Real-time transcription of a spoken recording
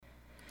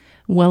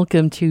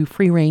Welcome to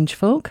Free Range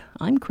Folk.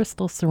 I'm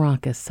Crystal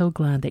Sarakas. So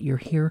glad that you're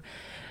here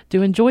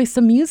to enjoy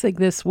some music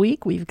this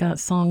week. We've got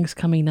songs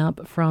coming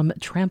up from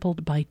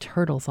Trampled by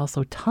Turtles.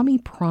 Also, Tommy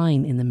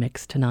Prine in the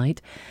mix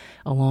tonight,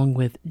 along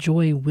with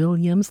Joy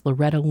Williams.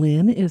 Loretta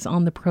Lynn is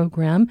on the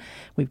program.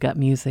 We've got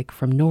music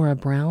from Nora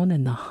Brown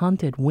and the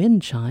Haunted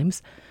Wind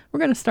Chimes. We're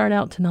going to start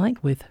out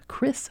tonight with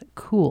Chris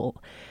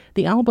Cool.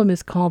 The album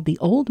is called The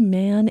Old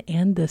Man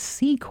and the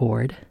C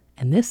Chord,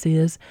 and this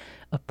is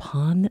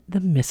Upon the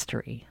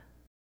Mystery.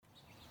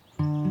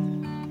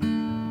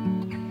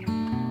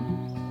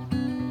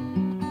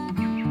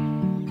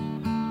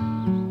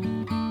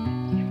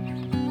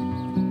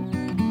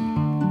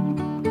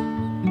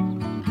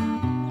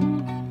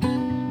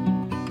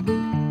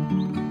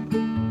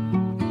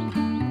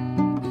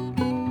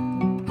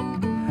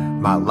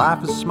 My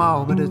life is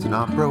small, but it's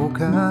not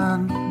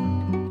broken,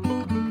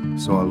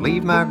 so I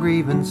leave my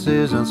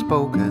grievances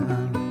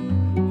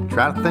unspoken.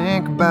 Try to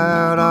think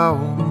about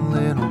all the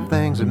little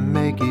things that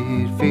make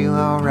it feel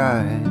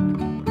alright.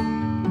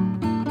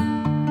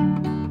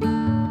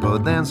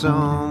 But then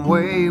some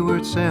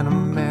wayward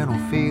sentimental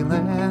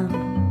feeling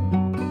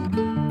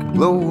can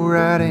blow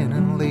right in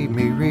and leave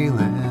me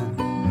reeling.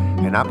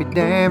 And I'll be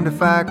damned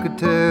if I could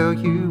tell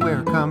you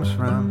where it comes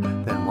from,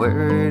 then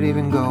where it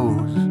even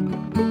goes.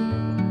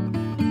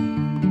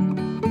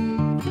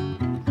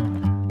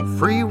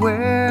 Free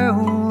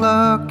will,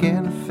 luck,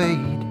 and fate.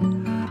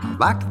 I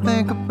like to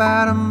think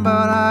about them,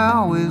 but I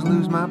always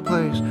lose my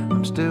place.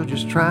 I'm still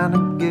just trying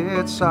to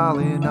get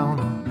solid on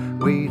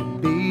a way to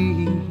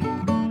be.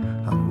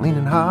 I'm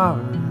leaning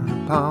hard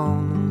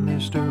upon the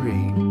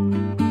mystery.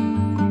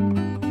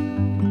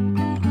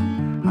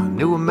 I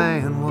knew a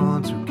man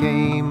once who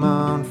came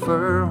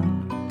unfurled,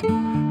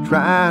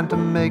 trying to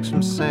make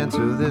some sense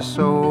of this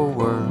old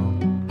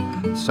world.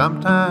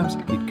 Sometimes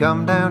he'd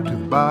come down to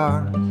the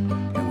bar,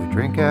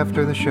 drink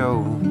after the show.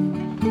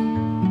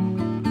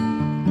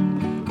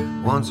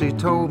 Once he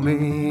told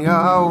me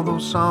all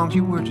those songs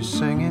you were just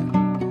singing,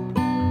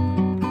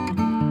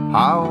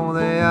 all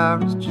they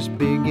are is just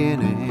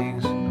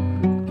beginnings.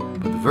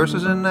 But the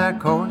verses in that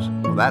chorus,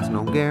 well, that's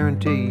no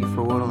guarantee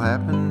for what'll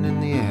happen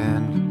in the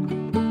end.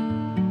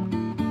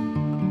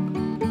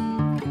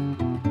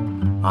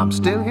 I'm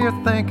still here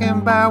thinking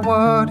about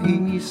what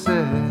he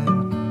said.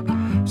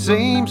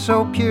 Seems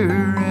so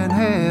pure and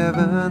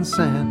heaven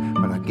sent,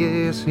 but I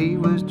guess he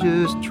was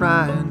just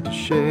trying to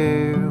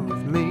share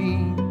with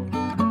me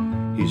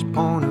his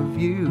point of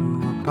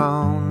view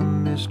upon the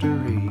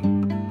mystery.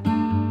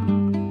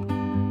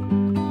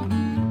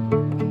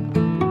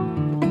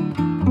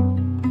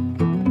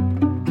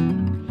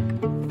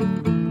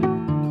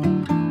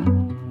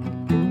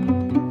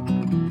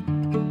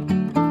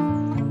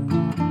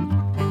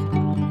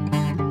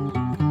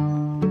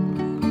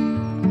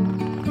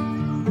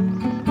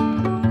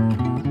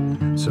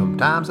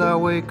 Sometimes I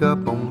wake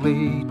up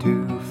only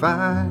to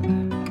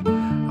find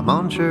I'm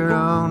unsure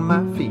on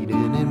my feet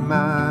and in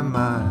my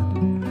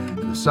mind.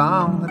 The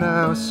song that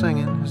I was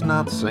singing is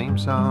not the same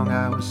song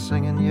I was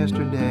singing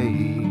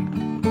yesterday.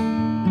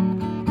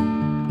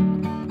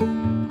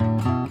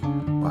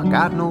 Well, I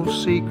got no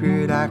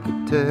secret I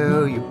could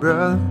tell you,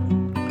 brother,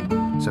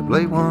 except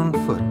lay one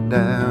foot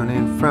down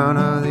in front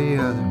of the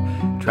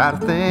other. Try to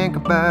think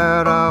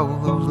about all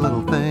those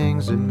little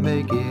things that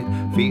make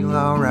it feel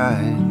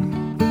alright.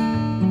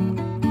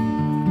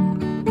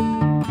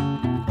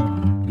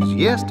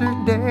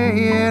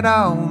 Yesterday it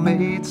all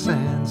made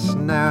sense.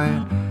 Now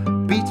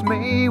it beats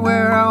me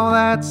where all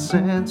that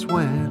sense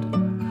went.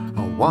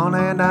 On one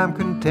hand I'm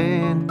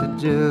content to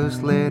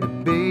just let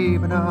it be,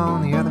 but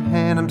on the other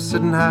hand I'm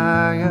sitting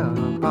high up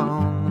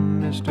on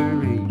the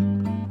mystery.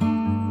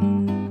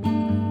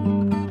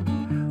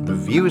 The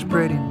view is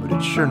pretty, but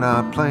it's sure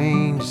not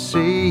plain to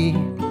see.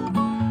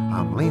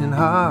 I'm leaning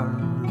hard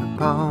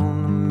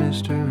upon the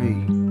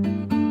mystery.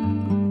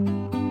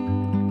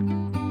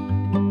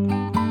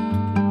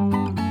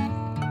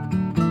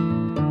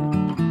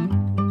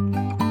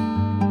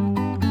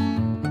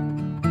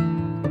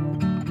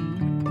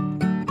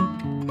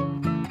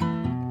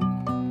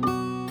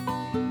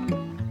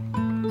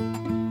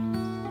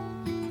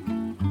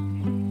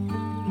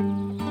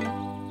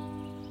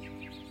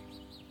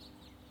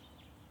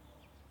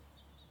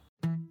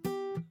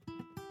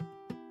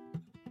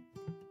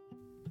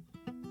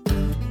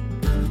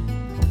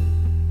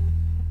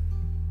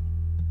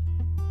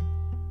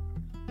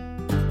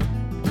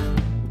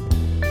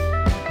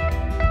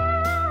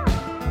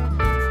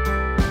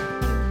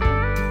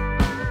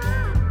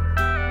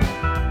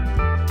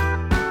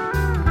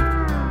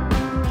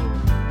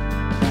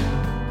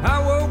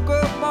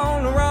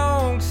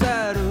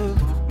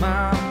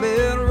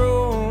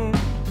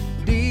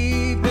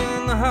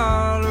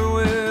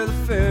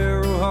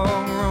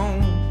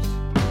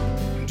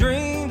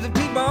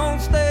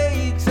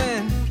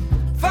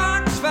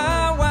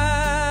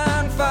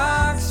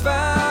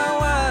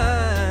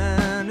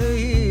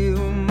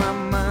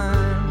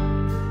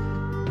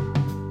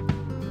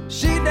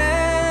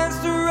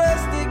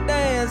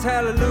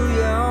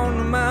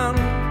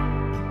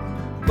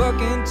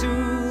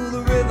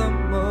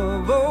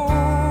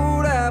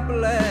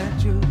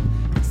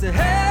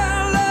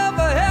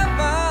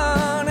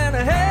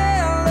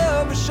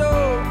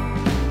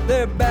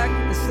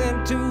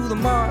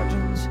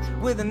 margins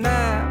with a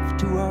knife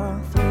to our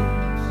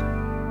throats.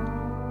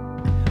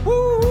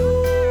 Woo!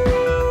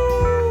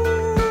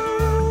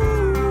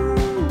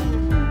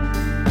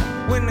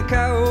 When the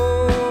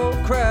cow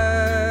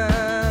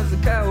cries, the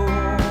cow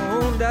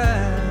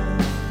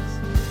dies.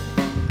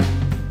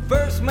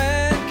 First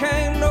man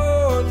came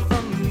north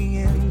from the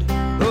end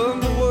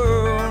of the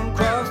world,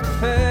 crossed the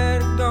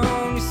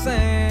Patagonia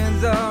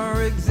sands,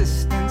 our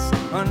existence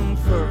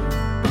unfurled.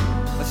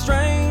 A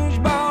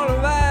strange ball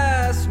of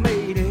ice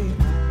made a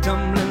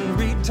tumbling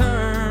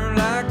return,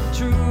 like the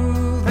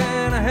truth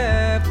and a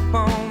half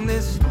upon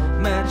this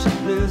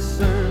matchless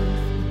earth.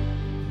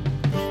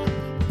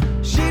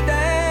 She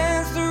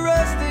danced a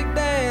rustic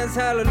dance,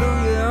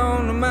 hallelujah,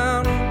 on the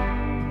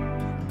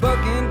mountain,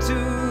 bucking to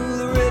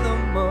the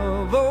rhythm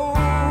of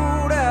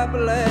old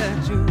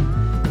Appalachia.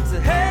 It's a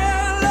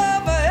hell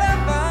of a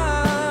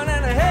heaven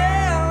and a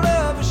hell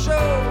of a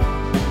show.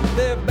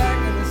 They're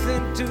backing us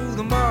into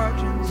the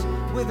margins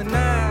with a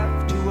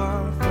knife to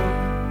our throats.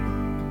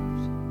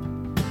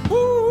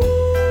 Woo!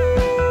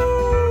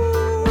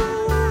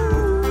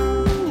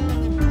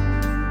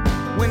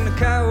 When the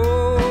cow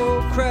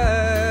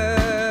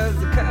cries,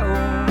 the cow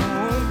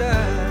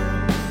dies.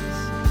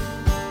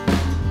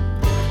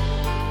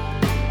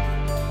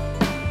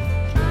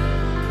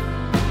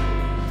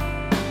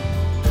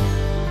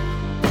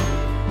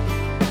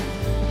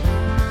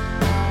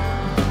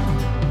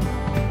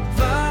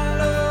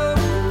 Follow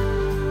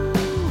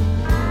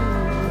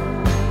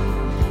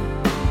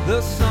the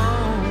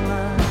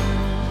songline.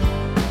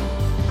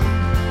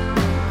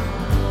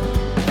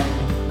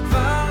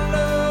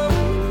 Follow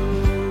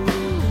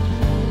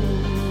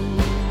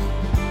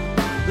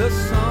the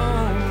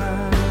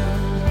songline.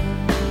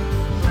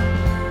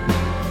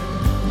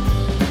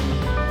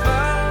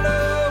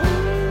 Follow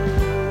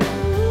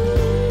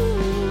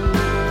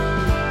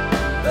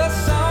the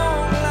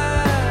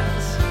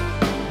songlines.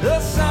 The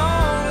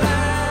songlines.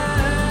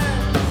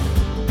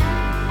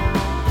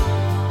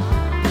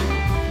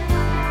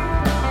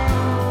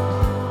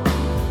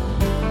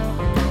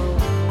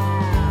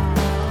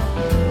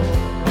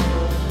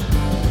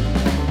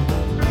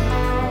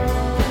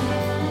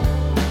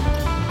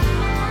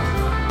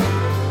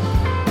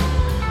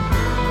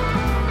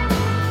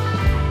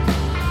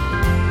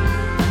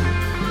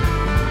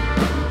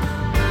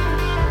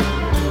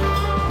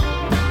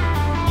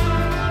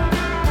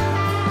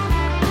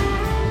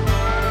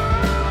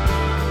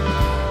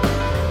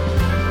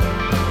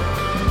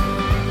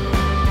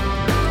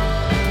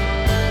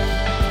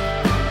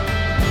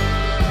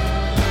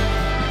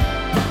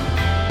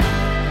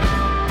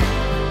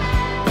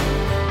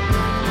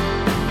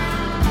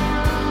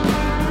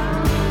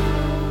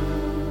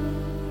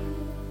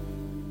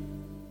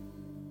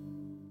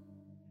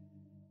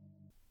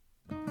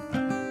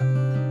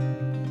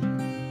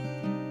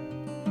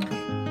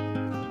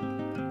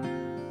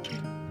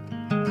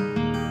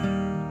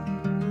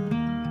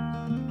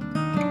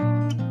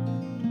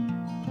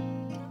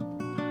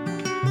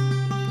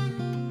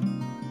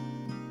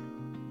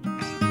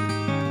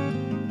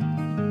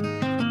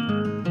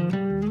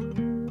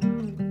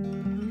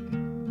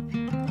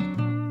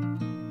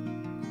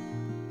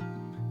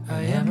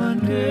 I am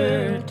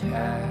under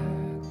attack,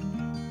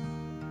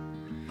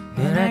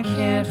 and I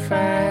can't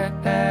fight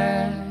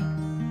back.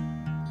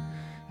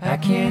 I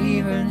can't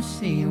even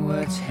see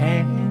what's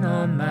hanging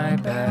on my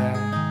back.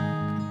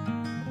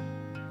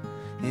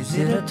 Is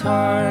it a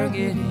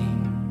targeting?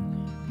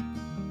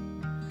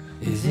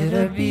 Is it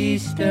a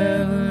beast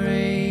of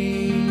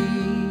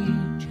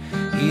rage?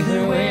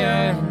 Either way,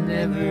 I'm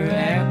never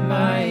at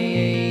my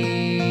age.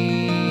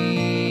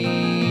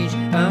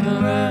 I'm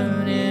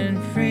running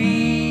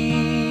free.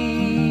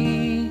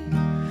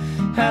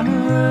 I'm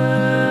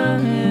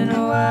running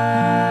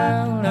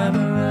wild, I'm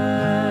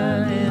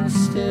running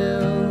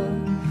still,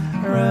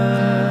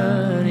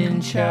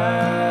 running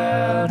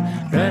child,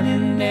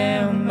 running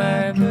down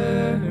my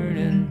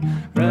burden,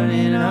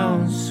 running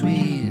on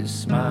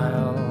sweetest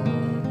smile.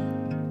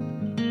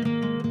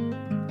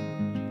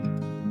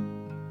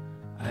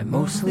 I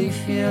mostly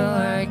feel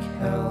like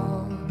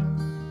hell.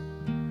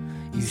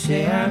 You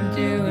say I'm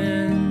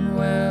doing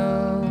well.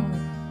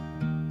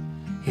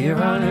 Here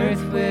on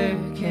earth, where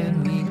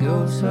can we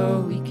go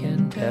so we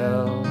can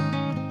tell?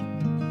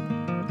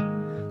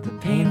 The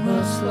pain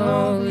will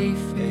slowly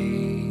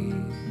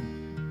fade,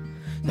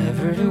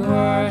 never to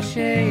wash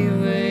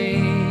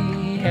away.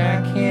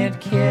 I can't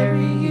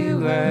carry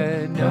you,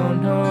 I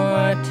don't know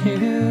what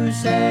to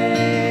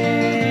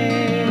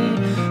say.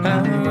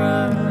 I'm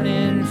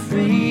running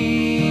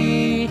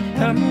free,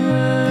 I'm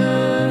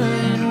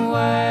running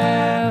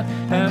wild,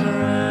 I'm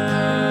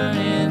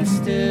running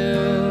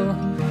still,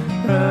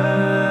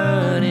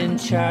 running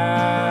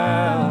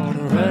child,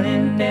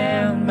 running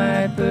down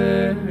my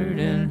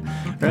burden,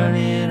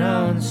 running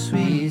on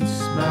sweet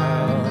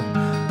smile,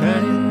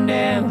 running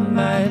down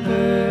my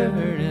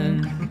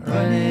burden,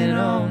 running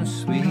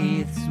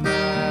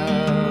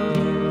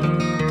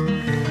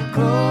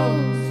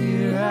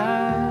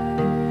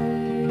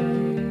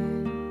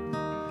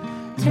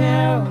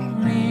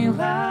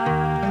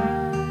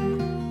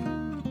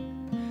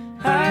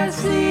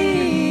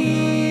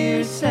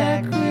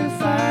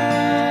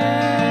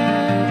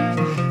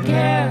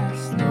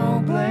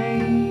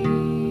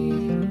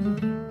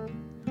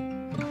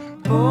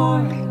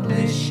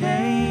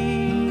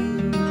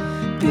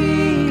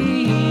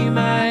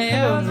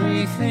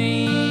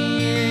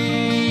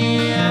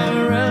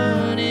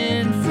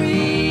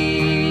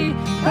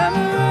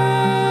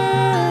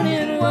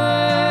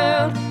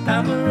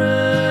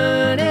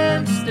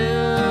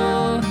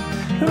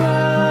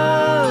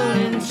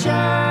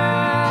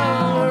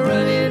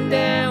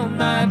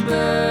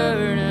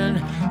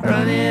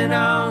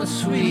on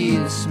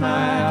sweet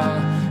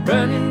smile,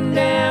 running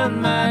down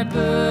my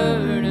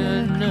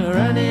burden,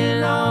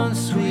 running on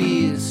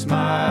sweet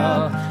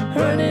smile,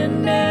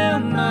 running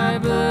down my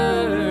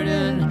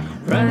burden,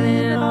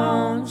 running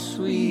on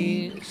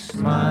sweet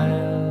smile.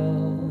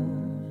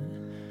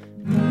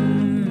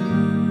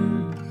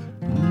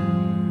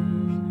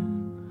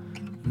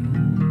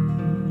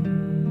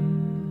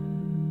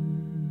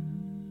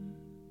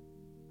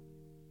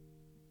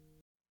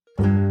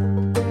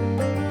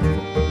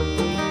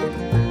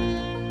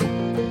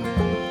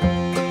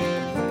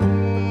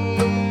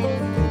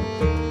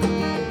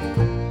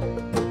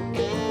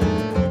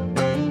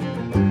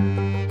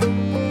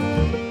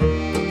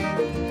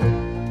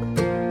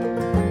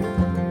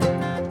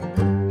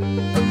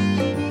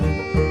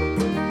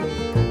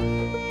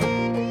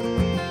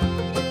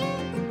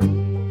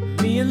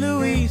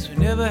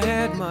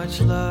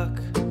 Much luck.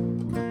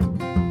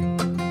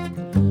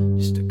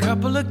 Just a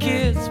couple of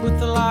kids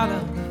with a lot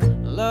of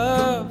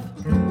love.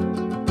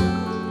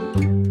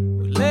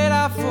 We laid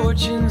our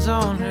fortunes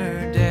on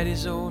her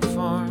daddy's old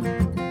farm.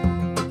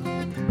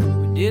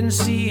 We didn't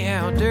see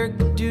how dirt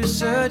could do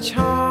such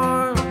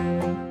harm.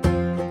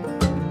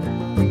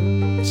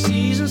 The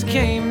seasons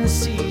came, the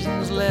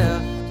seasons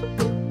left.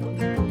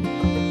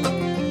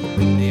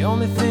 The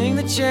only thing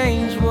that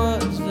changed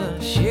was the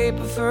shape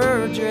of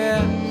her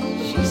dress.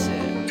 She said,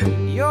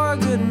 "You're a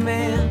good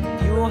man,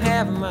 you will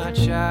have my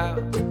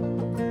child,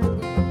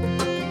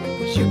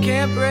 but you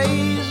can't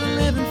raise a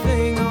living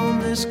thing on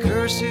this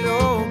cursed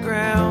old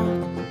ground."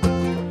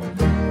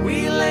 We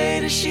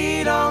laid a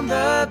sheet on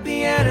the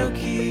piano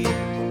key,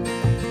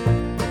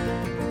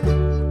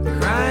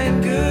 crying,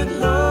 "Good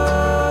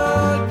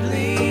Lord,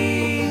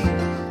 please,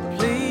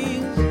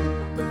 please."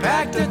 We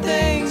packed our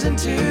things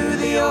into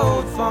the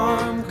old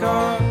farm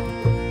car,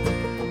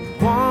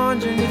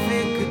 wondering if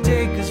it could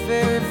take us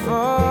very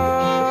far.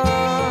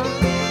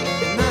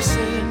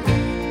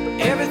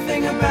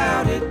 Everything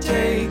about it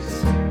takes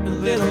a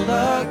little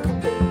luck.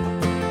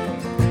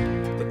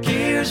 The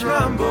gears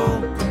rumble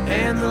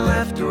and the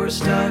left door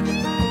stuck.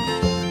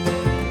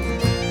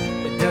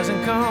 It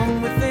doesn't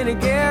come with any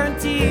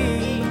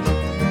guarantee,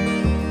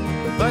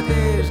 but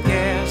there's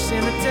gas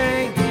in the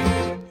tank.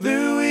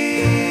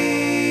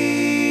 Louise,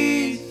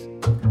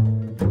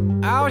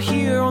 out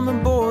here on the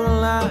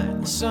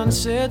borderline, the sun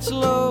sets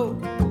low,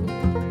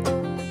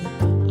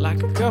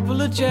 like a couple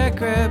of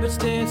jackrabbits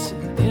dancing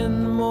in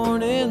the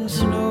morning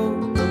snow.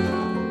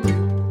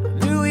 I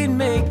knew we'd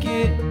make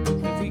it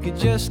if we could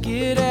just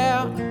get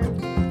out.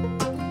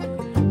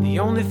 The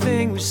only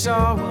thing we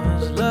saw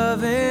was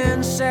love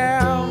and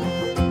south.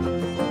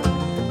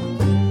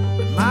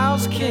 The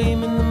miles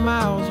came and the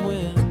miles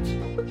went.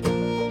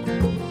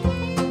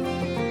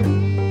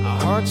 Our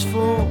hearts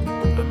full,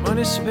 our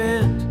money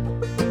spent.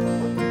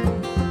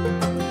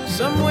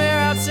 Somewhere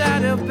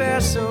outside El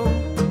Paso,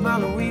 my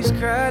Louise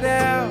cried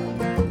out.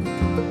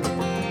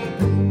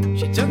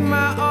 She took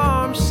my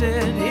arm,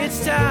 said, "It's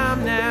time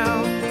now."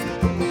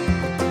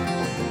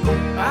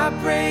 I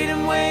prayed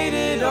and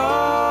waited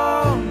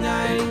all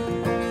night.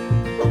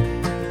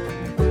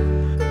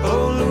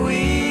 Oh,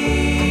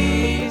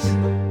 Louise,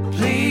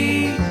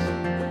 please,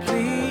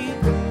 please.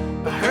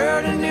 I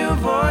heard a new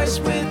voice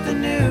with a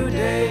new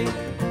day.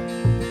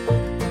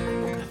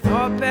 I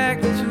thought back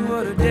to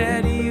what her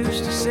daddy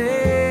used to say.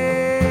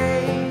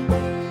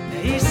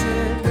 He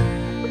said,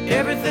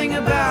 "Everything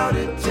about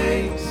it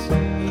takes a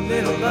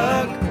little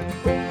luck.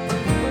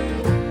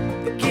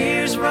 The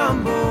gears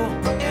rumble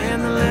and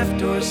the left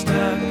door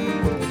stuck.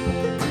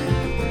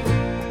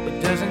 It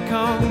doesn't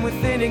come with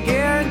any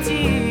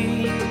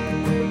guarantee,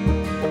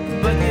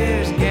 but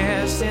there's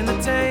gas in the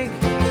tank."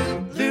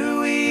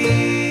 Louise,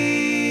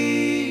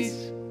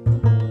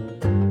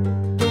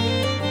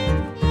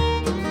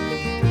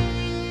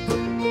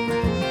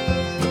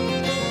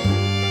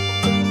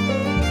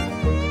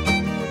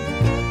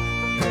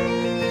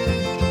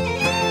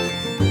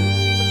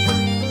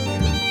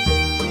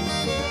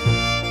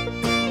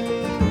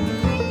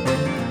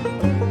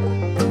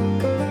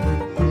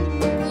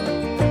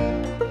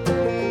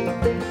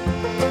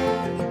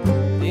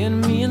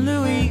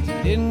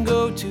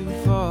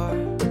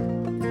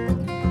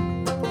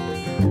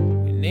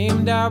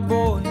 our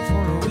boy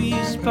for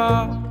Louise's pa.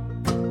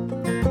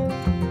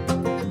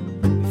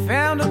 We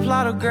found a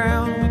plot of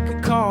ground we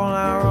could call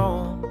our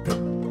own.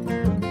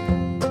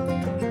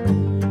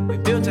 We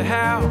built a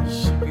house,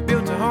 we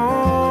built a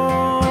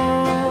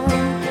home,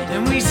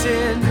 and we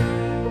said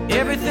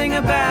everything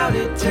about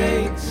it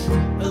takes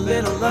a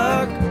little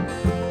luck.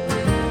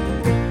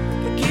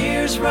 The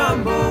gears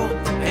rumble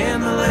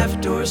and the left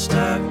door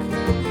stuck.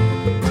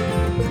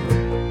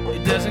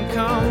 It doesn't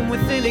come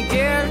with any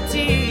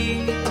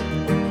guarantee,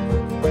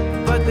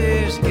 but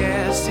there's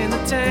gas in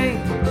the tank.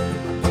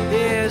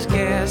 There's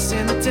gas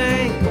in the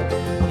tank.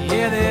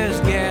 Yeah, there's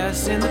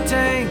gas in the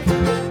tank.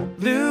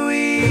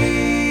 Louise.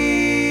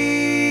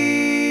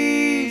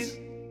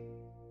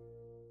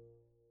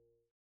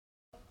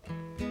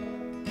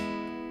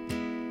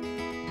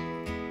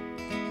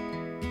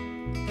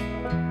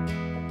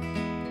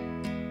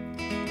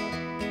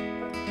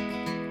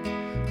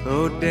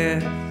 Oh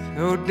death,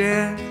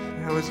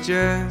 I was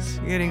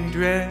just getting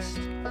dressed.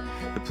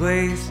 The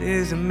place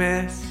is a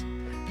mess.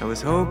 I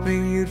was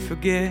hoping you'd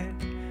forget,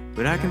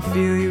 but I can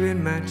feel you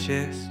in my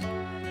chest.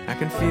 I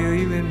can feel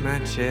you in my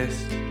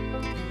chest.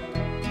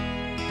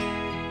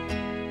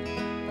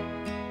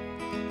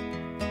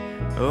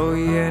 Oh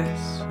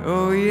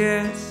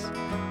yes,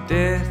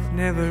 death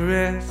never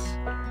rests.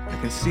 I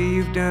can see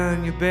you've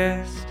done your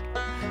best.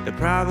 The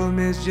problem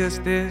is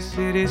just this,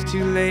 it is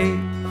too late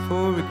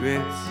for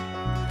regrets.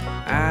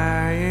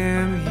 I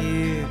am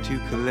here to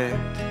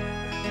collect.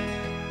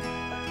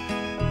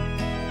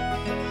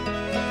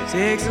 It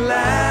takes a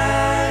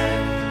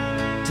lifetime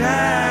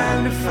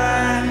to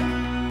find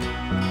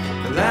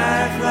a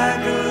life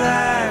like the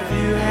life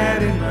you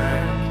had in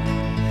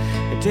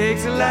mind. It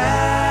takes a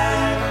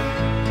lifetime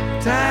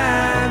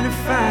to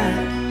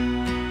find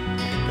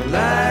a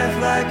life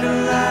like the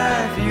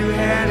life you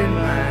had in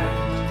mind.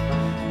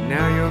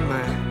 Now you're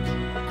mine.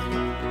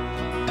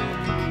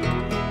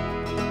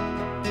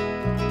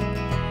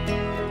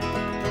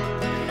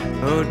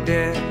 Oh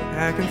death,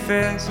 I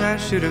confess I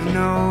should have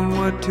known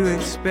what to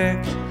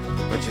expect,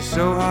 but you're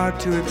so hard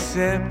to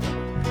accept.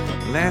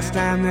 Last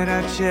time that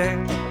I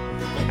checked,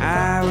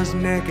 I was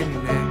neck and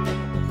neck,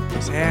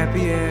 as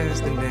happy as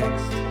the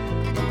next.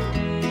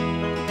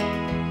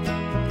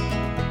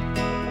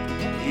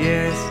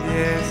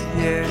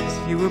 Yes,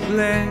 you were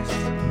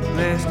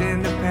blessed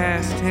in the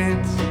past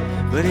tense,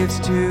 but it's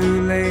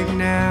too late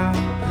now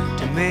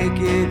to make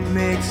it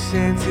make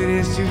sense. It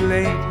is too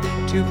late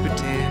to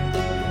pretend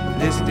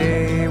this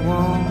day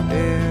won't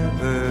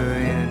ever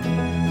end.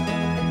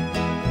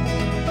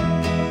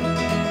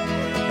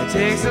 It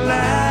takes a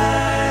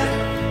lifetime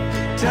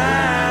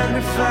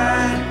to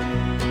find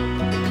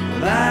a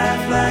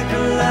life like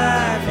the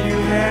life you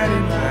had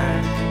in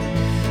mind.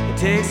 It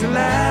takes a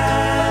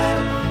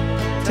lifetime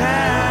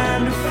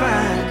to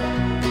find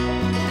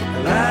a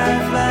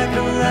life like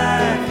the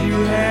life you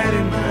had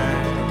in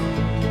mind.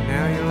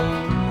 Now you're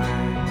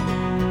mine.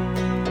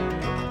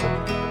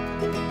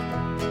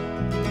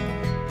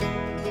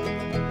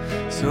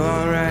 So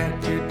alright,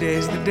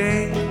 today's the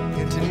day,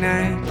 and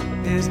tonight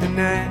is the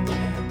night.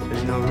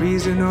 There's no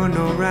reason or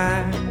no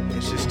rhyme,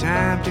 it's just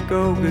time to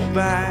go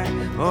goodbye.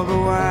 Oh, but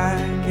why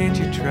can't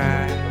you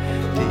try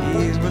to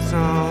ease what's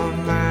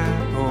on my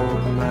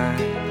old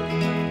mind?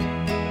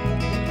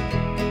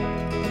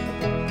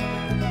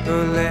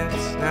 So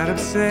let's not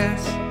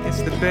obsess,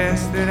 it's the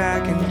best that I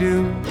can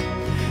do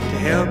to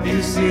help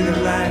you see the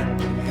light,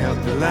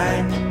 help the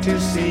light to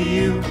see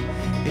you.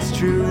 It's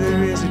true,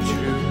 there is a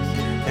truth,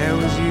 that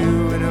was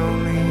you and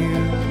only you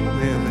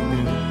ever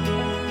knew.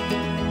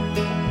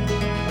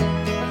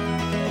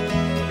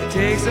 It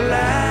takes a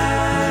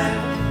lifetime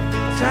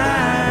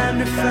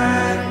to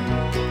find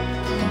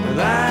a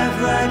life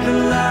like the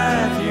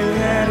life you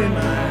had in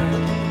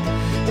mind.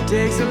 It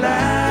takes a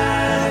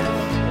lifetime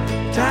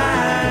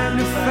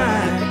to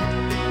find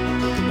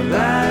a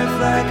life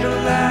like the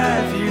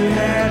life you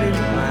had in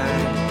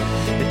mind.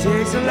 It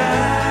takes a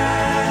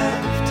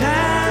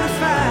lifetime to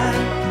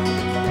find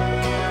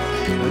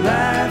a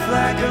life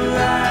like the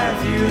life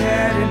you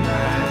had in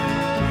mind.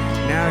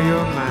 Now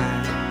you're mine.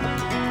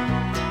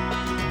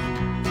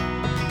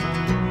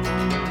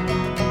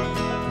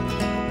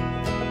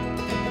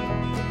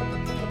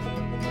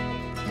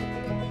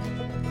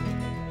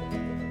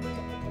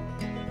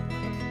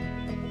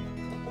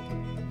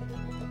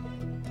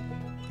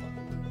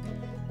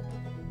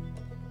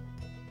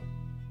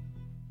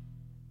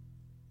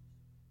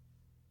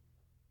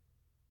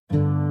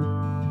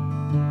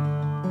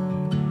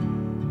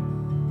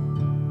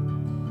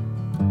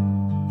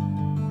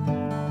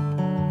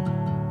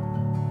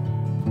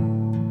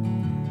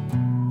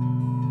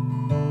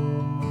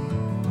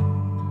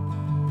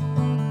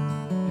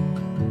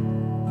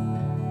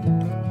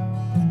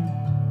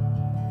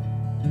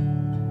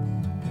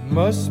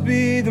 Must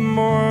be the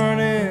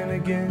morning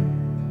again.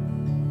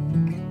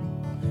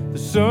 The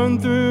sun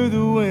through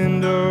the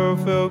window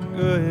felt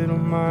good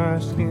on my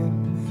skin,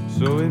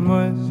 so it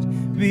must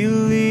be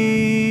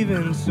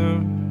leaving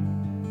soon,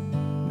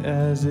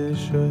 as it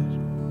should.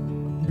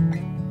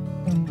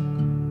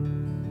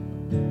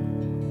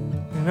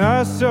 And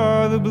I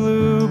saw the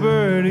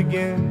bluebird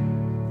again.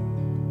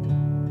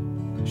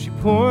 She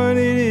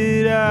pointed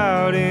it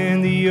out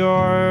in the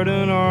yard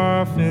on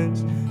our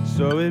fence,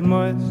 so it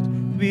must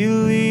be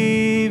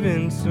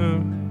leaving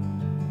soon,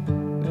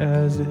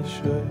 as it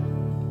should.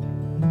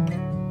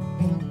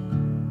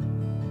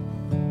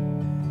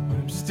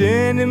 I'm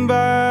standing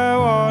by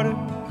water,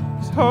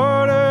 it's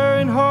harder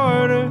and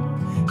harder.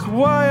 It's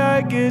why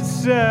I get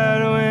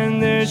sad when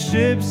there's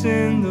ships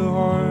in the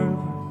harbor,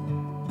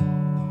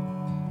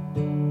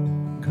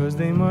 'cause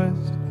they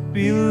must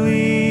be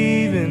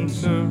leaving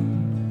soon,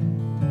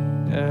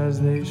 as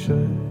they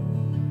should.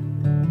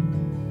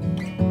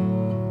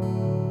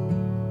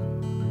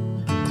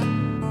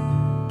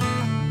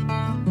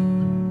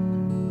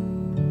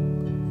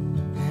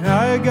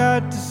 I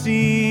got to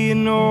see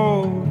an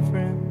old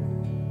friend.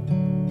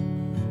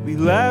 We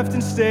laughed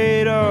and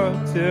stayed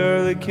up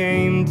till it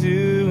came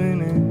to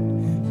an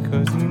end,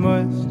 'cause 'cause he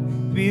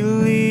must be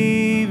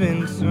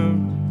leaving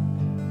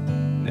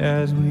soon,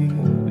 as we do.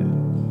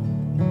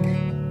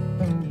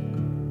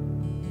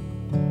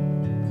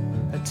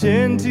 I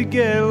tend to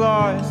get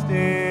lost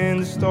in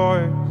the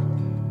stars.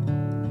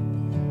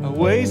 I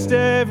waste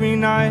every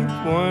night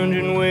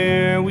wondering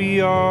where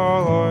we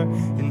all are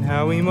and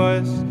how we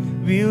must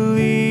be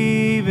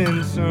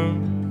leaving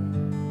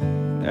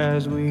soon,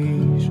 as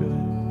we should.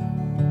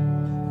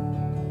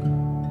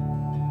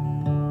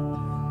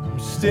 I'm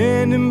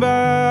standing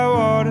by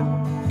water,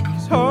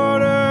 it's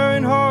harder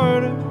and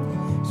harder.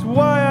 It's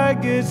why I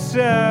get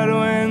sad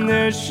when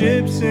there's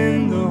ships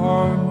in the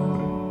harbor,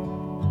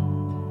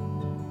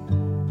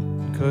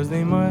 'cause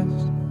they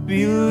must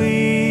be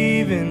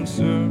leaving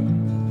soon,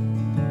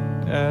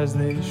 as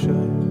they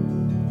should.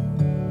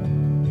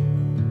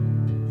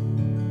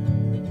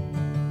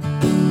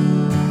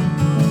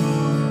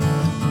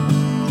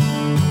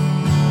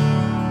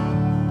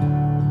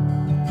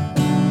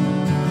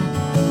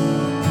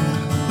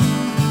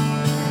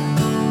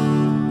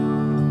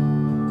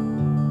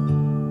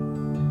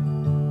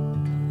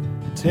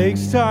 It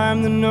takes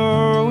time to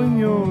know when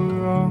you're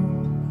wrong.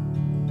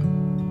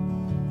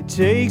 It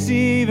takes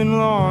even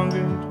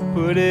longer to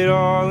put it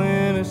all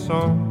in a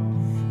song.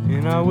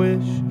 And I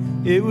wish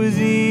it was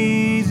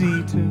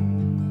easy to,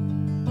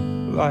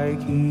 like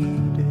he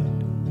did.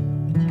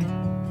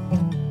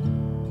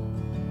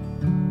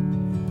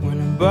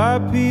 When I'm by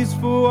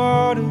peaceful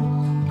waters,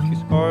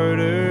 it's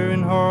harder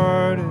and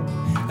harder.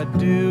 I'd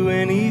do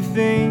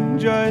anything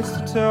just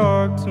to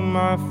talk to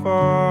my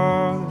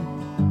father,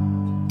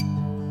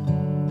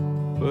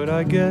 but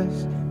I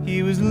guess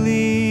he was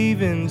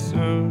leaving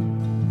soon,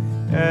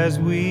 as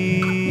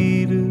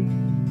we do.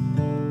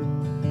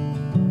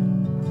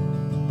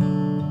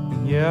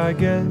 Yeah, I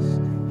guess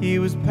he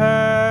was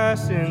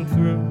passing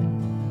through,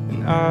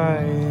 and I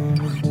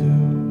am too.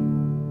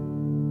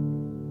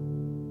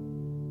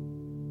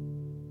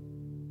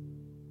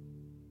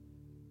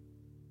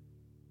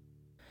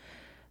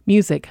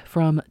 Music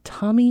from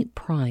Tommy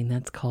Prine,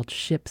 that's called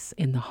Ships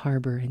in the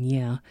Harbor, and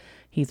yeah,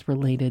 he's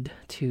related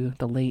to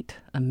the late,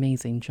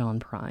 amazing John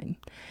Prine.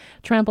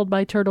 Trampled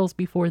by Turtles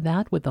before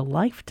that with A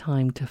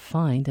Lifetime to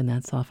Find, and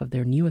that's off of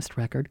their newest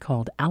record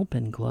called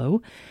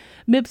Alpenglow.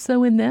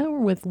 Mipso in there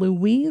with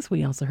Louise.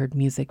 We also heard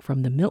music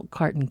from the Milk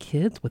Carton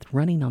Kids with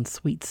Running on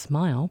Sweet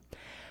Smile.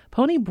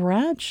 Pony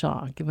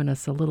Bradshaw giving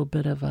us a little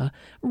bit of a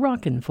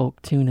rockin'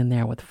 folk tune in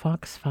there with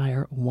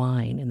Foxfire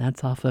Wine, and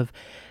that's off of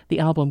the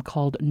album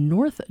called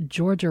North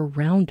Georgia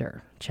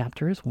Rounder,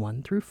 chapters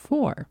 1 through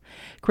 4.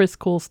 Chris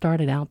Cole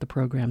started out the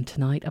program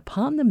tonight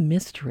upon the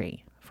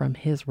mystery from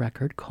his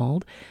record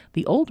called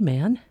The Old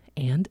Man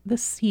and the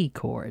C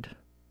Chord.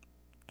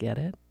 Get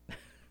it?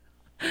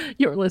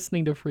 You're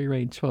listening to Free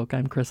Range Folk.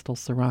 I'm Crystal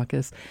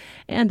Sarakas,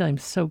 and I'm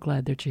so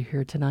glad that you're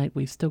here tonight.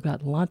 We've still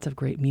got lots of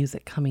great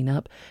music coming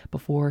up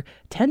before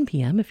 10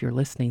 p.m. if you're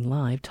listening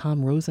live.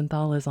 Tom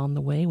Rosenthal is on the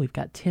way. We've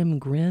got Tim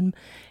Grimm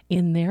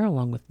in there,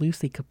 along with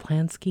Lucy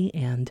Kaplansky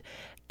and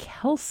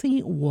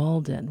Kelsey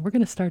Walden. We're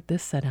going to start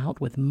this set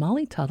out with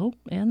Molly Tuttle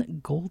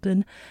and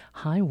Golden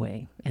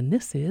Highway, and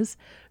this is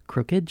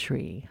Crooked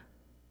Tree.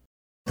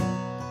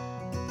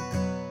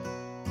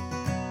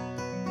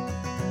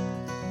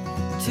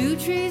 Two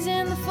trees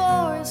in the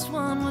forest,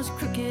 one was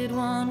crooked,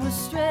 one was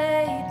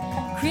straight.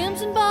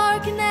 Crimson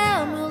bark and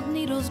emerald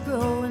needles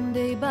growing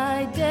day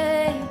by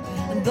day.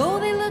 And though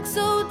they look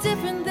so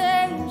different,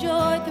 they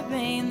enjoyed the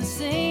rain the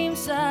same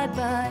side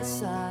by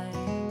side.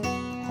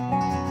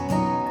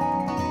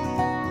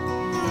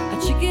 A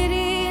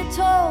chickadee had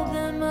told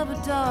them of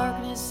a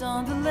darkness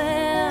on the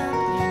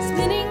land,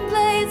 spinning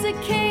blades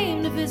that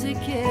came to visit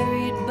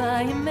carried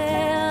by a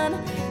man.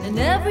 And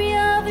every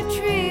other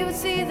tree would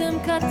see them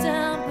cut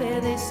down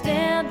where they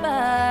stand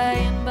by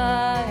and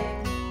by.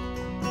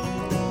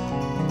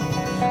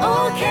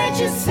 Oh, can't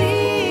you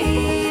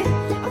see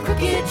a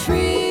crooked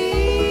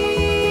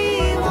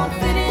tree won't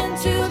fit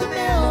into the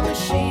mill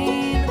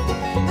machine?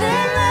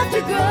 They're left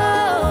to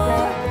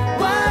grow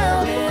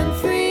wild and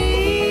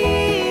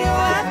free. Oh,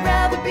 I'd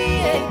rather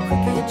be a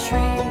crooked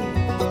tree.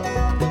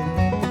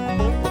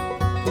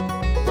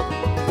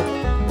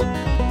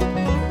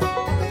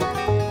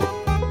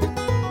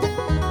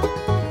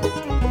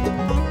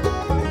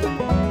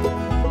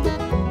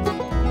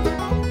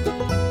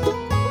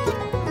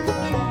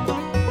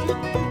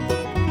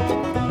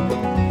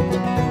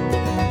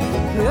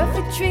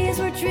 Trees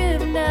were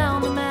driven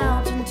down the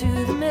mountain to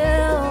the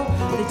mill.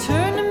 They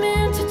turned them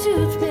into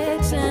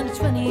toothpicks and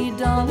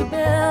 $20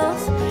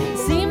 bills. It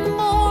seemed the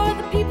more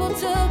the people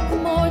took, the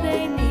more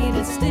they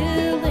needed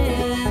still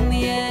in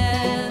the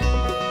end.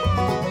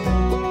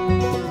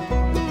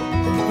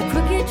 The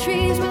crooked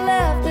trees were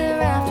left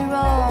there after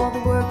all the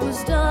work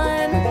was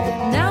done.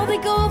 Now they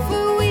go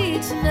for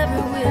weeks and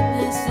never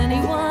witness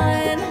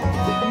anyone.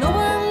 No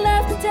one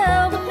left to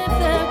tell them if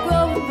they're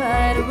growing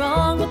right or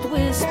wrong with the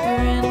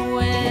whispering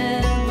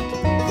wind.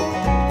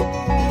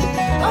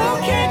 Oh,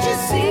 can't you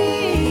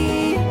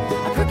see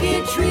a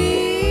crooked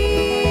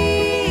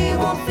tree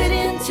won't fit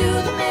into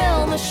the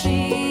mill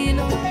machine?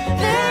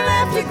 They're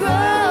left to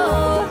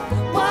grow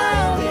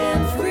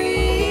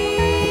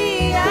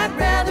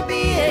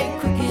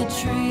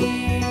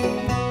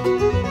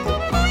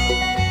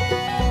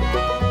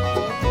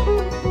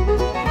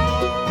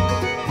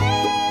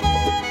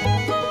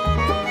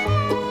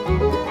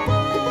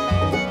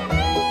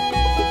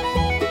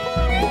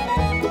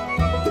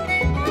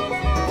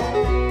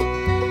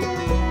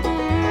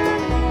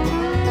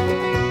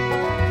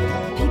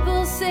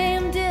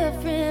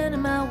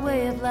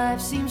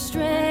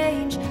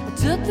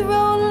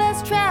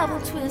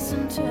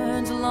and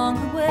turns along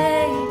the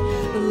way.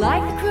 But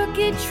like a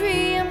crooked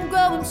tree, I'm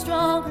growing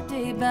stronger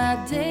day by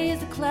day as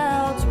the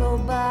clouds roll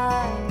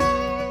by.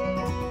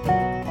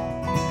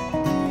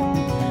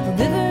 A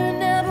river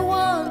never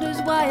wonders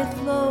why it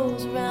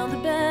flows around the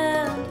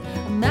bend.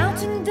 A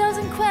mountain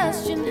doesn't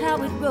question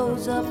how it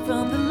rose up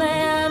from the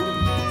land.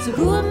 So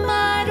who am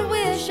I to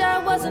wish I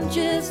wasn't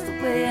just the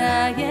way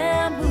I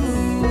am?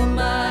 Who am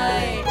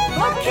I?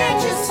 Oh,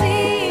 can't you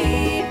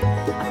see?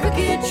 A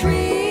crooked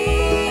tree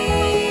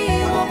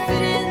won't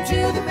fit into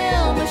the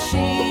mill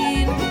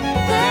machine.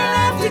 They'll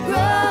have to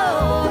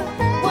grow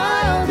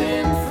wild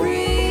and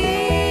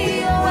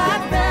free. Oh,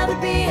 I'd rather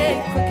be a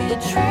crooked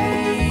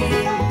tree.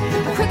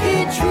 A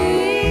crooked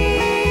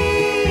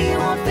tree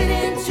won't fit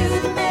into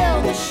the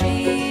mill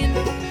machine.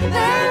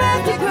 They'll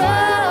have to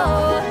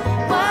grow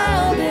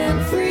wild and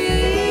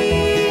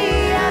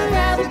free. I'd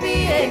rather be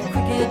a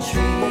crooked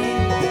tree.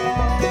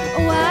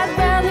 Oh, I'd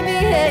rather be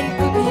a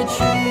crooked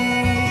tree.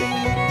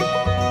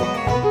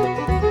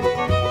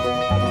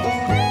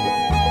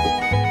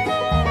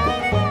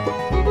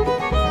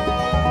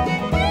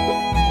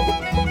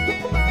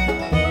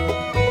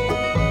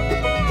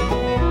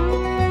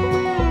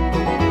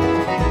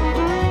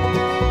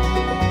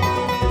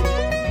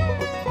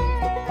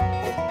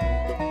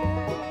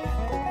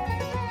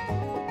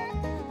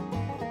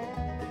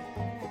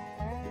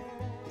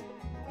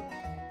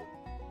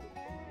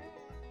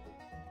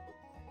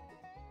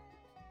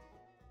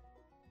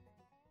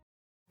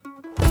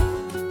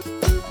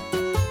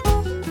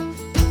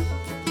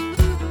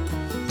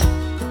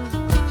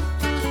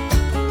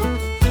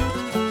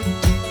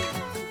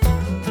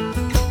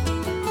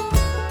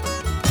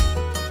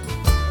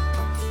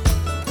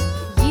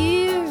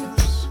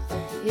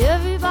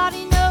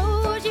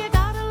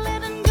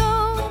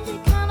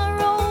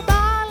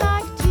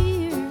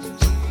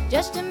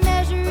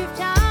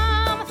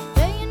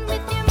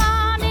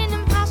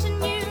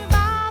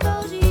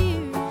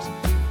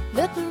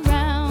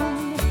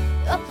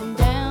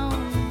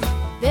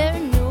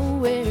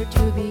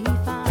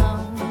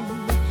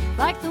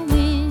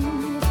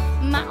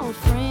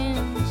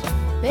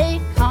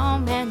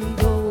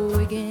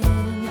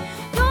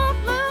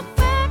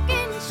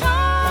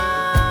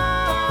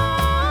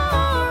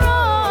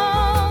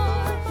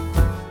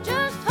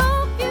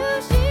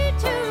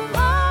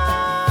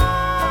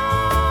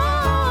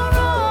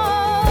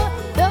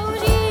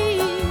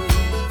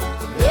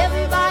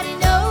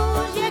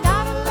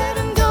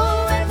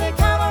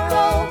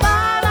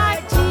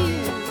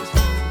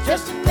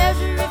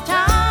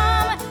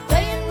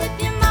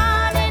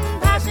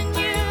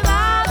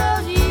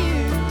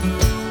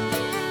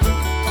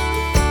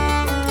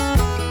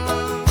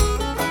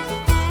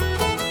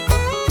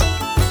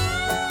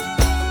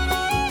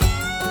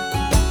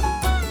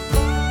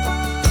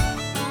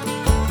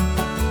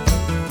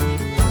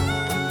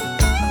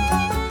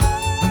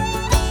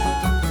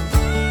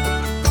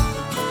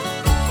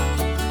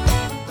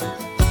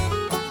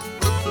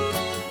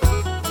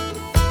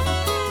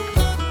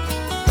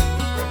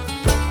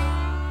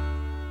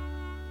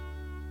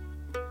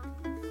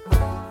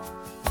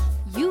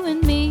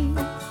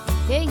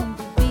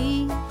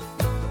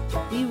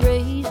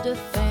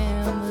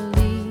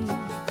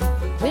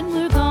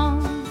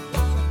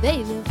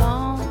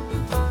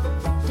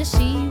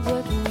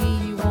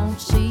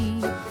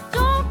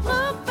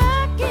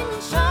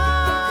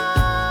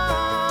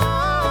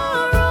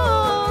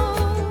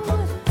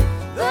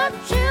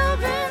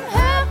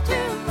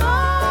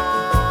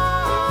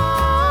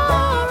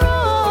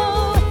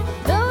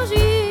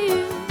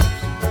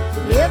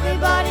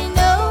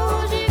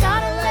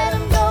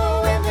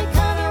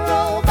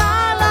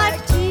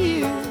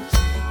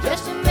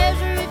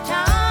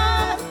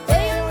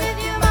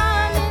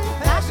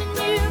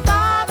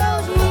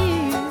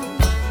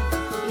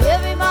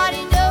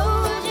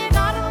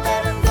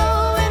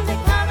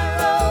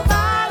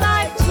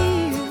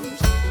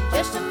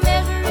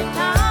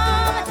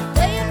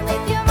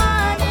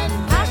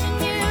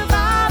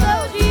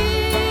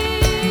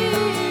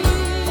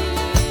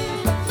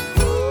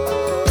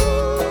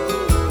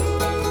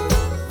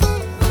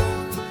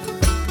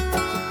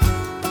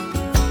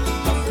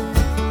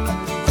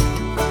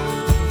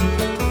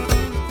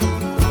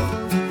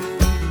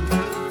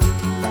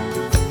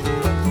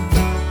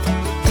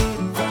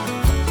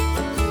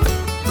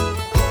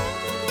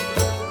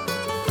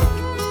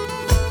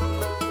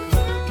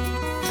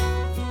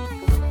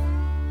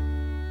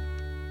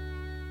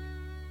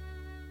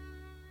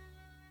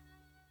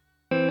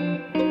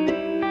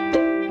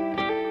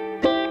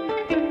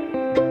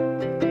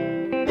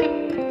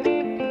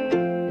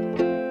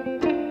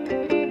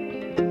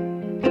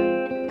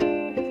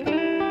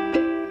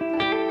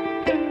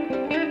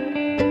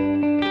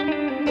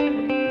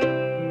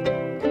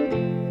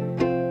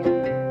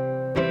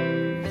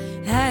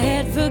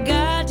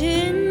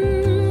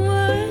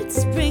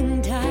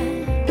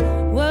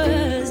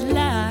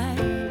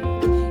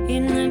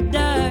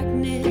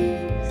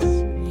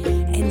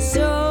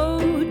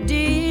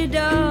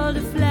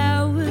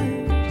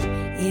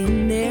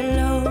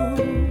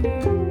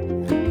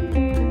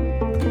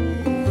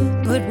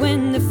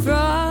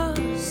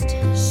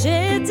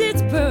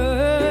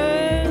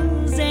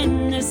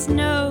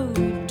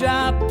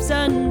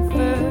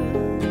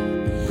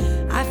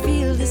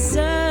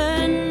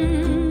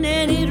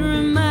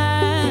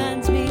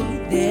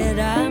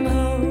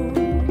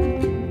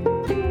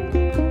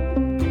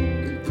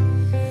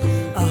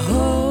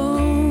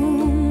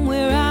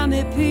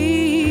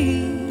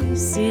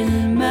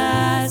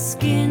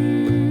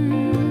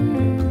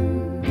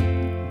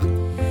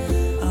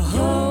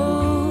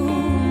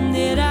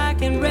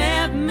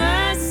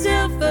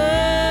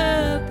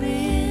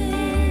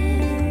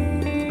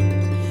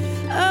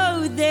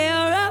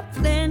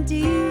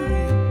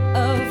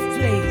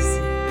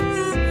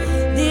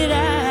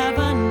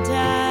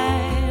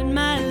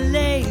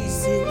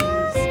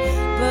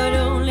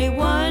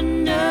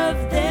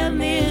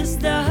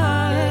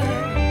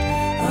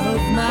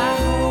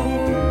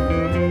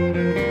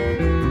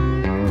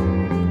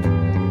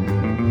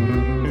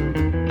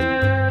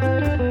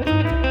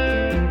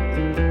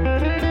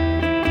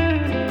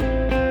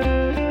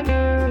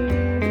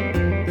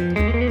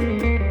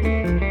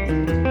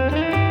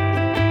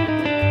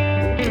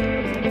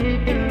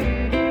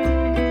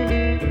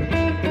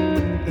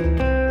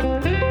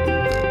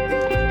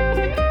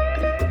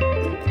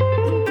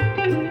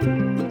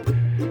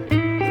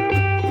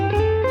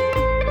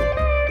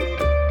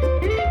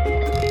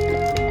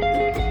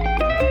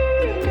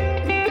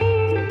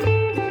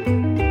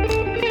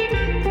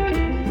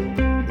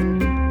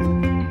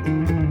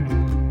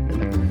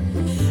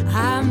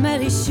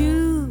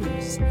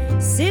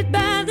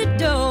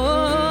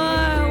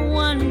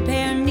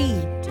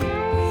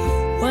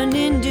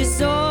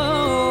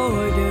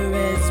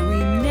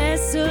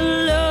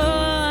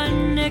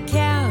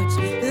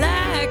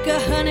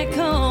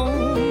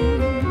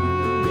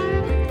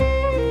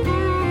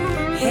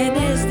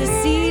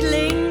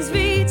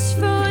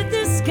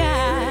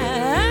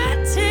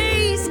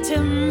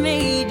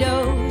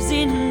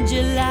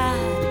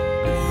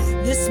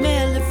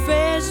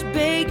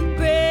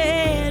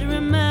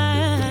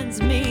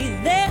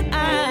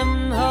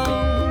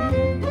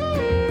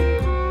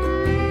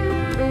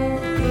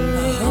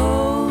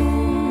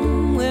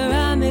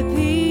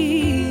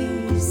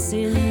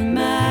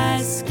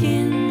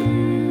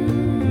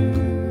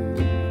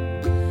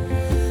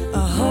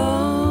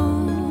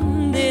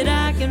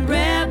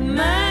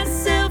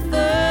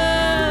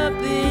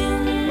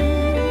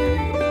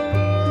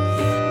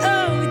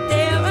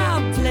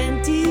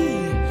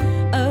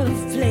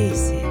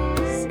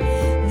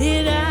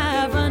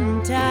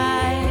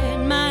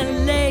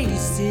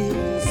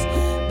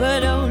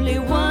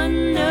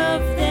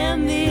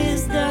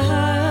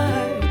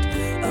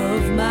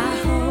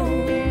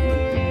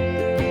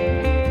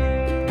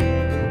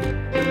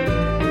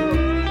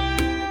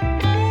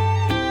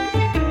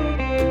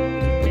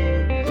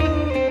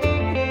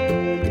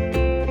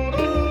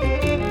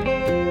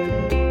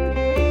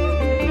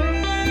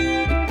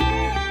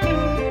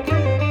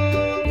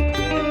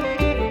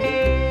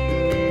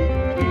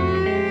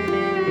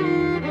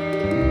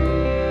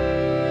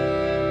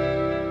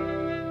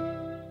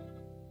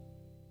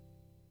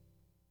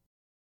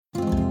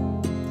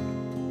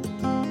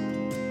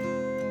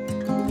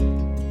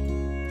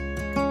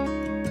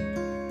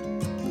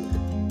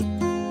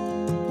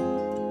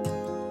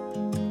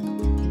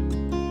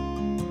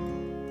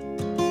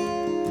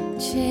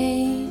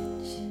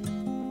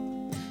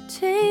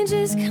 change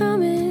is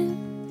coming.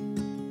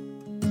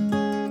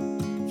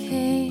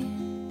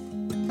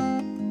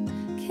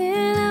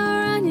 Can't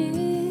outrun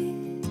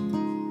it.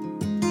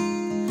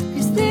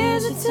 'Cause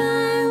there's a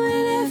time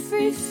when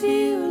every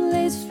field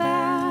lays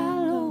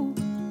fallow.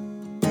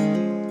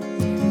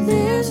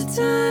 There's a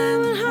time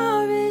when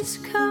harvest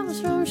comes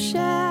from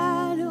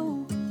shadow,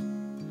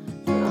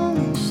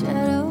 from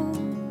shadows.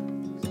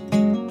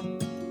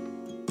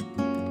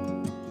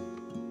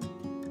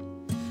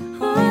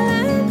 All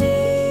I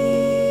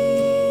need,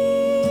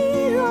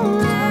 all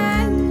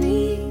I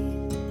need,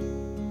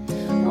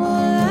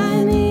 all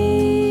I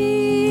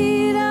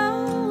need,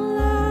 all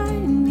I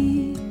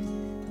need.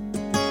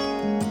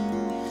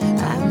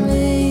 I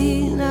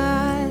may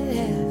not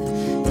have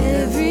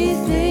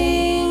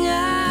everything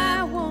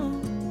I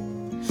want,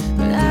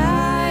 but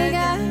I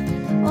got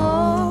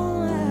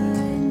all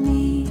I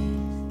need.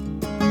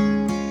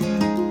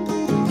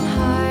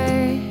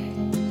 Heart,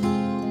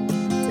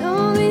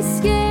 don't be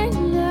scared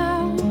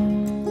now.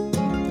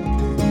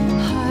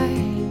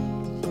 Heart,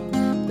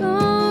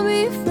 don't be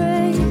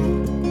afraid.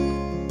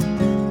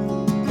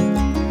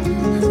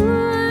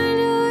 I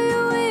know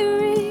you're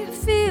weary, I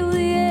feel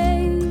the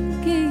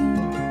aching.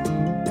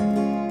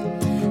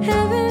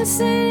 Heaven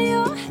send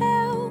your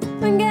help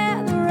and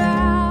gather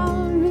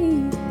round me.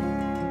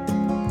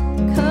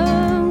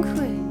 Come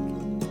quick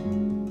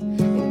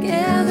and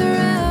gather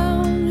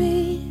round me.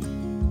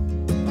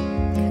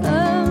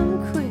 Come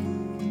quick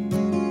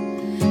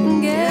and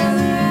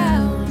gather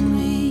round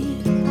me.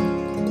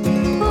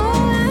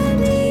 All I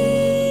need,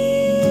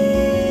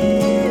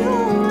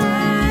 all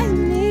I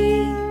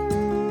need,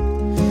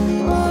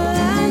 all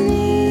I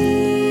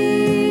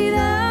need,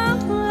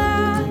 all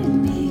I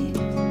need.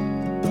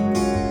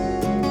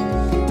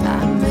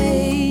 I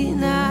may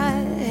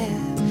not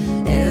have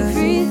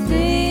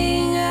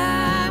everything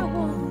I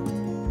want,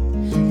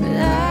 but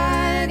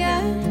I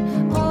got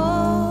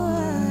all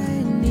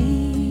I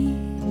need.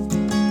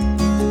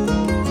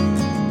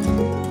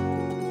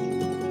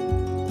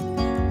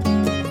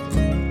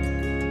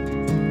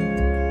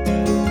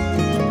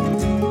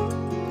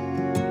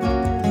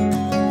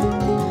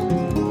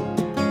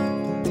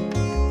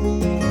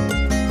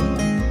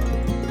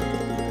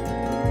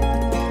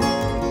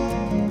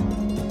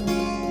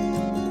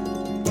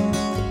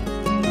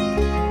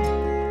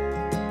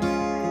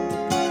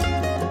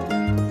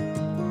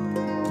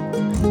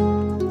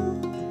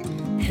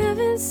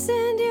 Heaven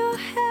send your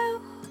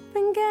help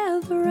and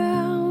gather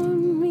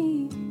round me.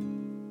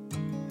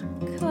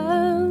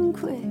 Come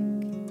quick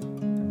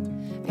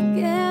and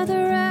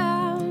gather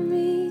round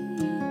me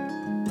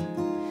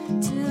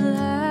till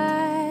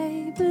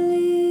I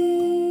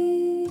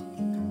believe,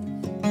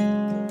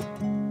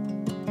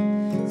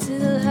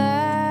 till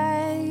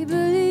I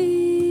believe,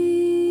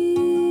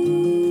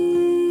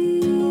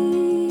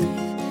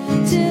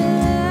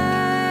 till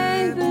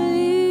I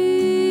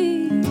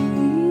believe.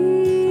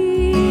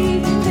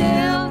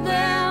 Help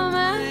down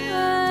my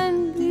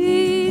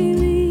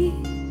unbelief.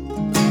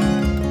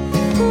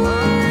 All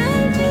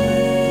I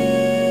need,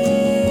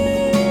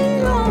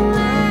 all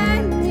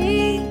I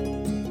need,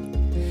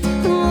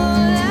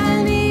 all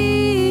I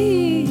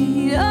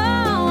need,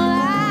 all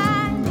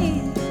I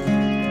need.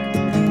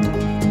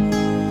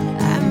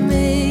 I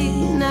may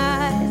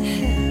not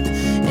have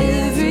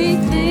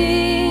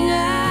everything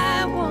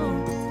I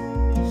want,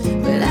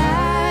 but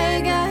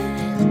I got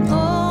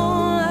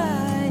all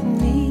I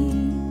need.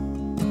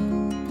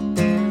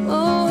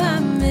 Oh, I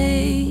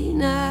may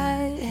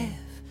not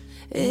have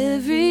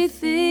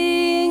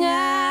everything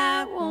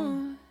I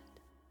want,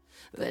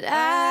 but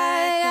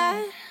I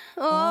got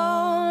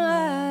all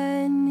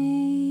I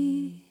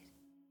need.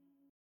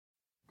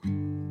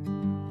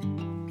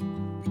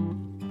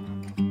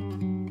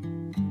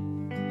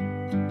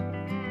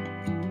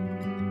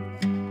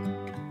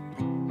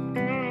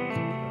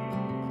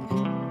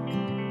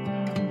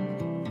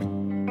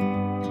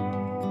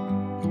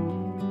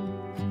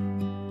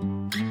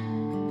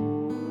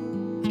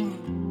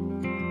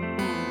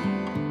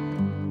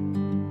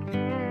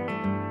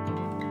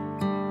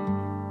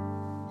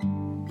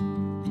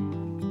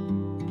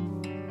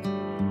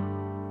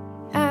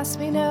 Ask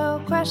me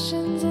no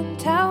questions and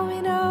tell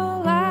me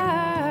no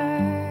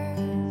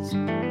lies.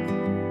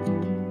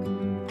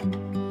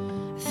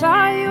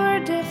 Thought you were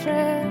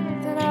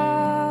different than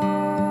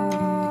all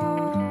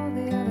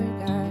the other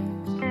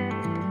guys.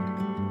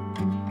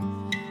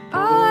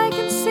 All I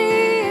can see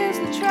is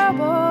the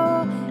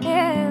trouble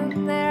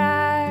in their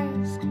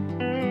eyes.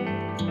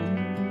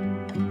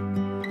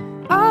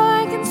 All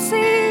I can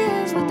see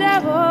is the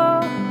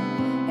devil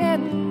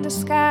in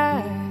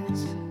disguise.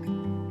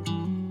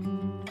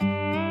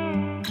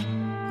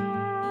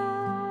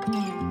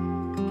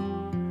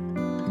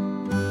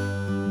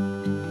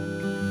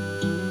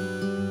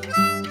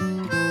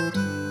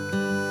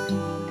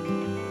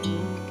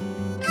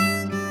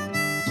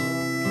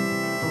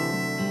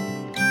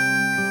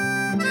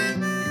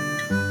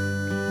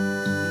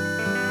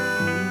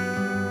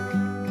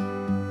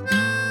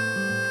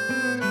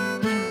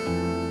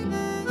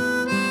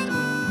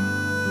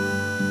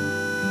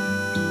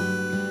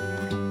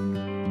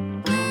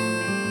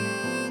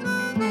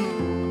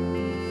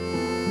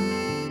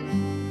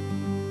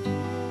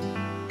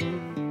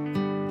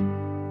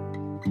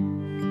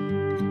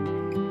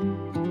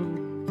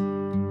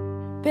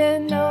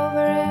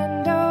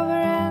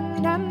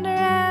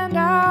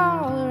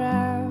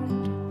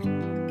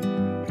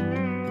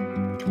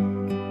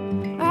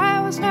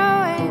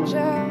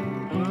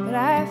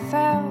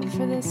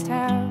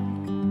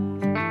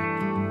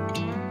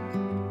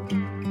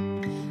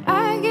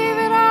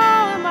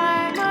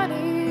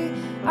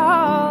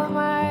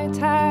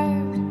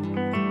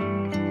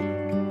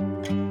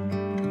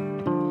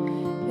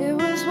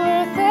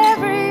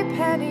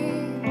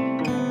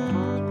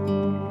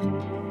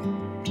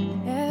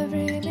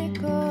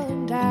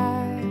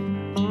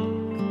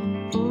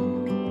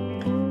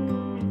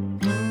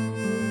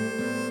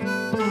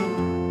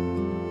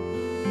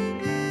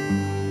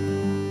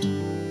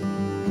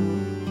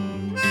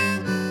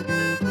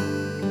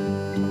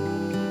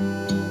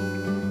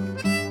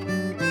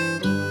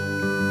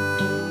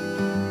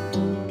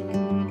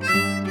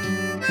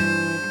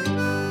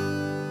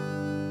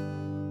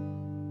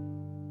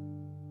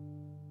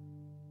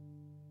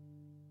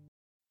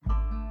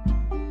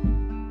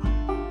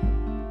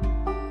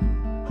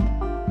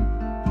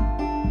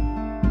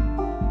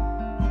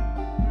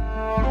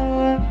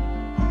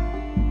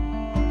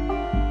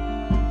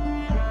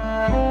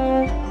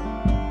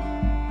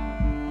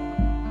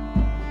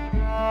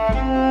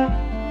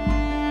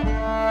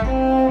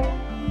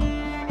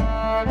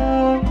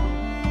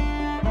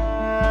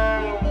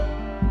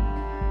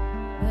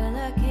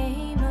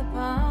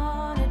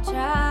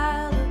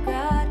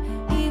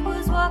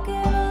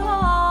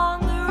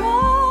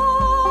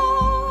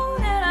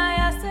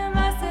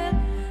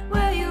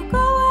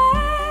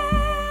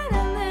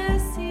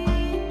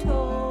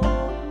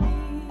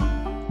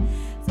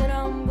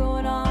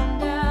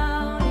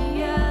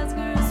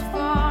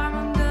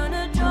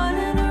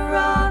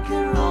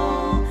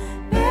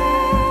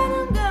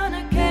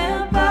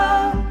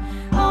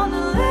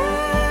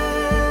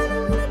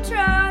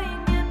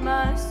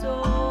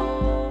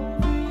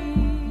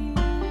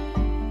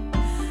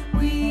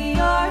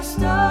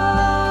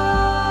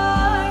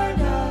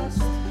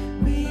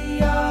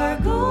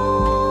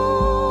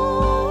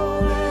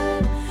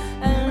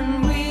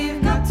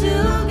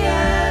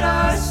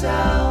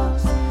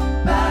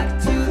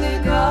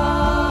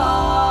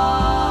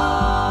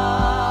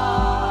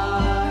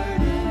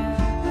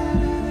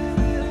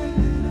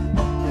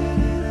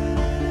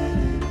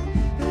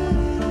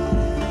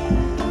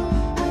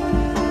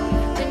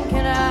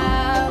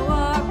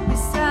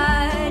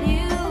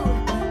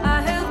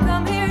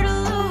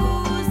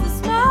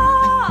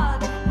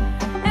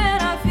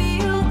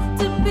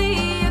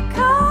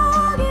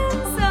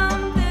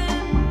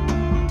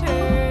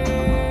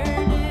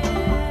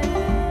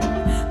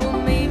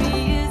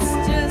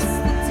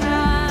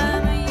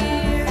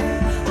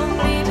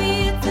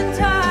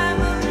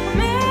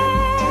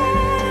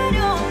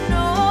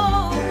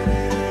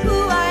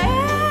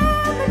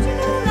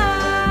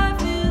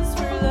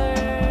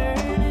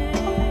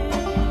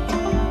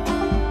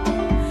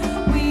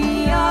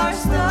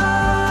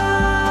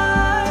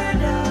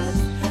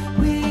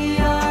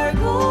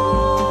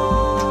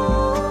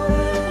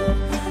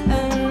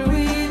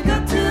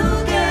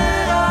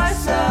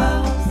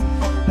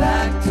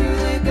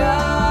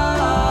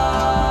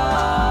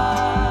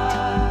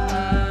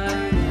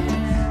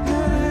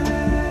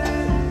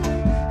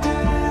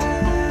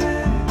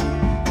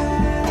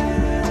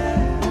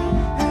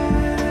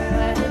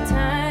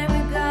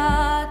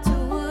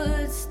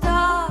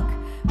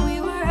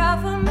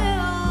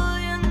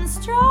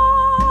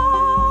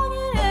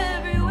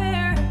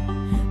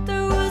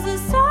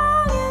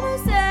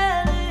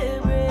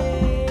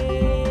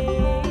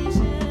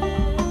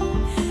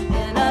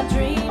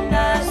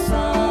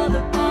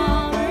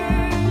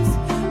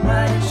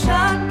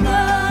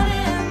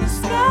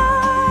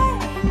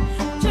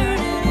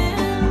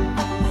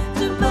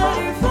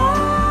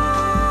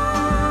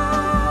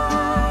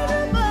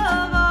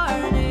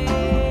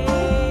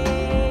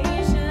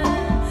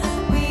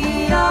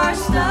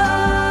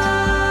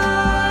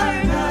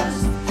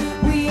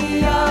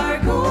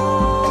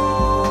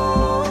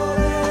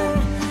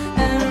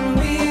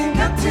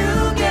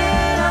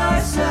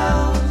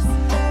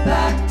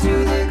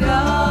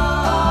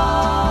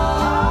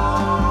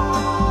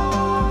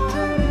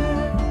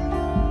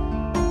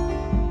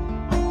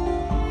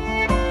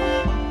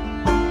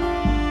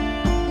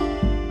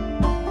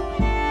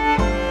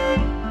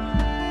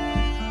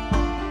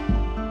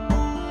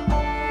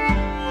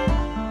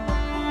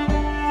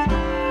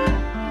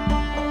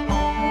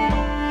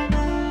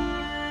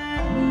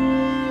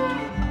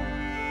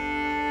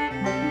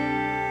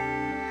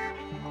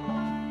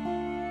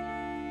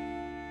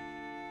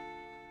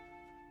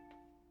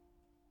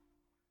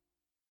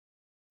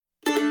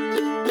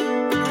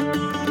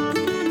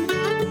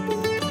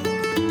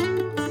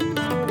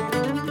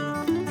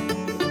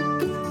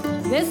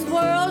 This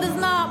world is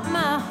not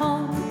my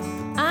home,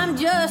 I'm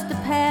just a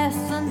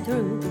passing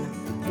through.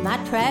 My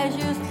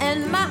treasures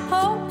and my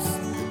hopes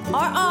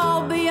are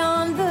all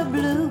beyond the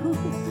blue,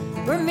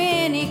 where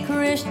many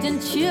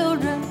Christian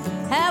children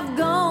have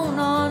gone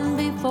on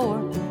before,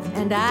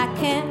 and I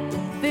can't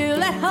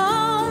feel at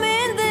home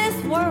in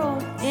this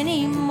world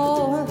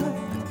anymore.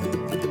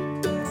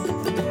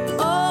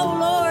 Oh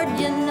Lord,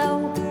 you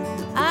know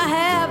I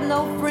have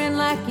no friend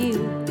like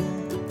you.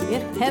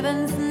 If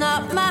heaven's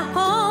not my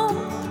home,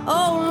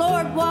 oh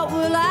Lord, what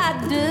will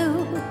I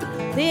do?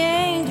 The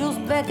angels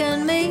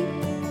beckon me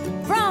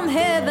from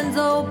heaven's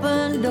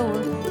open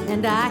door,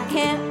 and I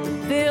can't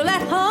feel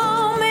at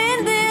home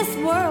in this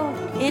world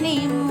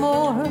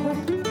anymore.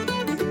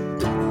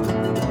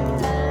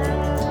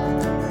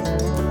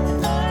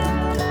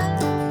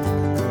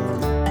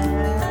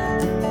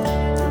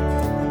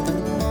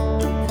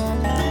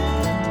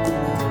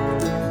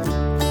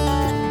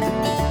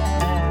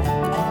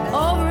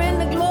 Over in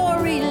the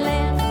glory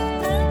land,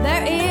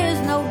 there is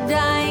no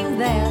dying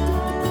there.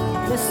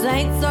 The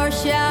saints are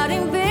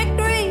shouting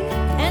victory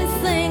and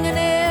singing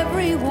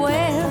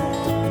everywhere.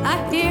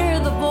 I hear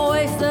the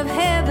voice of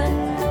heaven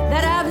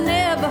that I've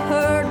never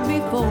heard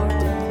before,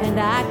 and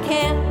I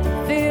can't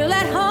feel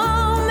at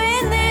home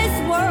in this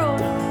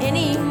world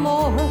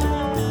anymore.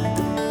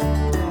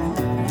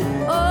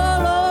 Oh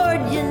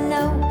Lord, you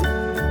know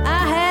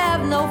I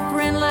have no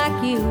friend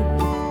like you.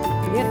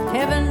 If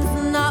heaven's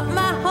not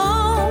my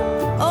home,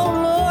 oh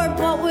Lord,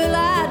 what will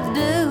I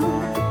do?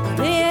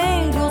 The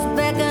angels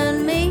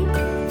beckon me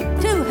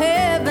to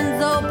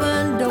heaven's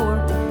open door,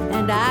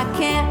 and I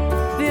can't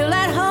feel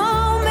at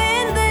home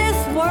in this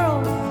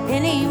world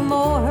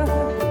anymore.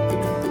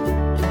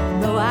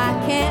 No, I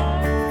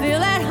can't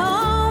feel at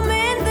home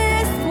in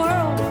this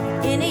world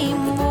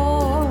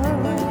anymore.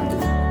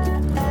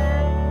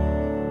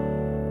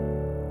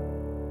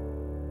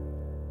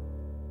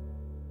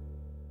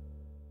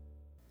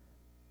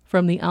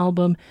 From the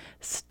album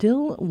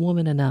Still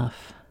Woman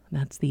Enough,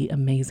 that's the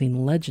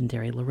amazing,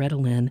 legendary Loretta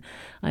Lynn,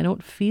 I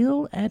Don't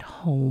Feel at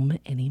Home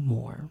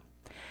Anymore.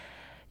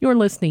 You're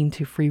listening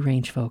to Free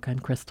Range Folk. I'm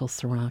Crystal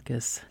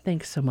Sarakas.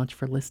 Thanks so much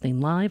for listening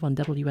live on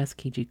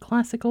WSKG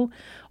Classical,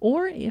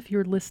 or if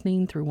you're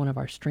listening through one of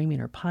our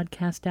streaming or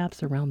podcast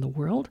apps around the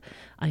world.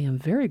 I am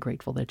very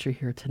grateful that you're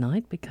here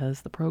tonight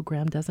because the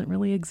program doesn't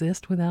really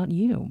exist without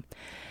you.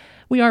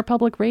 We are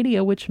public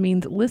radio, which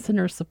means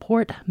listener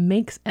support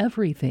makes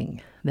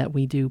everything that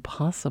we do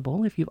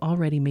possible. If you've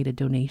already made a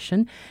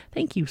donation,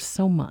 thank you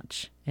so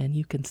much. And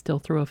you can still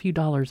throw a few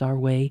dollars our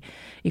way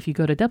if you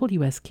go to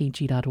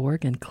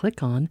WSKG.org and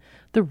click on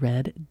the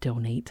red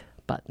donate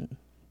button.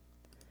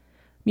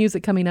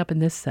 Music coming up in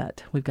this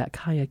set. We've got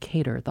Kaya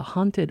Cater, The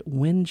Haunted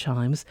Wind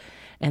Chimes,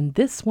 and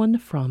this one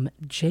from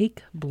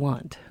Jake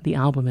Blount. The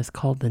album is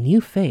called The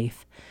New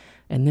Faith,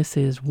 and this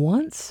is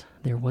Once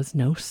There Was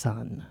No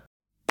Sun.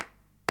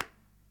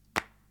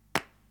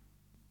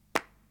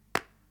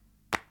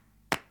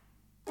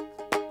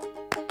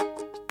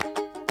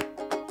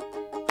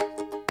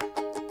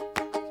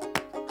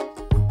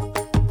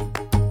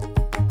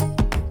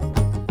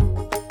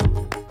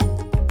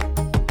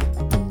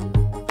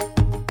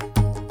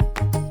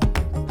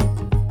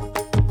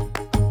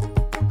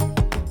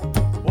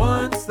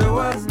 Once there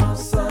was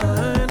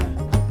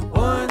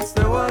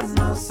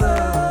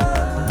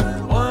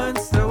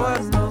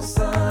no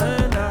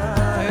sun.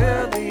 I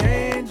heard the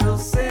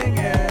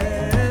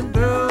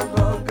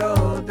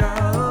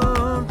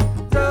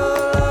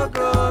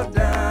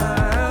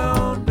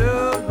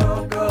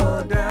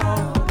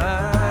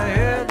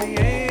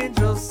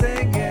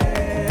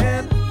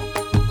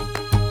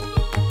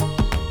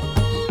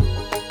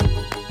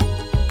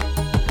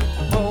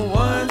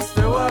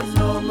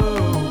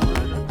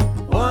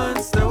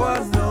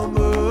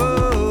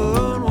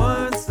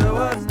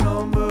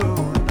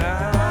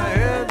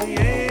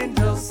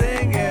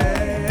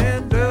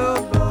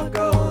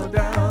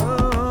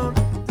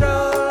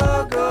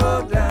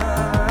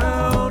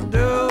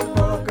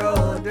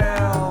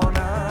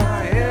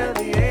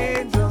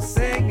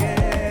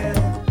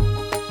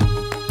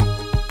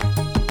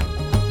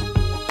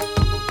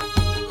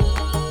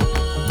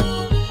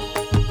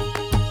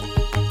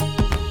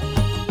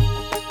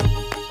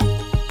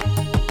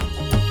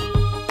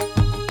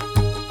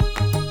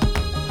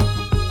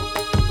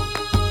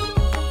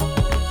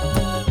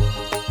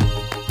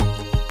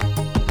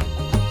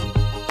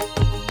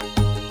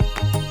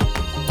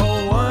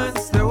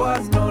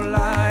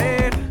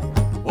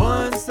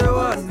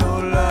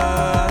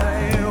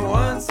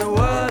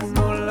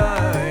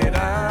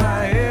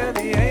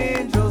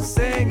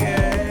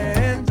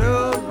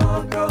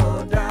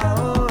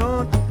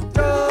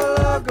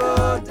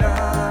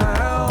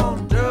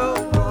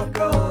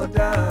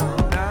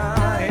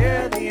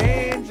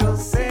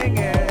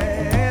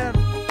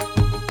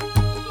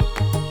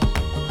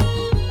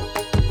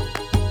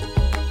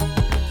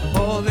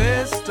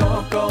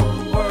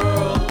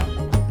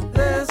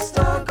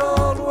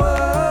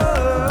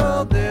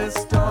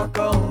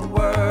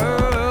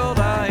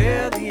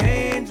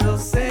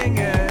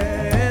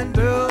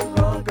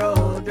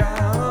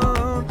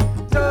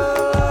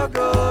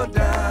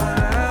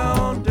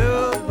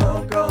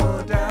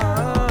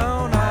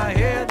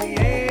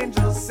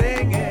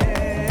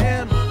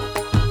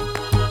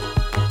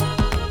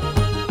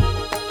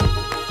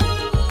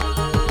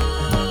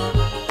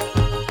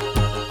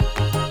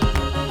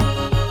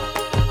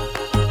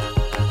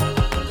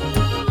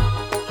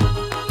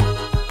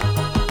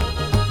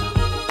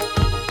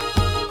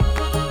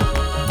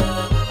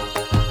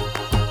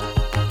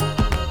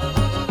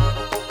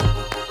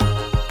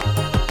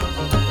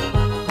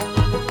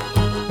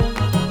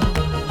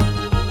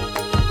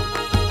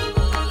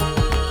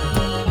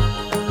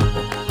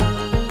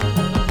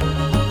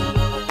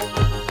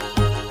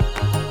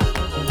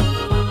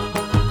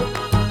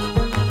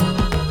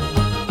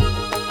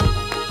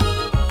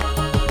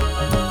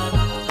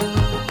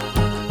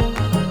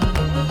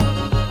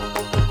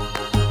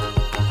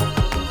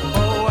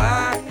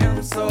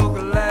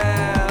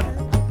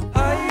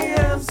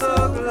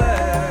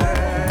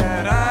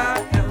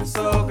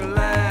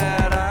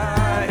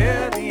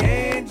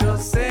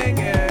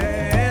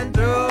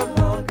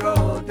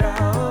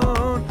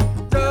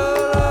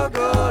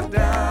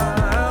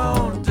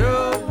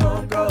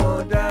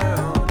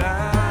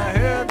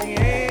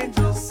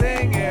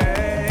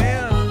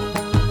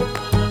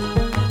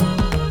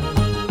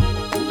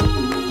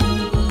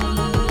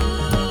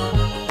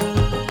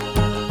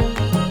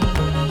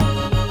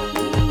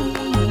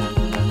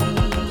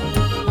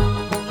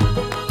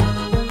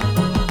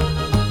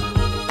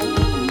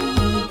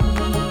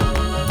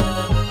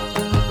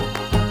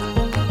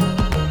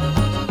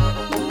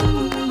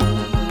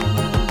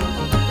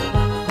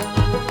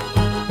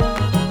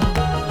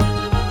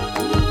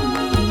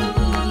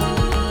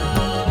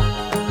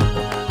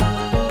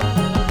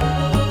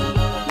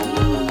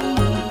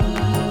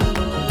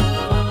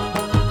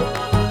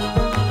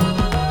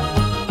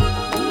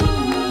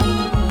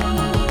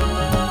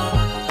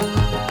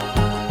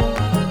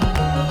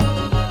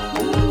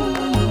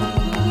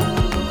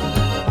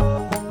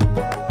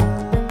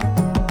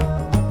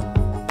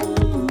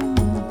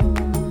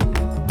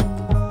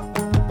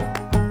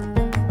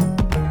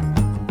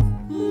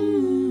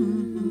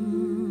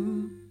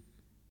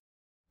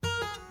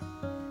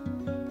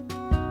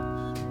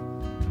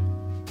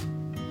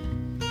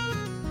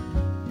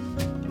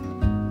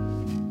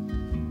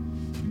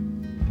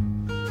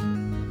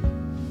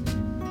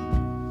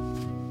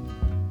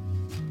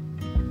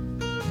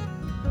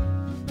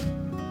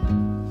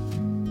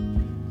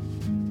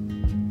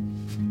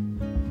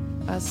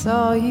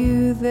saw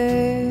you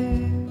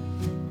there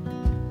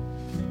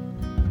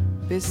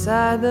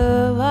beside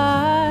the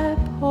light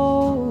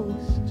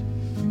post,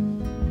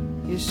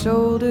 your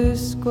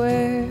shoulders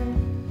square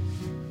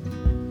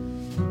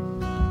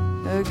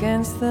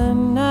against the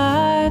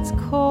night's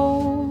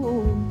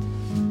cold.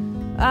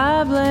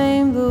 I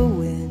blame the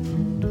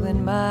wind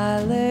when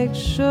my legs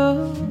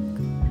shook,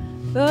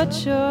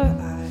 but your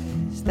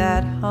eyes,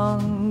 that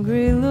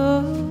hungry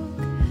look,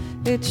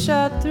 it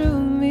shot through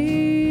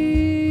me.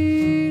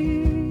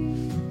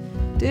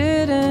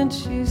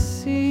 Didn't you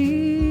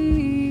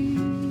see?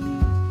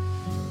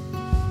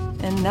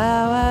 And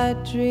now I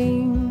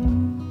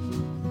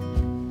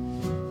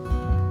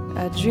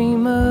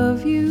dream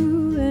of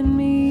you and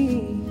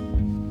me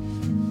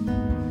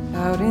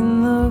out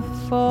in the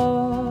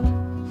fall.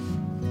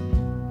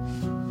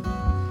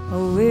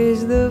 Oh,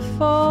 is the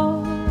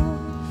fall?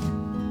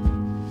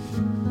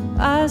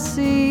 I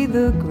see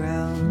the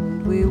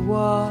ground we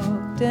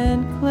walked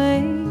and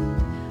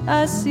claimed.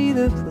 I see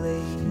the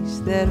place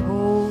that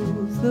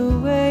holds the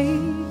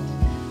weight,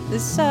 the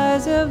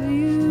size of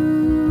you.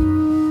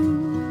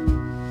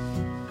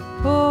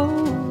 Oh,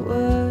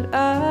 what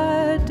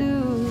I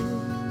do.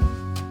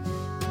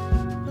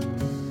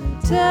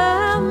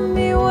 Tell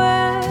me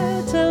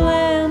where to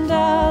land,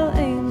 I'll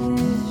aim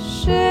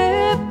this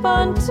ship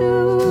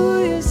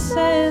onto your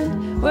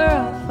sand, where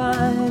I'll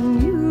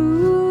find you.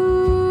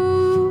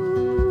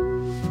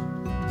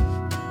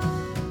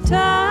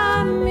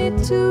 Tie me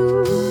to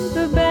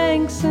the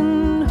banks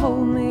and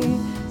hold me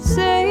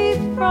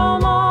safe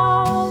from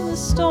all the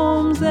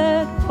storms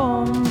that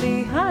form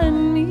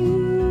behind me.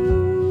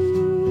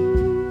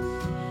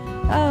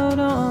 Out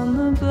on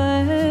the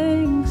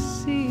blank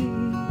sea,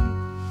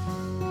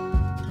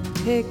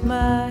 take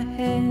my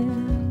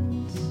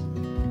hands,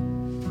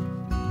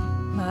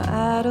 my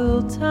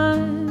idle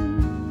time,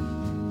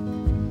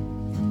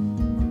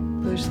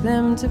 push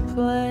them to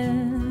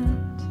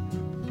plant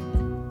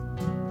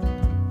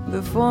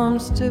the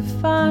forms to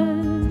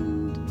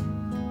find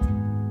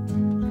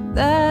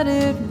that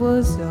it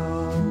was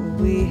all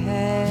we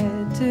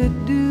had to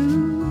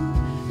do.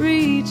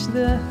 Reach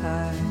the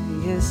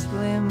highest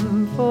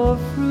limb for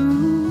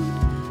fruit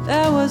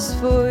that was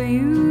for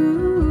you,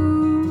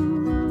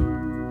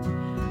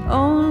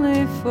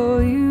 only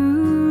for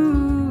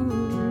you.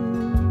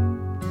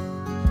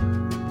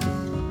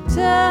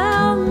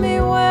 Tell me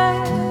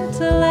where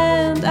to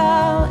land,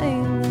 I'll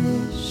aim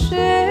this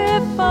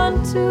ship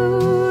onto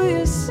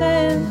your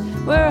sand,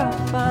 where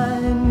I'll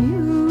find you.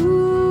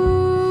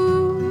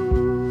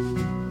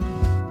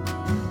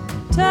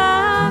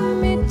 Tie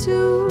me to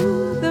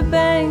the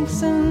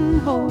banks and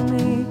hold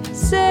me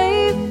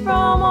safe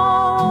from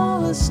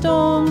all the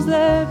storms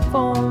that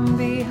form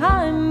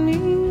behind me.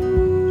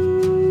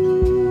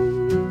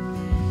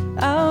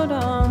 Out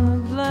on the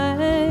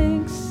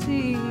blank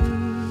sea.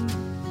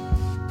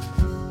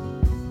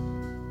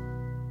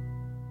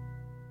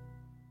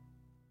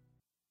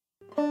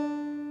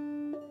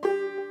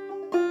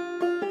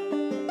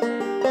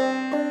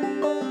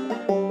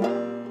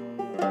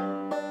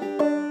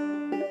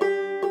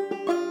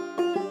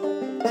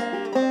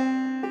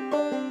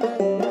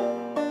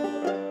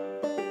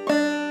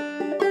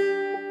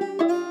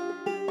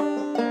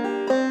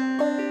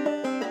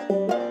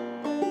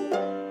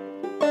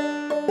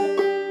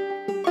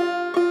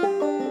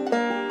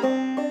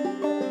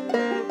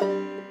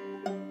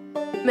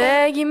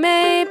 Maggie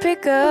may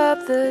pick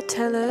up the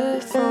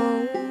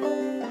telephone.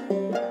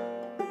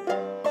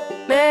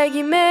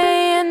 Maggie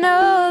may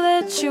know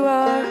that you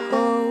are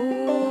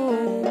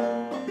home.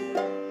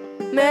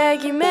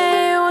 Maggie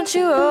may want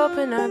you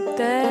open up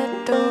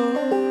that door.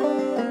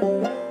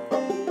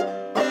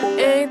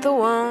 Ain't the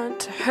one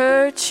to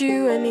hurt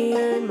you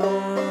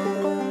anymore.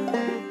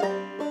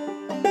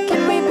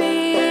 Can we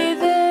be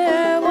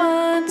there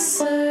once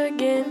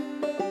again?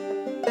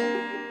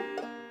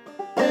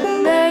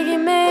 Maggie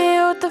may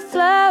the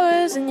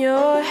flowers in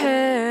your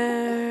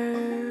hair.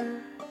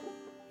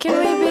 Can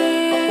we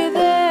be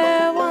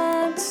there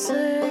once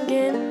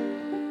again?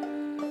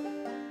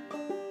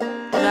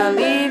 And I'll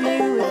leave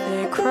you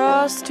with a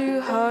cross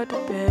too hard to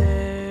bear.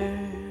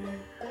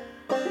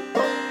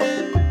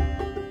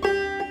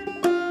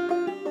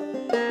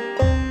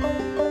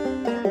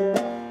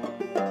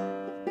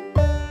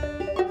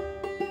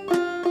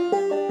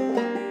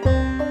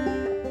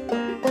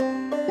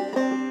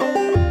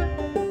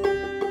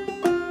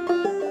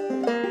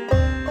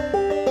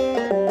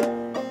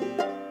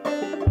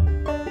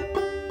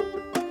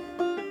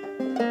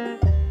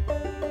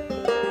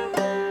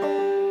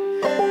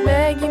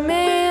 Maggie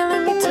may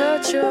let me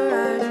touch your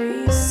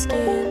ivory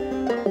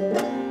skin.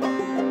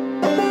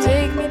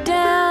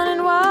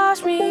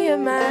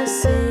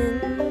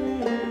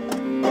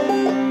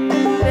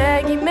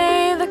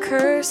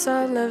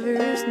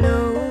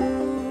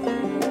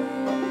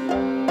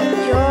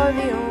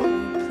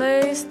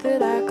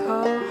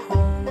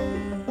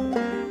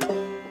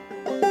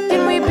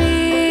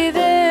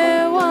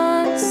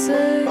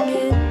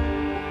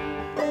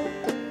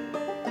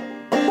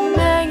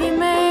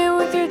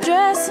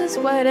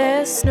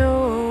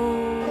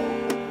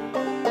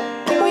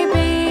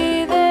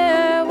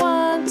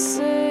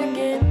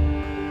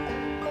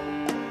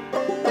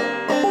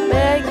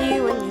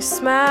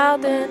 smile,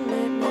 then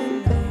let me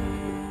know.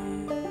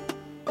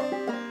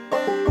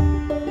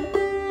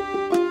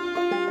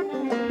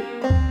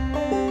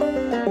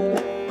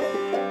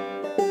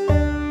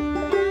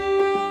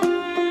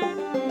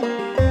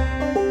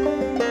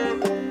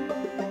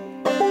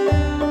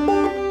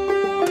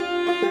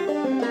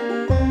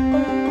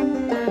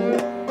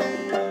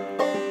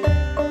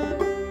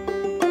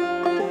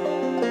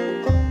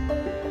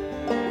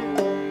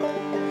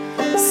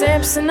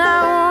 Samson,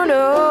 I want to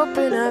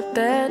open up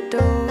that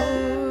door.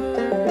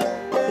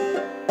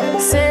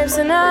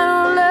 Samson, I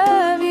don't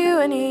love you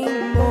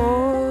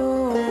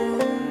anymore.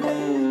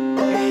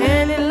 Your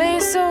hand, it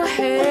lays so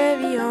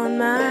heavy on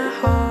my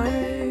heart.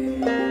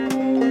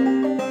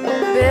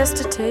 Best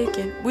to take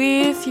it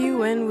with you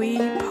when we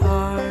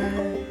part.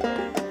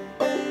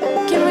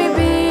 Can we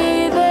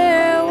be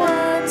there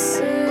once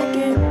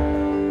again?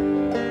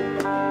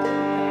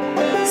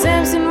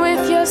 Samson,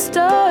 with your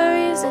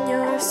stories and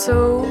your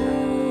soul.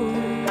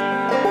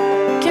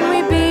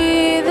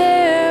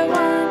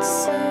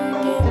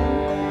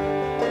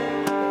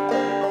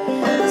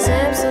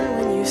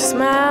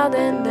 Smile,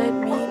 then let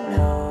me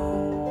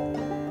know.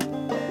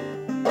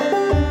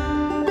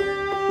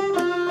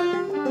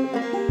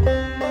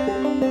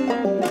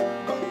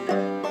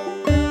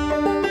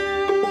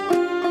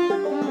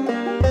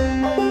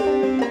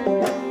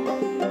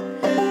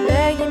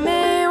 Maggie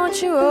May,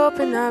 won't you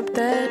open up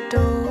that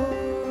door?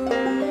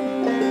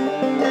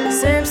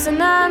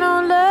 Samson, I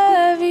don't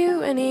love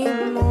you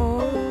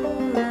anymore.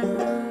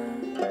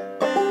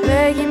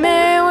 Maggie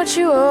May, won't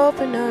you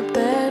open up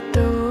that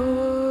door?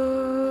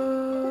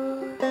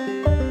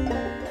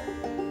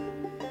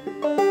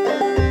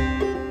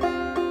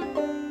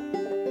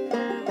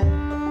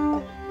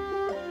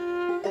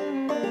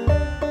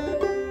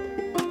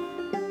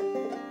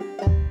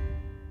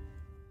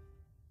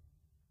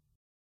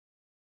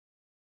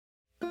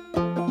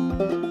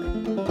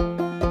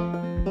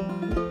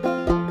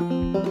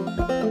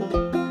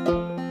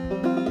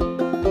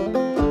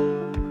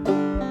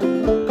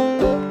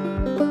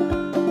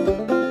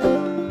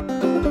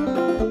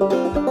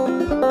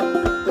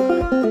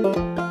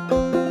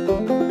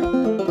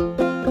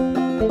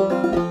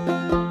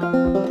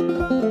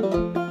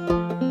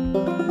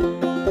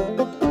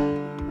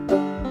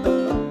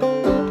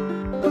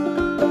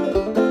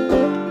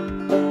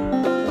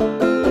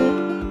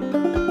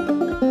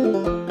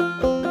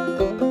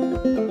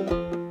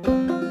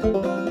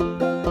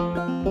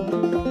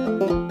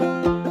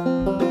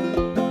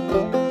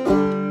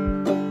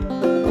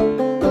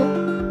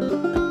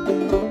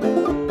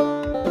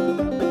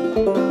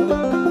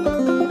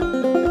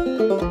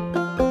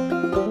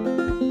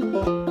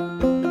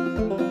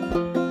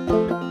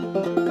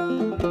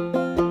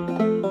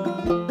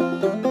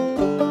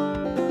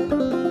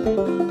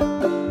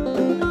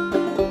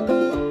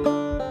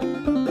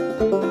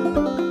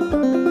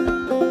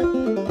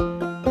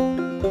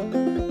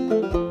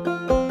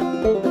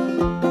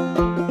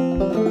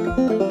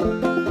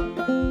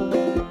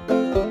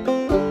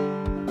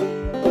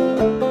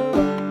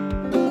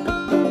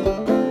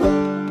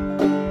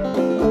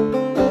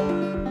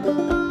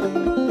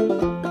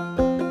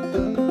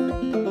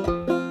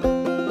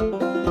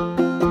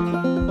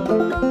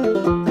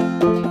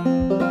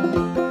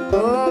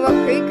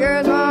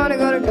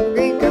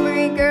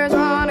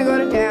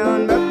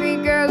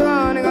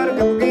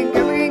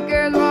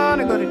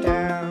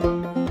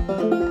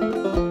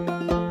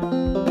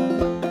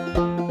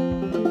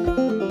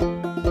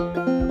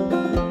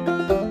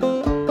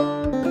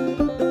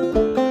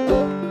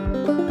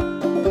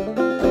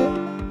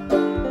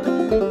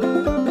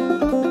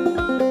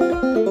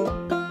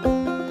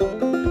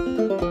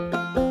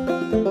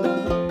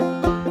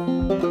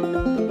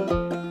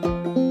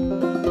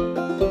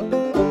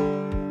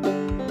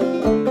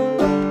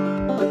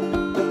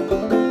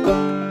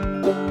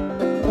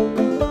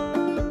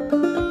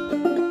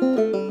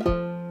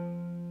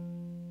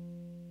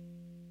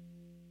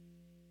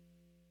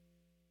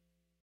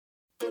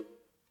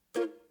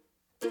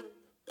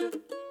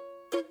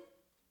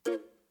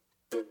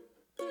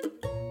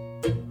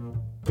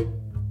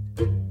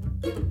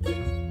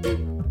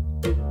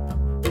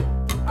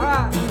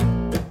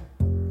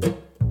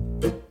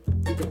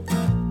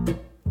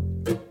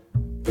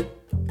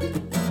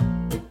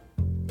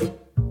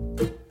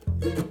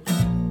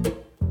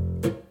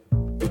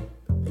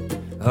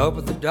 Up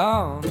at the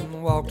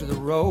dawn, walk to the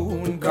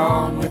road, and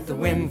gone with the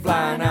wind,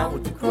 flying out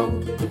with the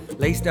crow.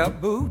 Laced up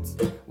boots,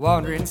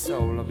 wandering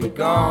soul, I'll be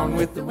gone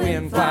with the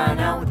wind, flying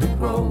out with the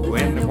crow.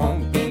 And there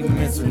won't be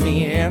missing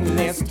me in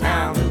this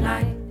town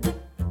tonight.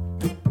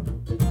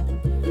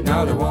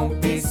 No, there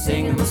won't be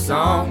singing my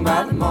song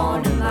by the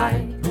morning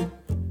light.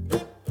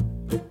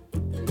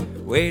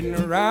 Waiting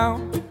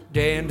around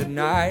day and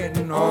night,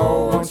 and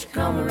oh, won't you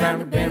come around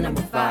to bend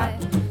number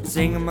 5?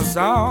 Singing my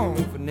song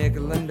for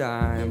nickel and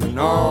dime, and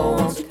oh,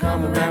 won't you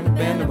come around to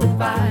bend number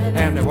 5?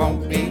 And they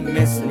won't be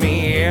missing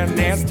me in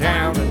this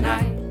town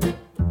tonight.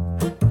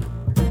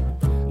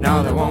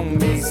 No, they won't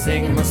be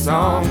singing my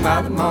song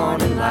by the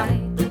morning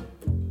light.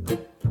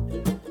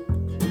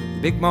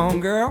 Big bone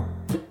girl,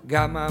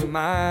 Got my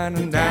mind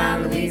and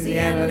down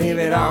Louisiana, leave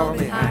it all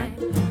behind.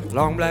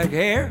 Long black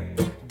hair,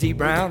 deep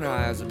brown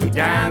eyes, will be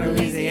down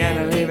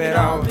Louisiana, leave it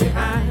all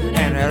behind.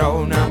 And that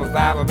old number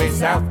 5 will be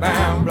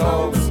southbound,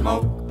 blow the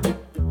smoke.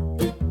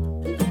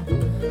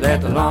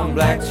 Let the long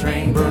black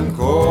train burn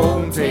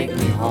cold and take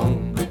me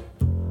home.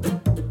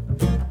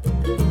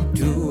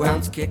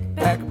 2-ounce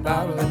kickback, a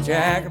bottle of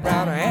Jack,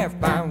 about a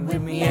half-pound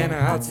with me and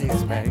a hot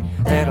 6-pack.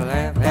 That'll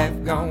have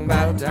half gone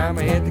by the time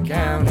I hit the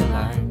county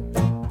line.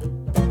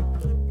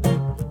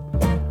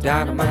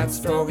 Dynamite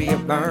stogie, a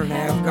burn,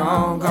 half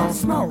gone, gone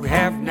smoke,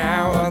 half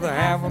now, other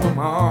half of them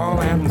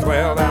all, and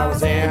 12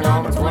 hours in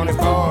on a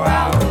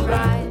 24-hour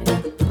ride.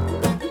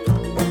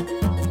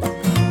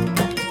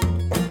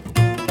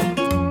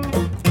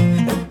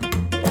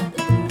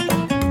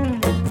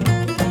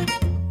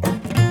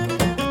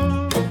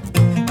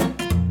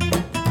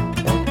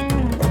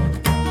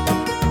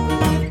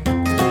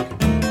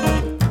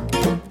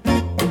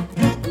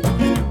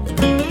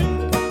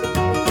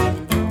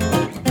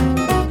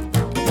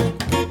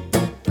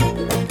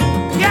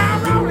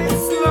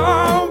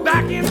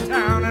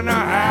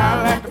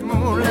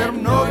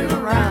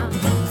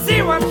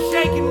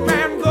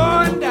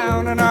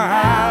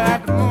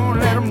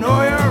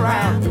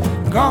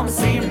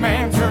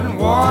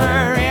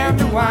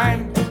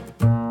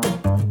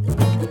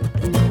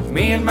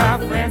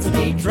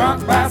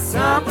 Drunk by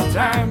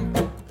summertime.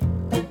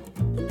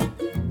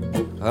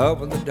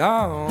 Up in the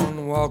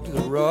dawn, walk to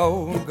the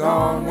road.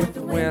 Gone with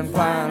the wind,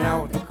 flying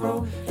out with the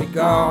crow. Be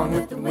gone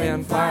with the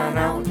wind, flying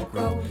out with the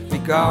crow. Be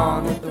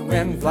gone with the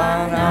wind,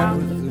 flying out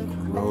with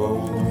the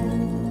crow.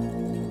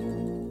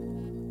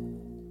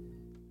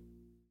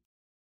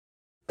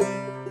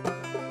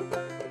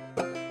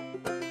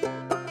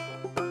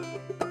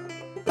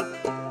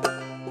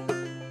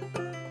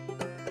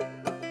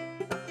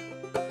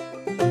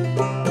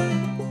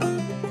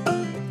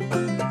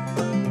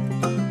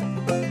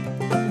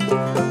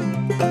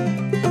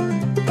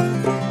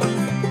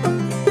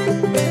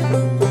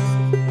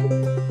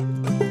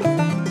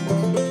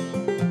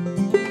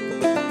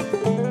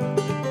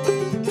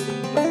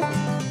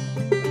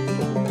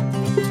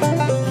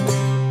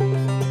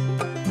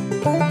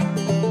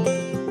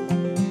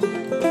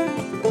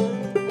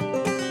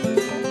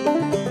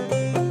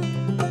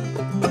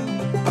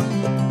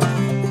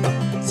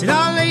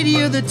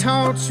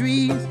 Tall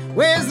trees,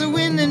 where's the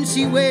wind and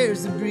she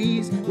wears the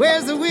breeze?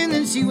 Where's the wind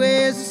and she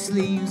wears the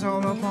sleeves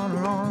all up on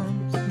her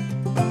arms?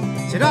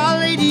 Said, Our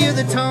Lady of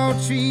the Tall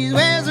Trees,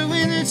 where's the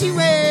wind and she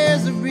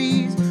wears the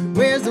breeze?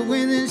 Where's the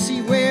wind and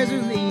she wears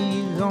her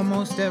leaves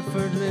almost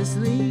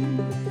effortlessly?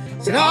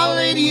 Said, Our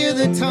Lady of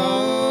the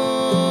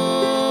Tall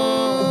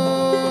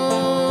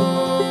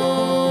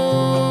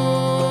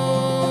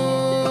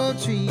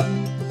Trees.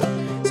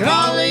 Said,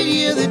 Our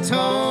Lady of the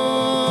Tall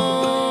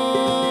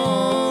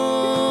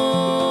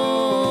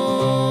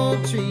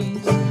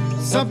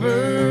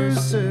Supper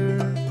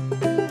served.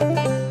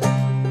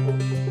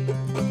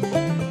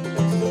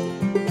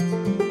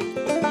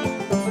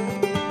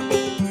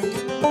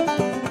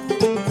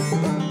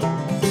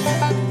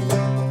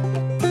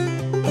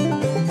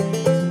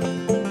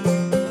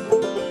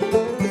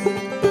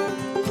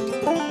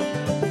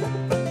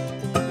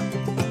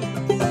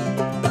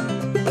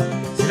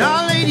 Said,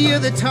 Our Lady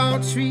of the Tall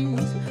Trees,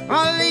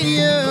 Our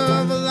Lady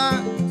of a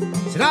lot.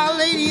 Said, Our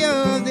Lady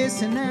of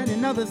this and that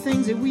and other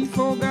things that we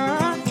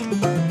forgot.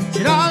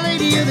 Said, Our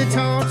Lady of the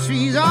Tall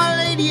Trees, Our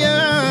Lady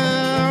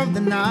of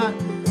the Knot,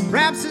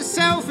 wraps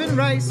herself in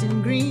rice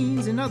and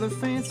greens and other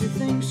fancy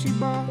things she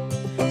bought.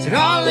 Said,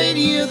 Our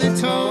Lady of the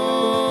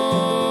Tall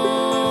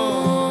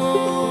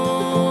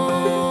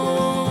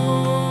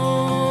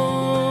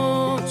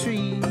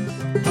Trees.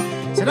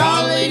 Said,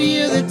 Our Lady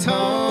of the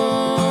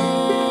Tall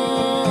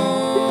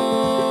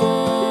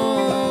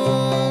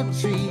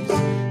Trees,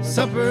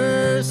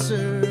 supper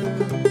served.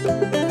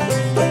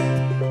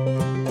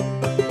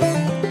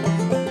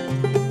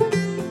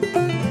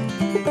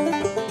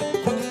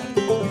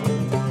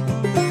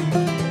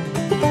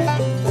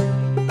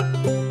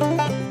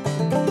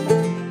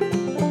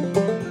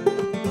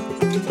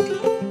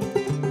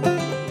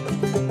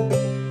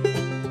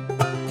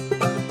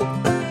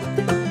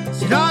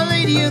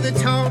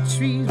 Tall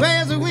trees,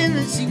 where's the wind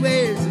and she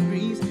wears the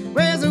breeze?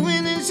 Where's the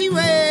wind and she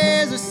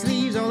wears her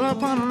sleeves all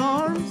up on her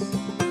arms?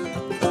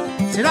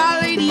 Said, Our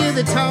Lady of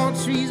the Tall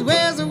Trees,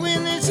 where's the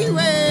wind and she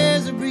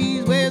wears the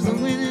breeze? Where's the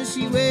wind and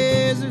she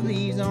wears her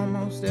leaves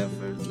almost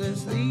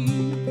effortlessly?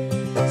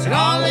 Said,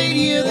 Our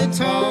Lady of the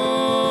Tall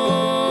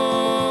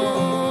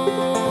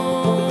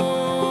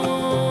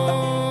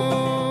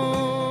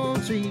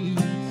Trees,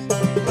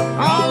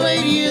 Our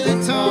Lady of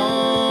the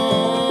Tall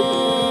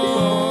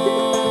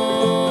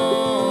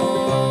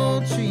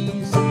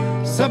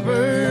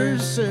supper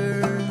served.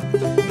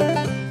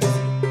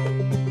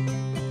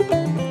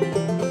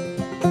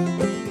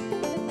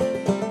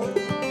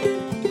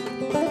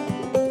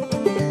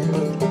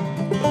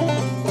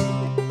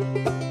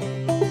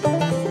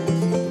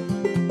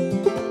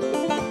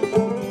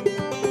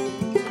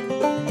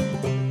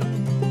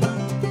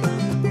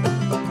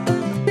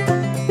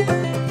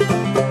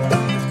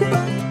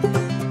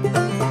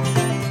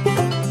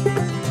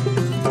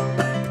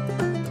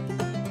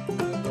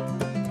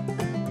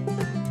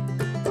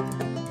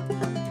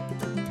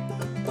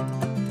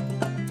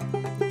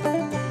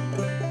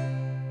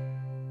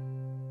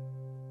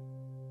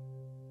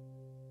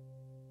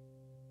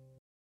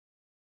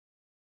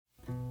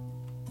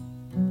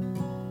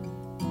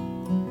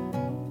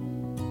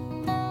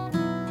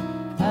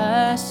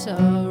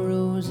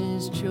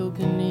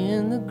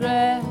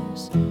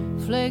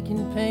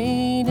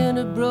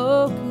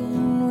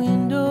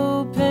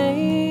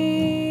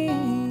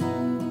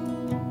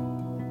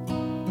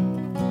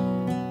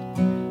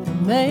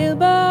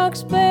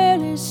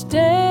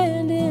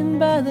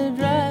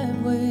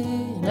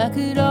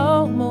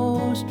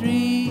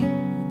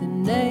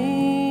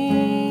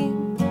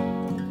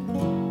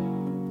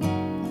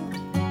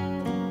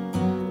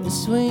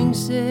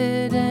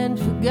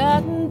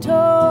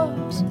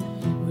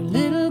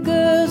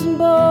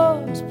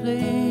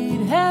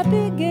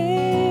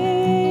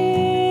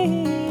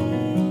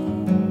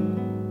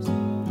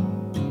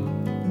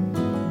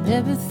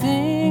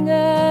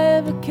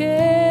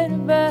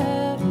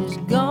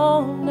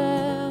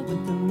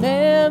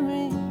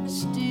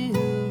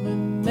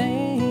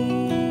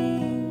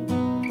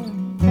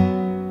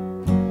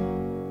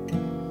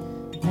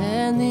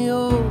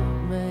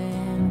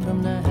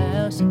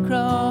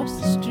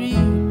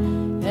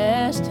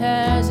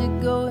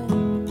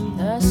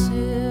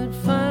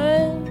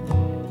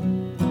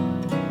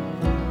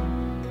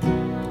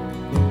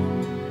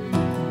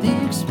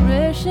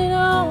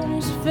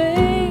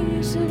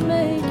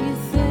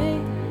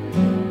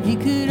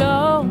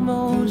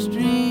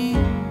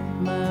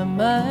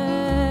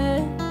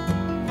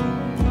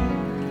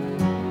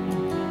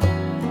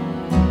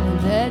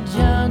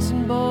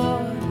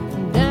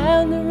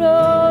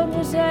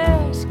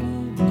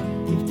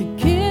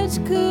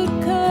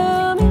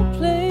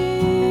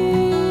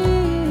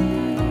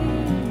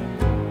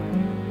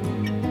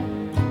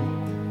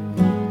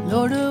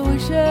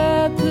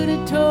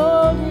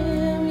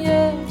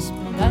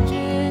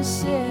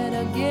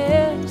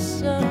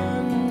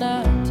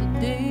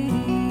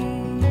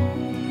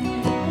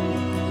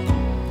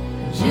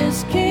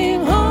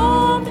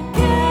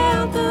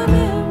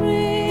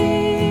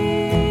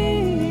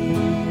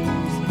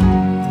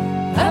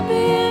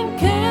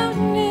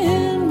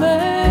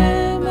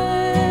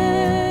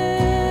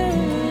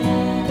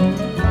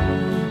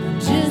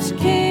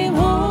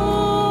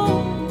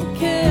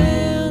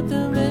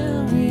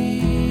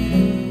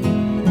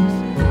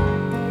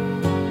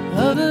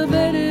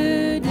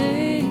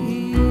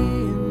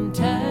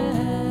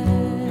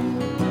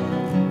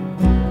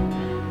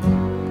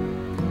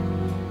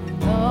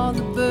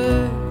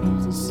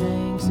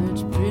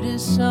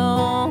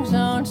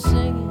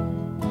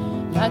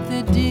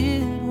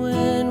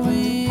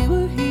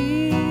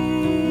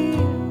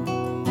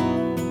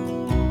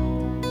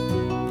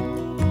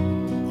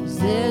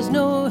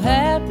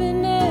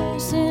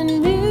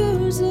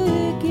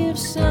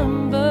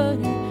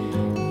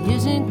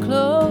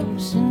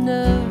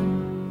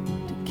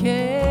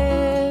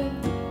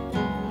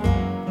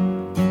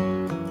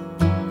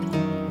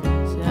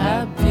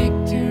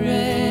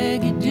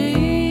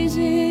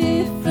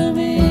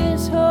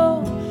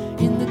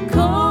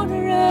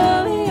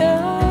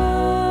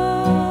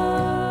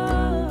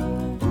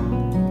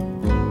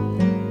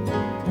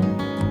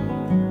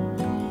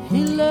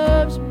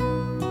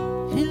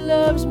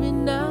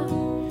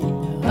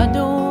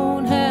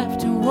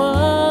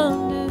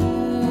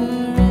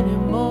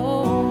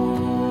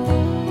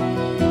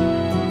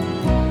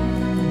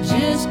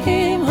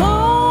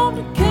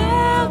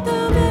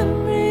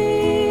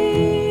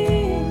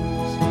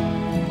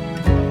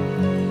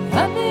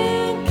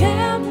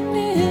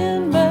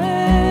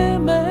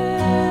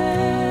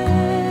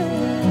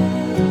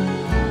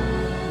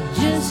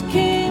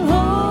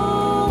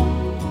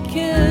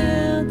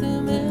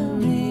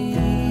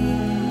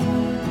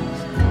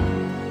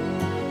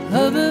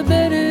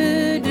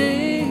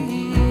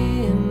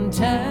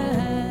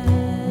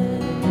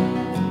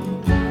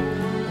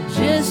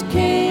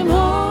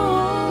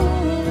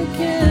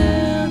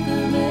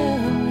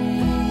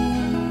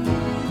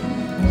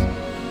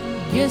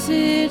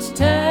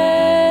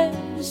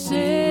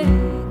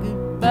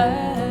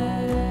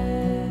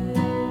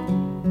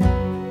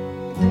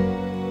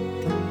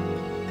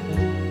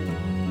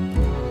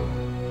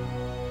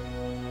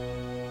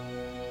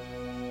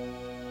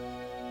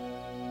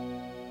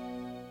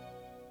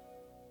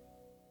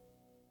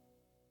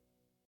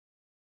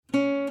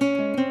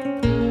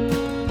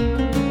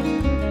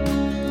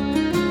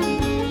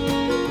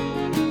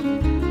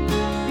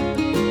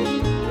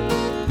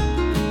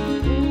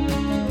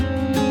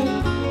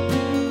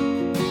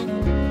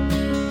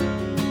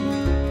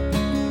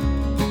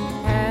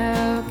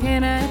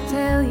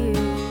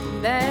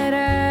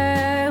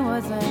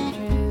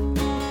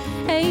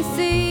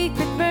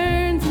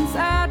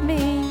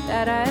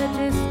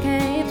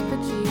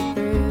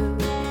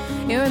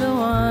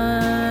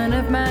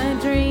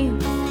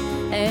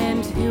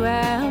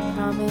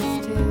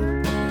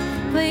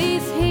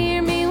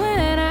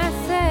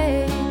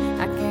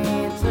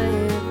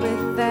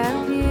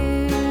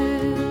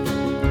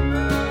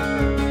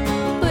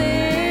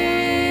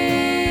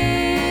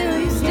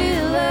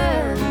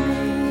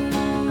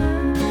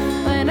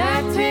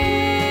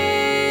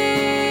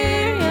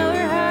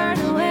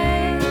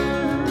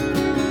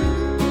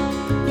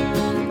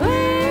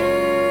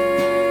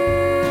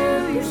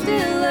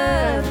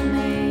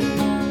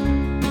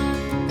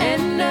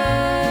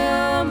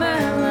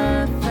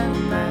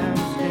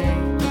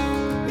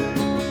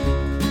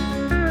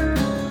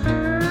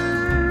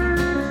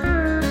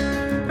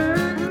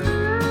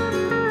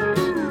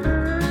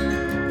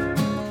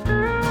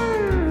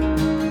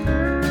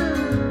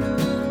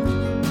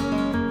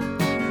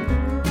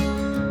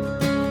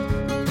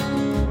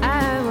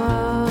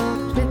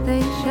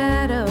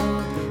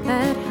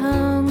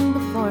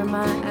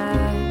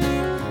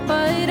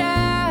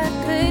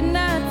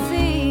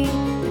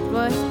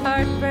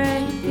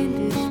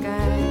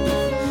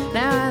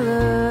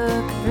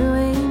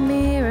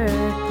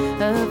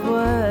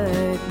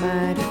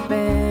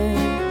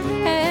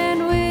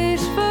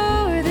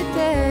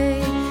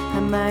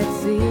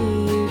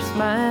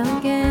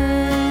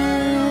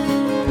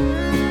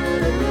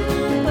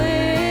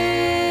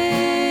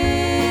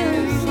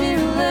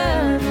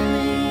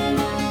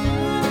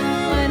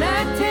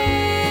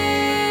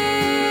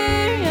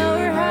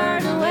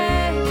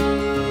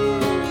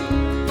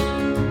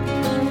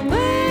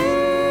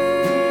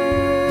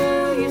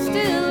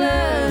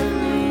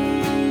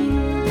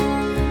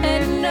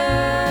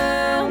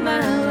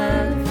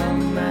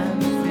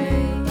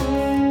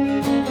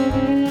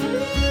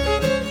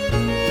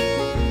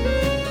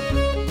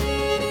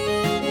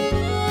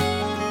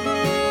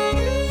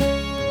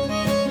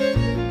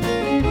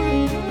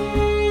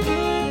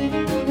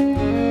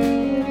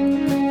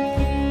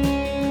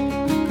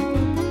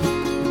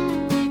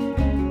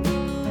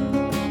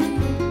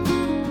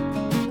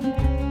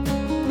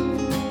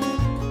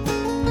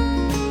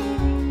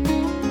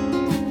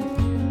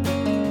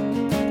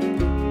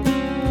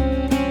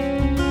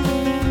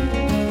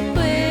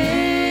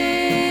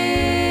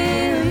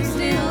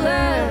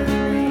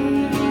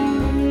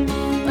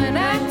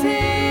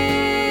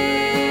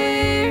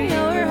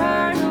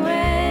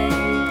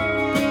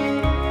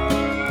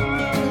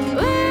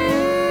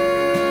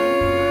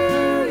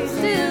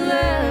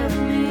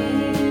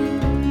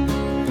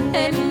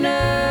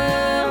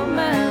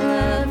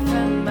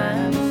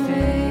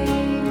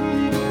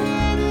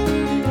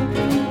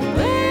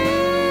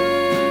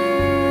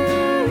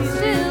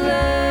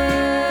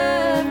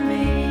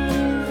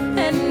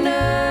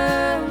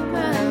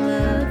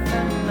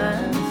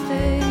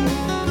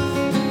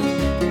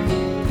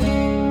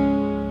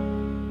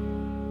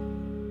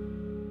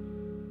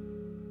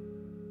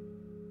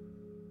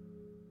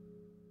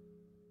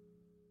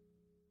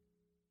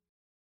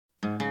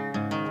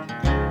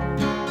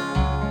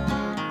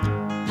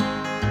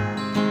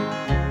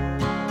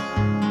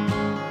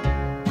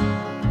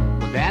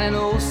 Down in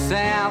old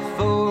South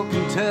Fork,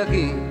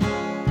 Kentucky,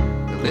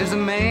 there lives a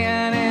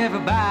man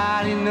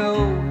everybody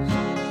knows.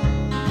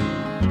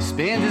 He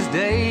spends his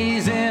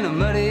days in a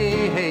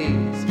muddy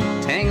haze,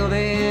 tangled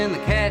in the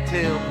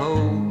cattail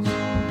poles,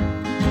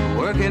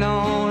 working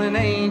on an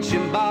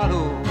ancient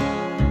bottle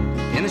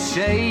in the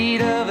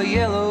shade of a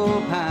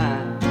yellow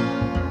pine.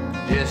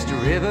 Just a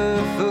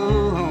river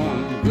full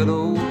on good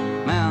old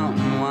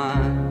mountain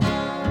wine.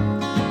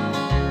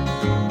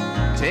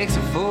 Takes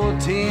a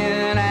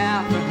 410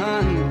 out for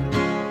hunting.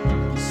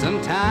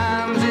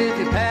 Sometimes if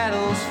he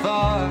paddles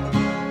far,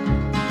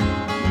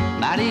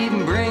 might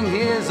even bring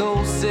his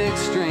old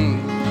 6-string,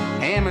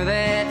 hammer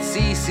that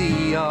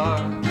CCR.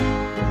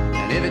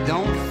 And if it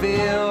don't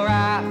feel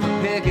right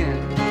for picking,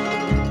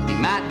 he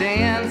might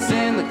dance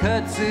in the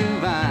kudzu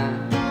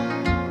vine.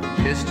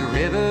 Just a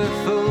river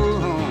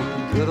full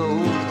on good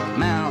old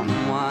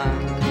mountain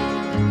wine.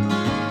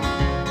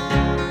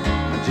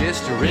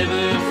 Just a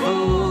river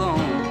full on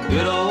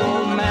good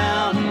old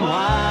mountain wine.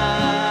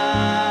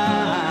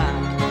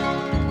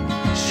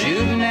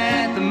 Shooting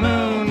at the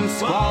moon,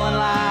 squalling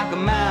like a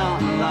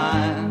mountain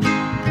lion.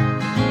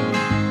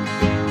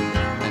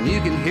 And you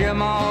can hear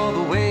them all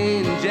the way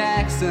in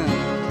Jackson,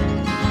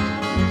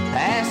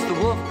 past the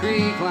Wolf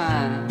Creek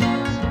line.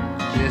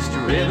 Just a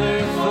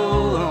river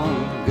full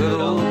on good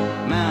old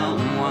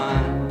mountain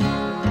wine.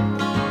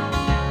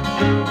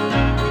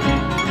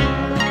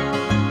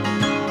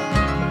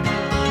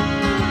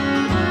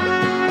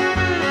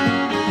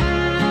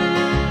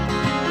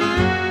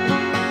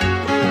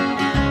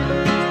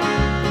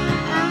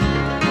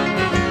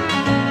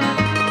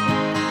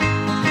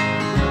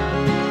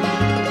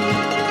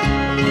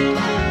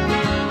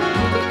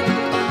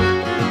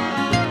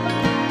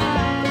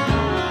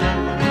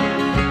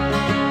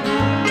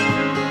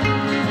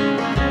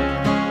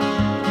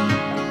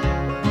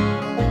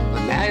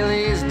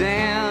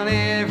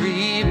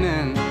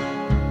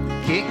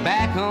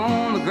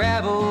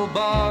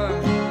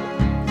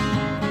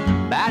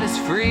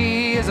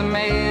 Free as a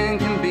man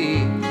can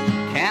be,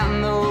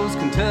 counting those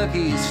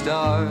Kentucky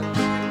stars,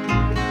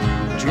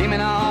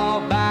 dreaming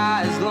all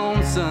by his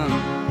lonesome,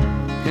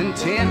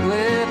 content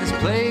with his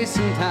place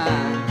and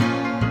time.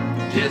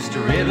 Just a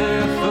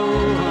river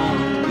full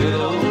on good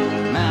old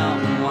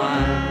mountain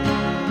wine.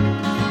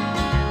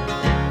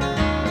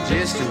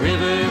 Just a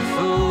river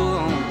full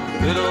on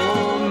good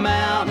old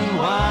mountain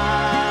wine.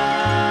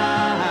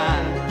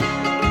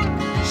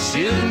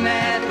 Shooting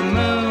at the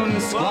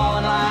moon,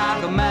 squalling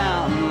like a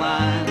mountain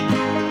lion.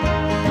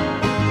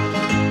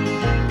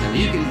 And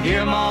you can hear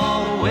them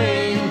all the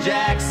way in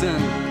Jackson,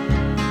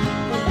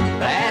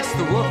 past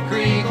the Wolf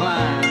Creek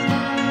line.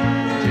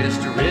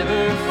 Just a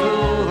river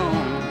full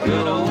on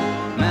good old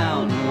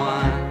mountain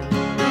wine.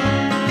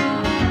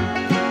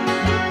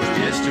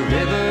 Just a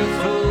river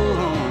full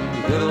on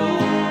good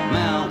old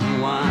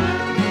mountain wine.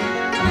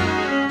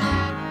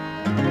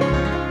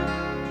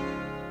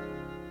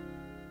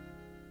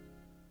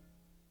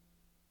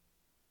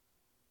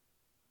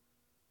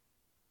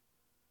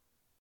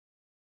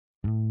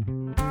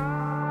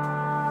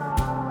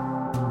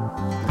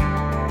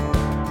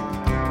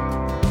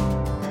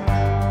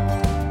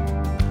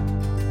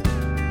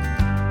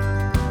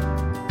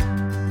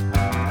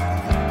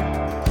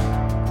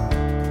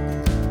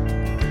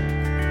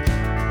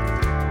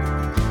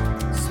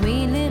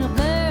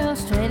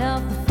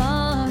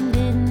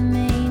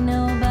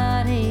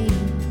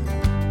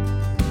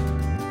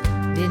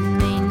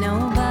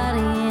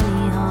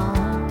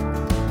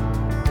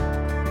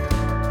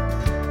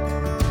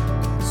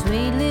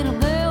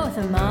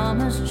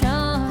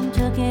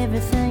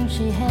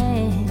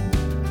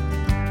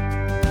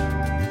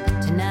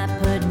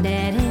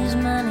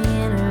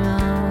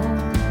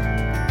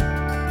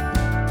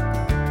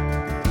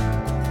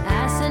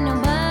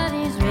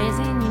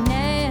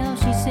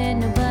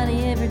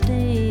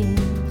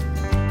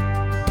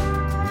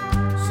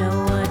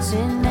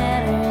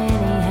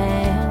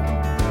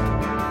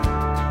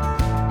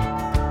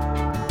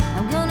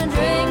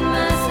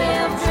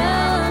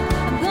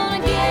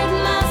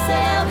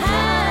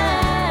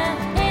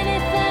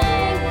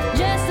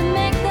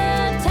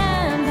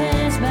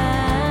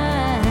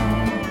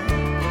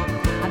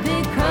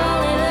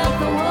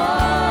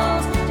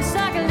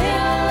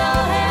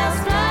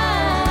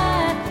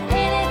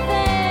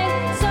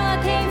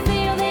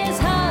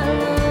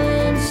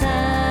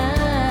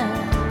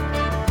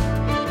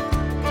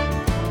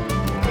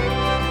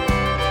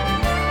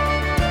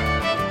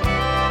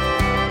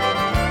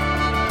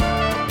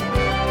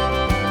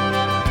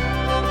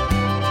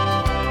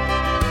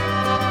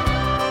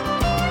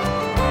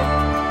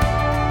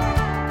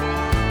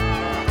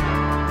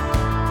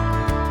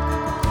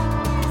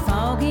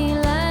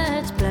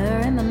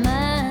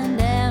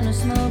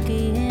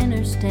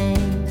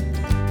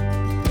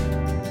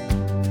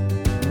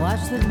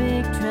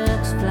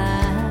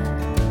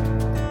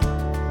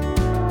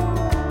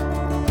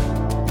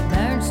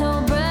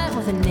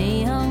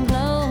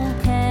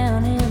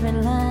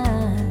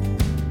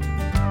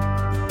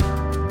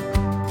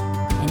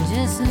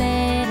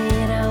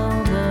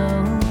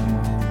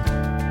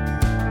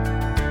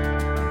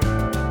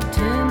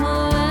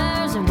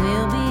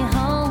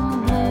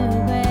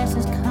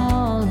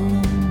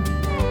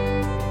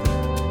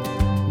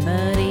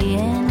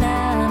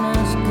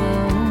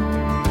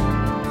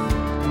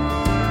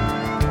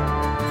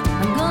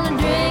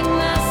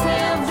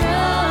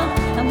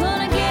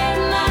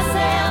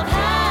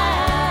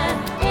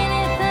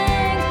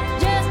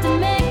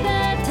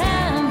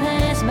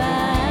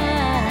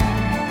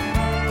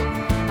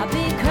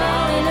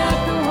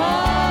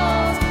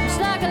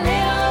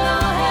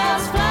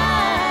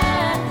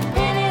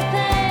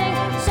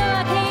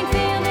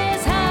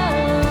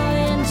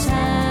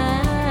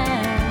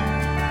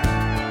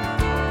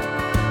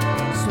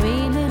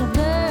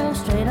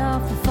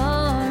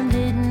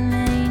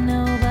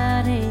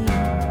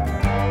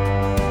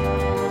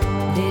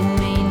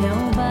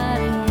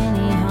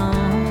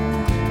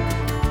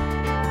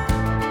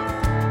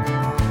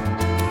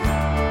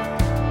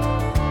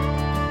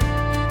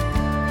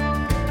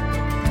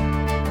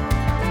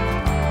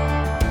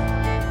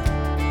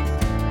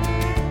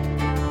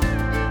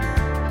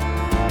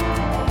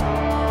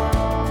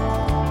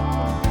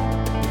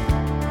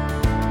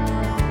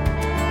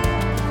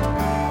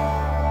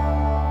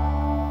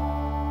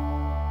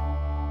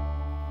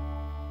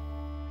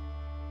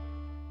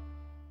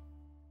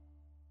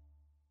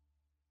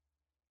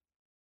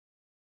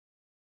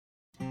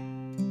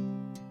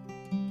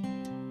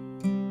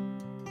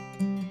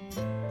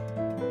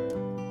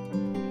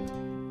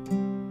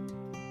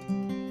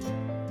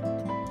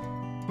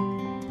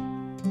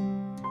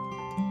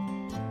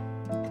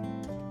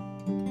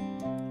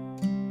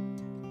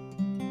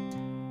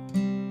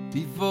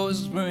 before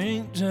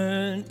spring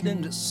turned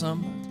into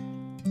summer,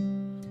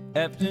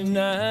 after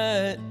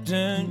night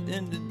turned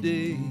into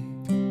day.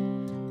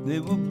 They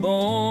were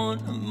born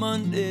a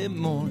Monday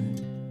morning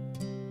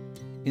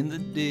in the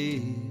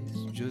days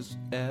just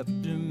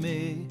after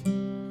May,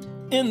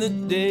 in the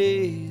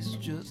days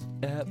just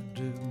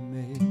after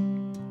May.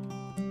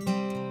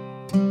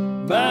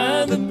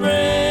 By the branch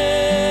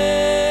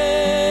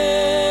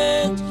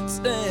that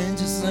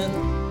stands your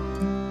center,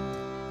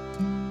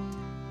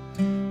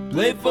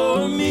 play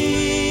for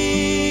me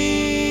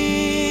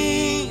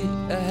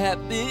a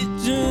happy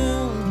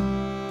tune.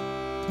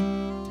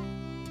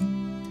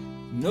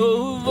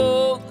 Know of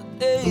all the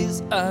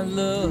days I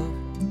love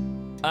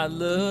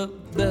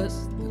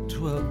best the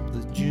 12th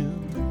of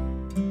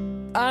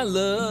June. I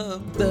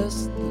love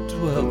best the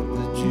 12th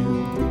of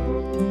June.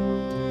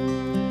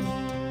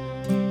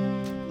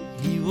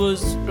 He was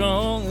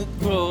strong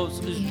across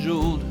his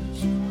shoulders,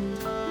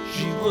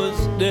 she was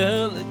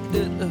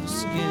delicate of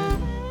skin,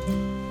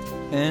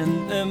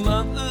 and their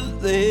mother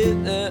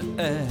laid their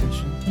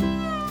ashes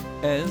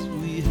as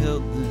we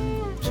held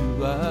them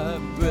to our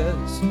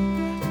breast,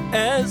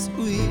 as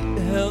we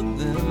held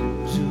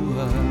them to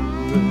our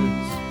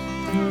breast.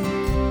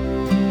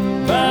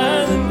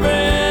 By the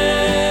branch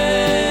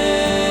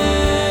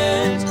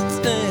that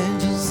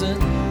stands your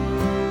center,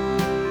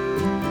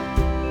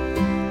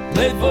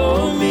 play for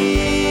me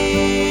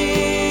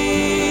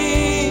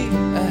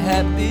a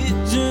happy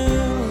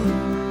tune.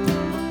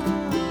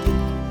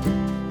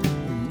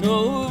 You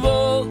know of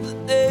all the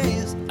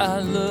days I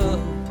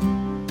love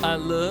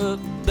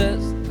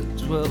best the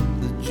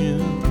 12th of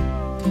June.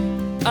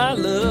 I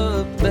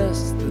love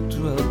best the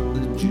 12th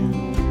of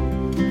June.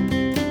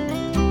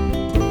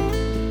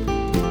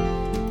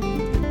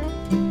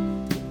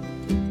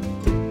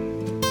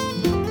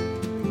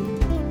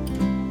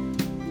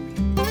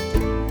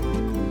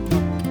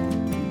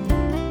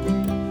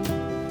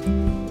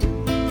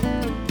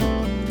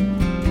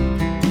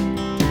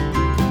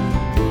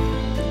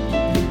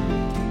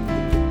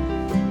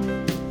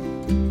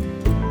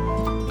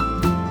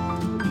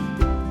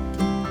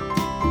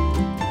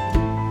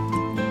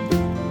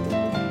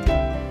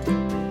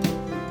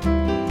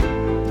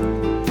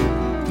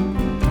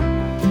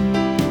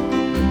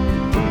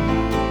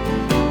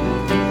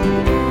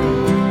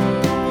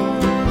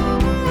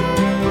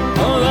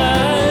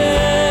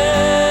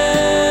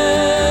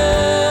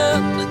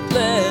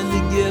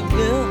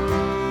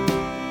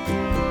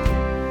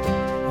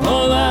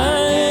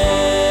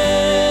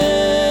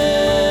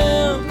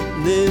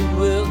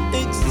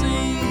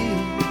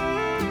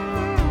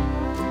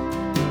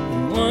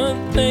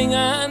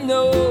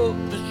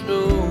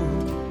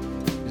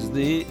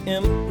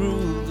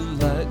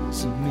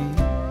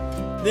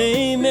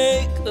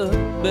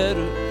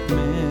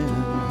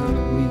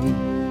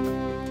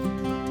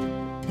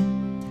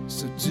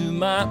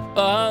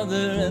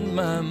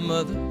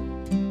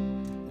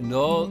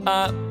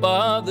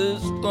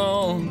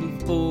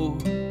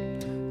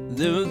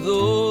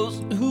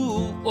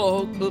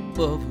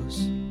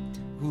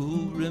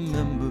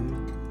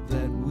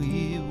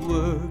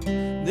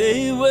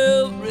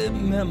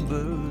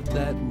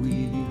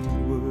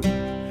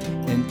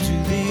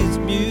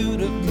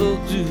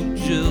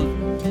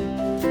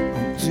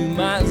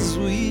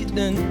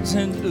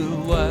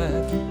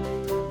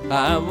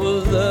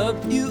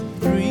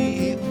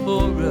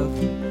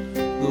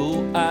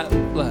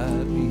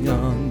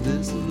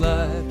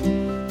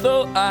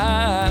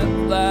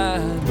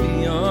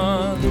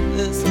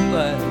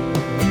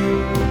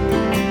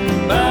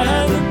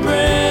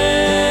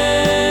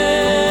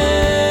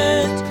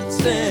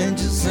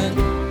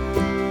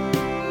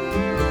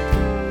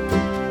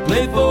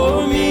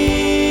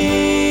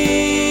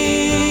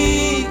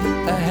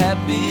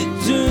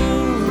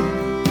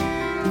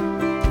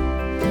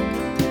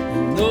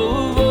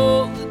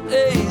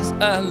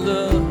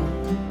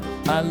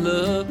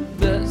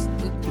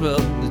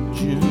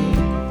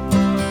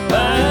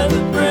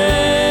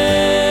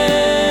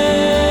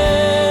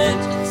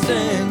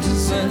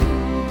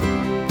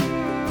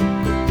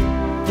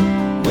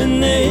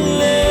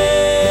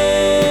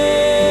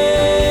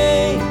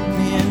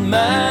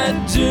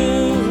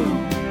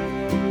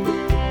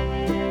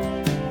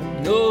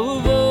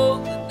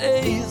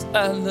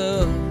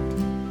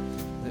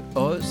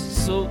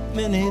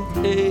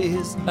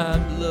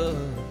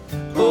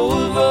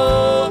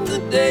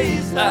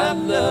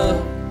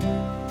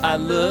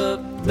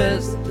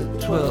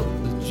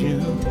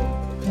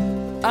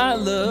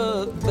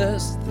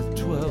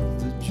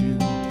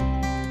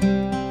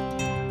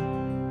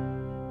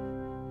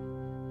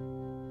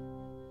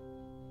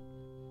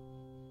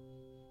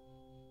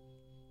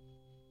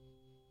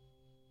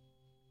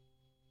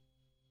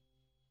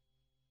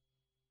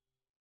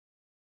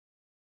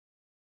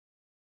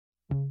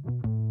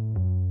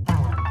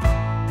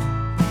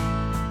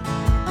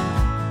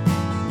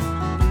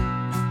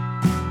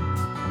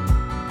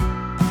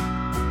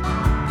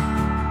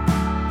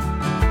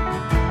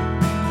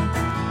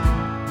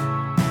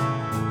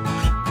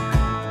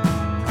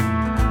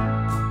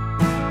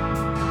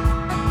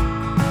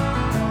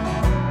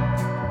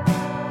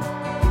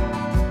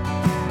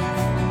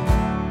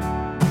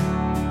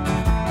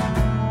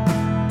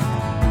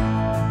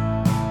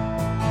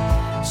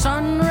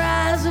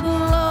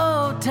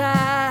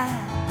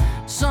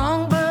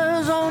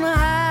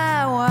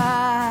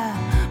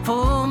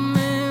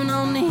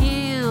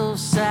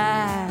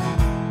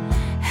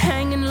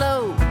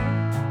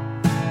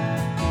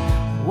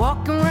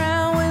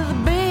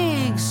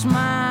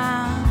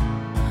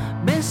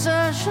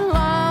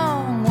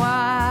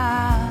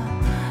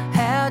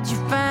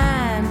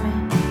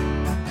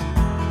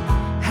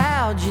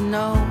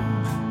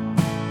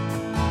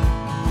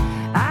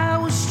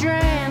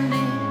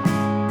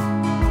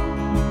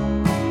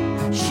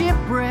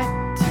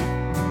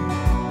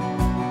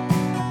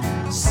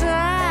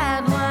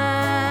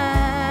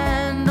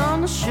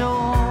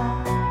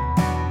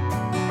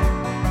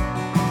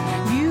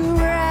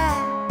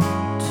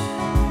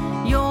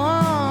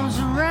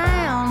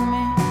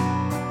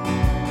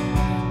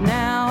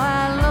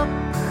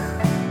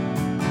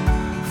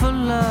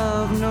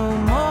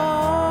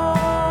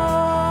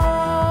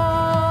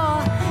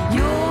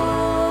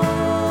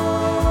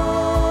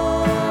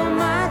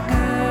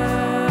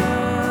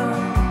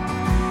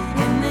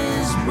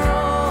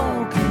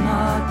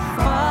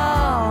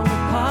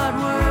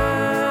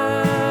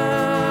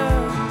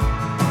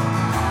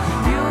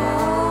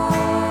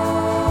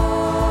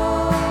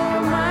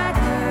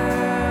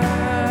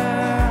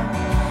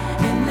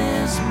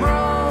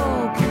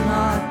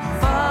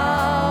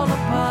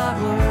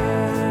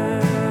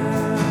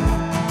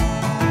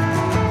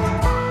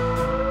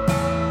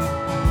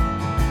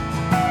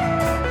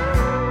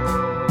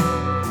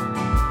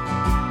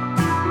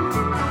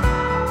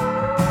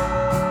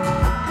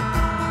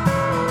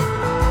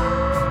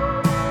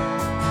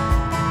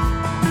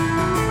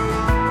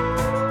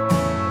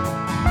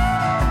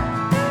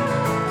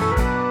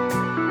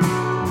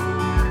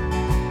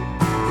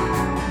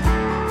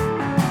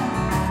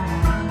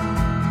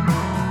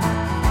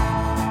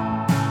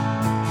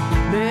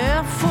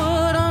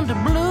 barefoot under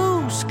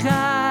blue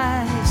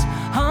skies,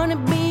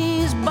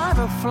 honeybees,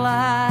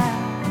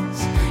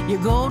 butterflies,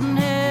 your golden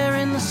hair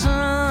in the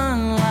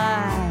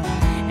sunlight,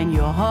 and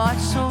your heart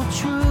so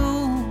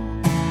true.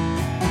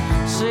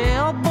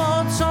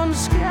 Sailboats on the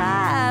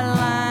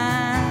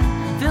skyline,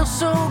 feels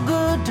so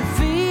good to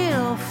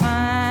feel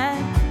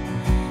fine.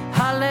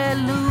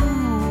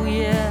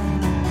 Hallelujah,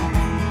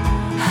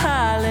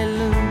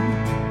 hallelujah.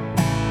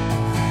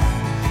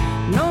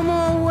 No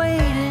more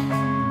waiting,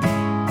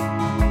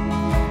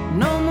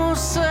 no more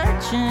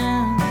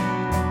searching,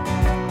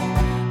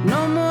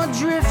 no more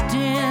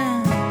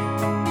drifting,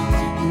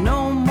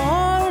 no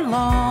more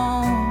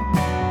alone.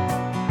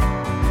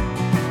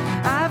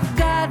 I've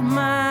got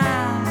my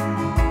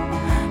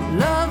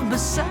love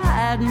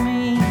beside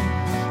me,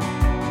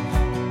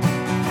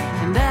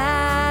 and I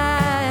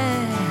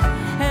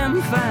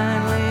am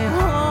finally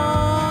home.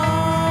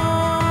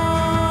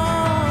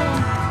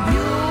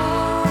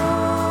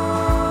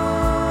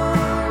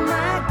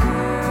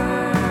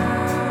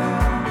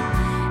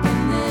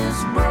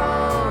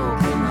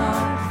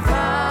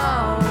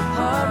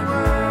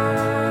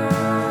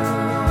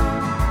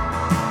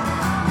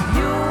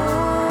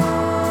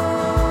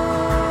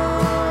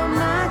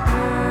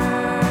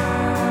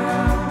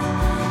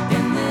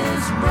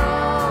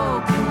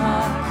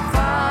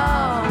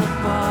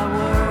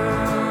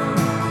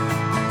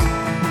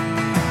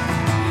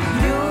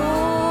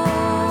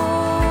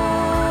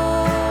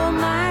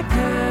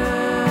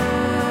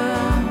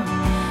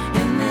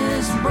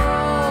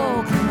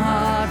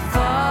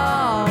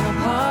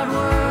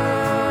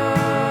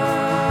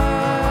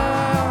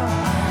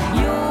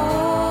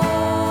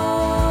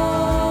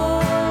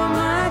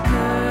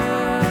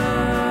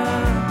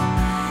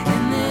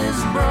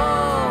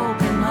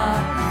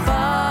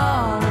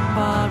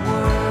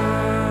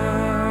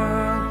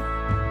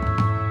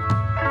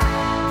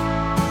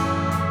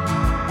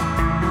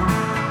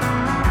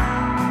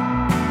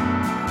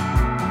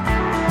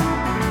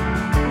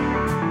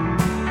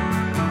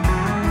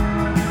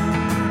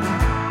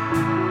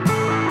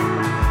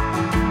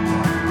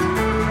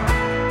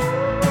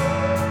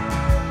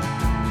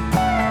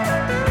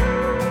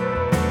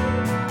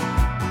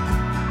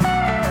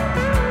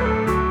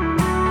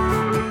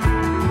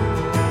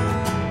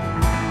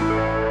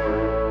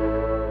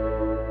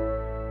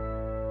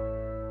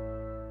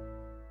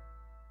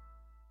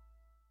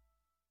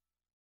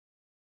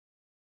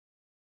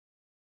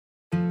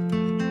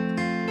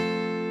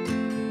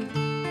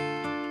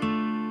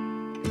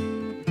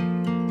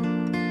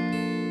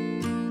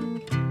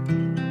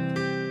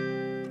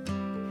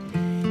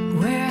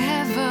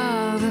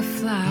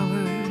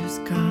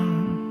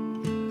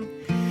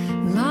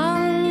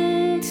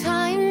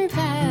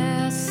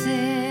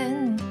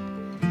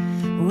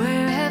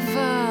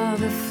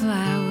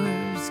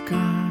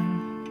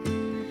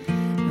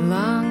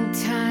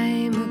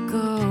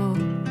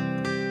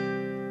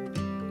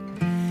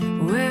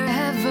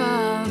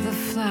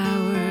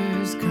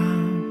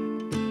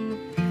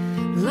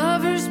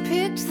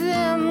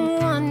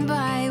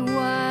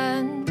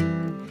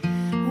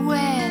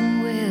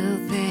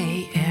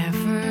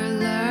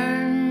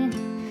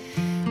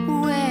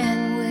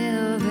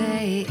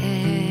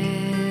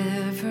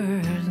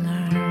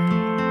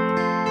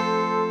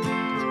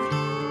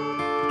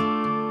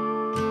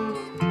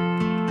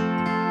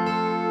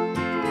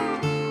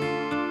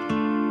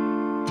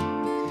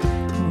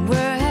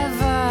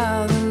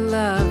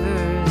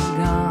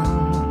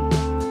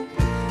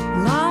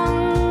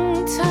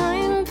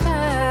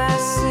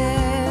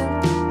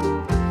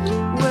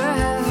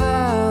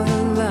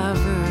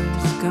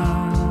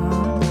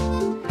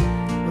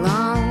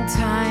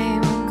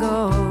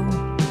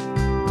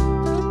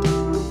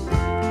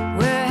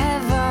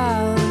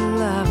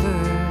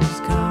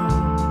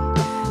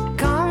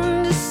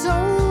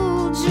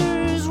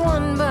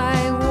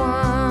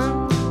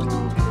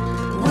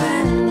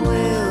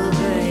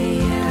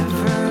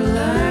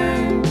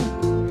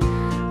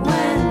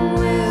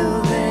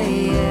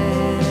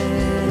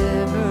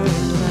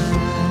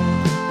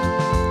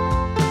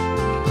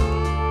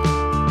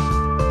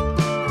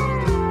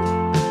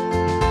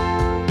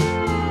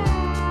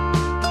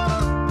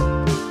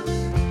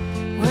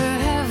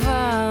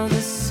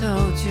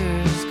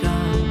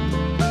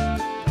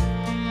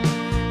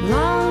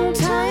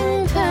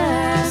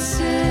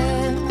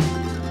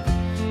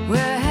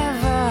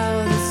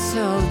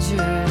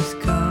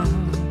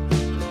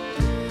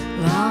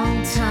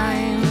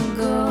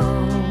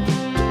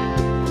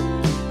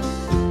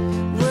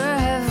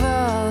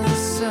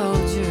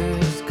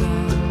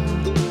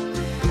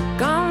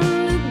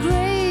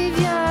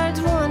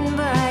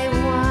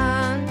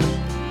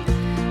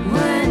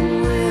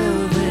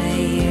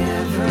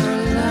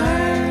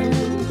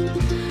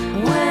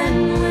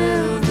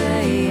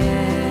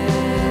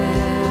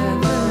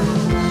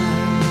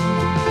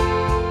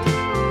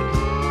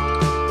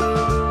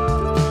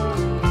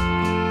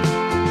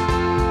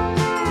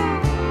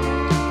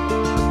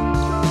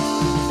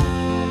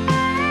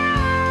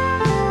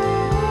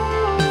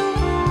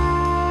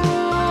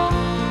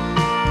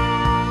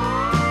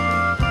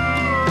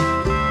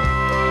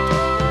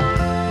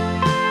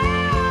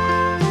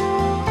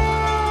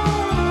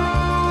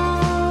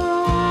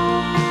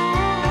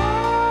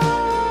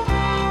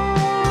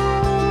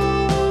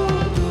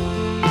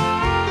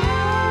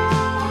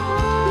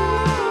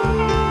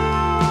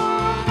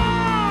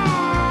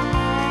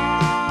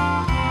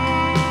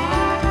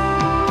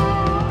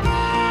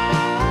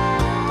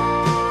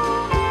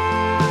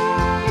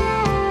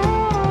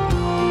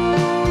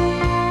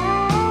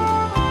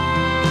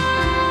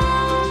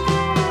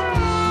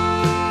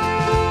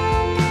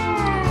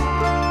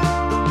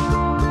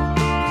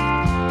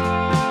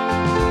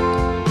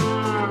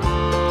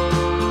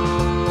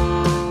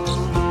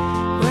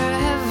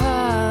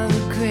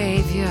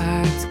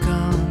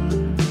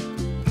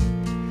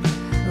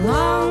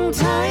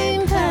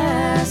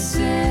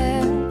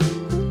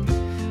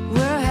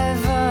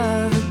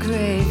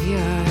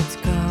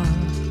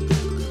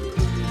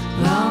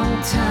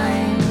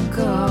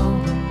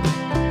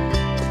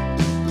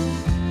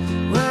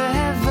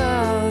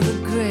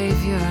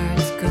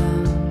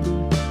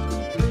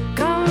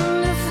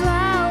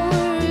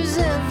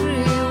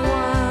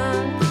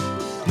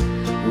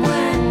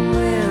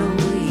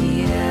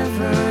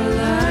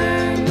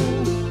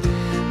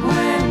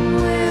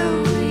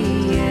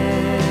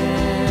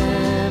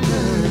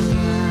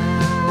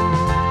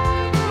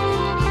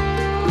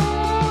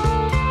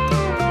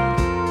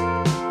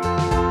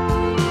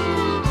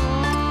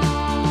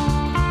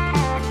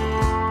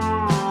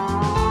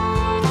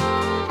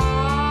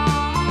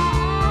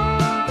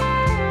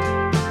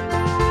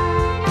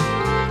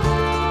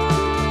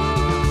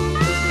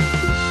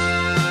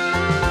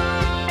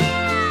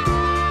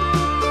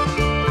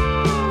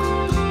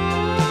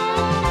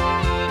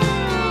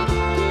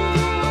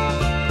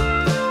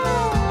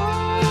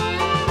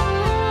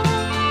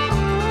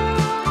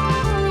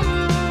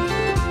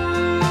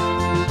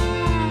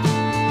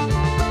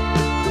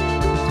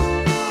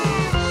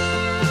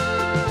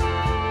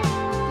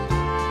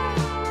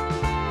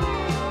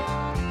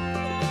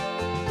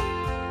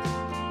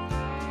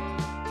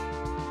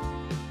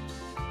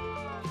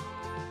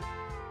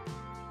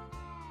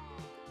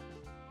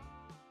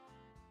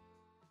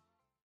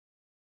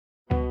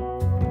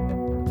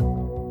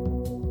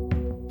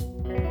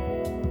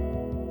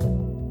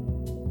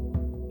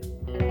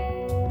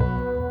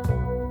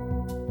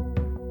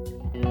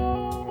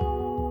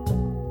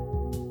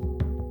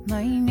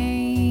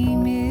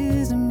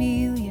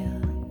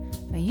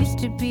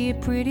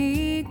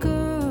 pretty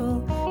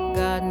girl.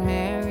 Got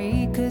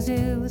married 'cause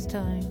it was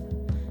time.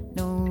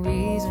 No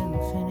reason to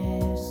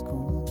finish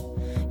school.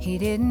 He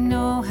didn't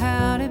know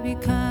how to be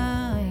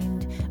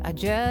kind. I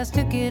just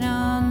took it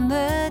on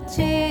the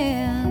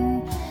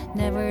chin.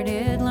 Never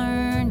did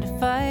learn to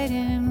fight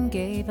him.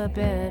 Gave up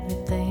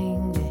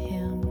everything to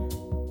him.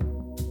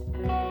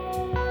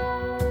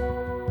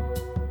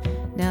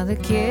 Now the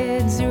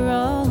kids are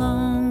all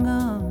long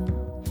gone,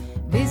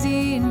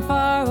 busy and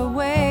far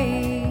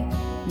away.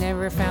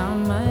 Never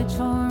found much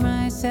for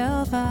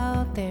myself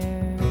out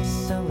there,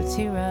 so it's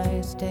here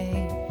I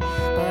stay.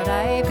 But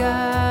I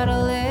got a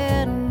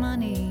little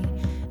money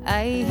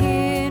I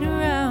hid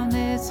around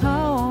this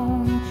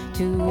home.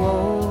 Too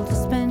old to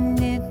spend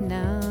it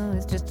now,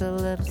 it's just a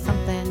little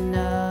something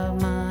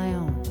of my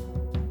own.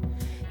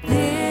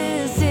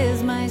 This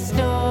is my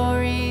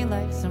story,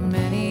 like so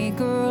many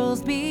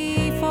girls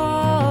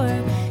before.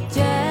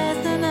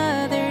 Just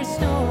another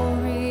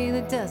story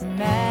that doesn't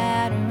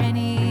matter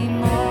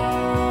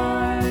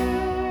anymore.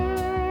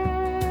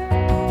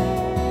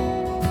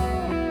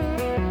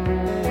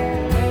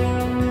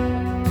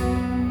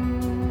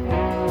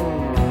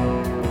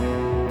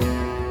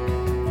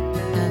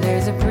 Now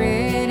there's a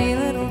pretty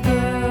little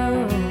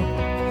girl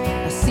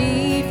I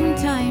see from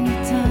time to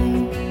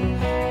time.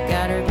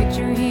 Got her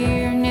picture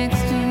here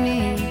next to me.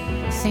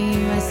 See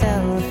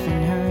myself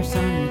in her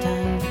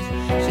sometimes.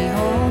 She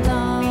holds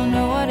on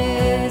to what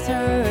is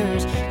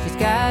hers. She's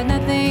got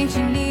nothing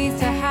she needs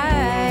to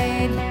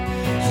hide.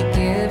 She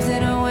gives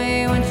it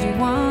away when she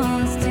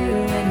wants to,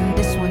 and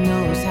this one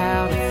knows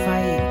how to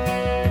fight.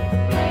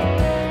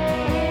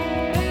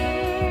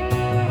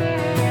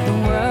 The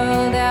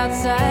world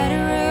outside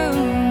her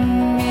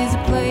room is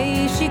a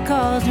place she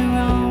calls her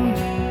own.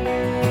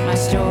 My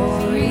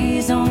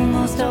story's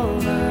almost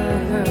over,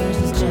 hers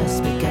has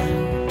just begun.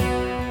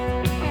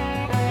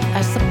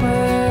 I slip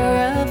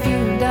her a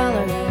few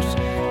dollars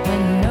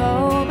when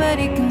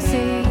nobody can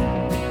see.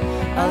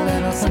 A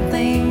little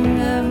something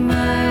of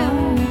my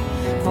own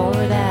for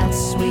that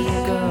sweet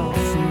girl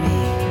for me.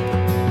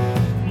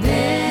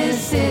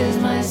 This is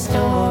my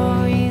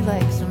story,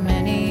 like so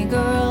many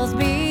girls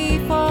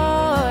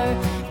before.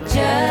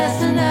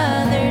 Just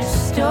another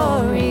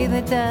story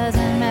that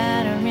doesn't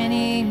matter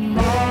anymore.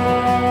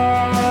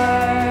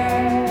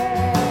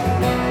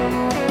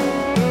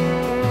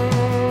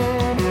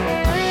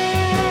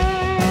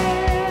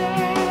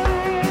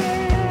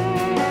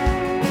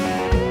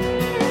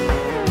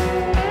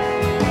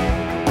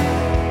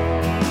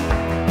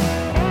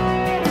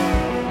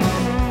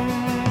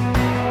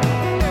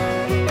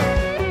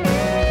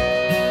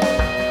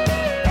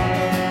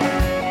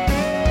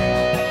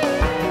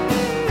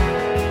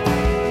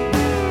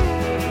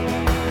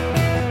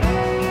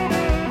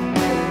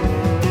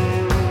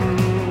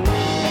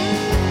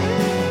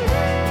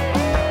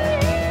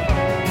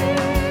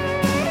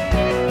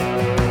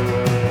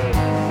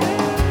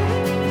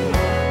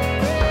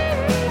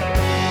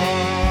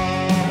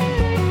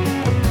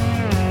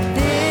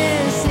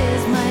 This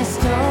is my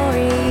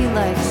story,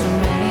 like so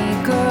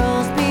many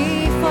girls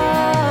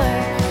before.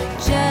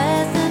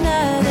 Just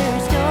another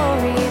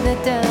story that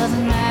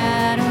doesn't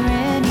matter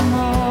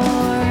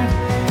anymore.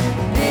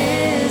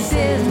 This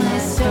is my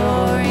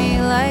story,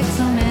 like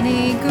so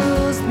many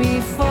girls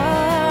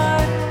before.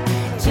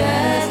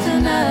 Just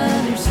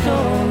another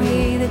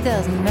story that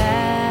doesn't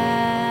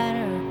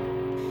matter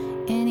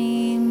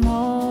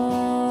anymore.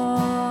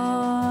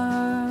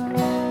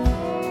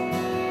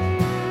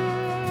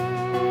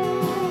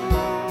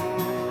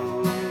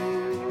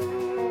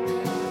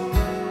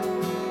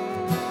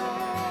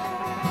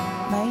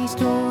 My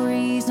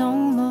story's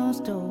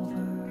almost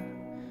over.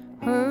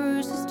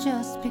 Hers has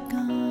just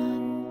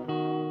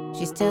begun.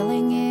 She's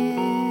telling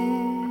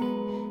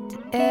it to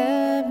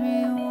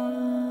everyone.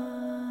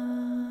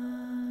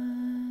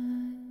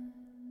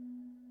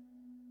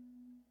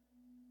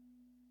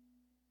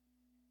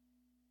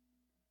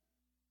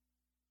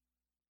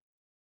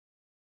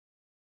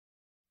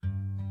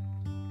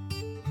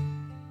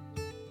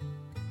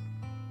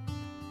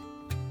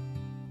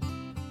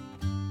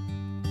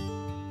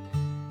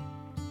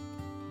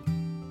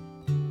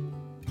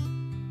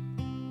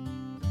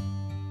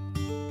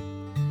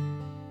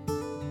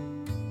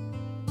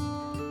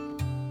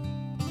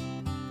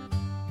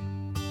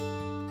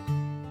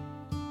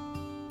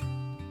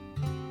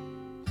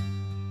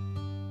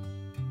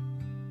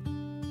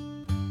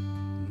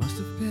 Must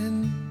have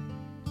been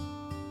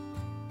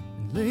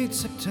in late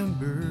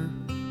September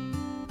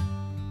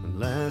when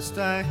last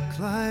I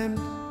climbed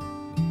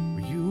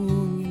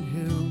Reunion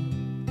Hill.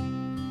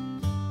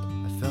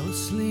 I fell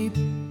asleep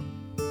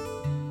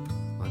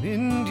on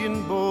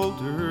Indian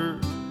Boulder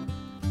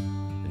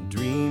and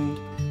dreamed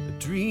a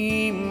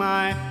dream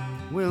I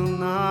will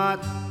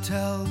not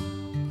tell.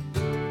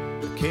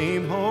 I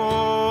came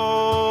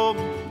home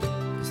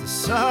as the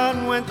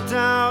sun went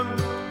down.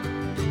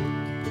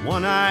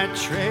 One-eyed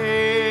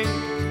train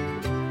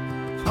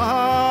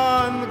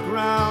upon the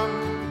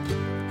ground.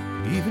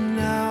 Even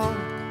now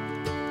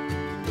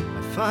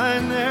I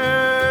find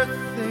there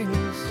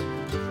things,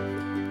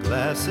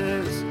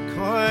 glasses,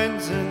 coins,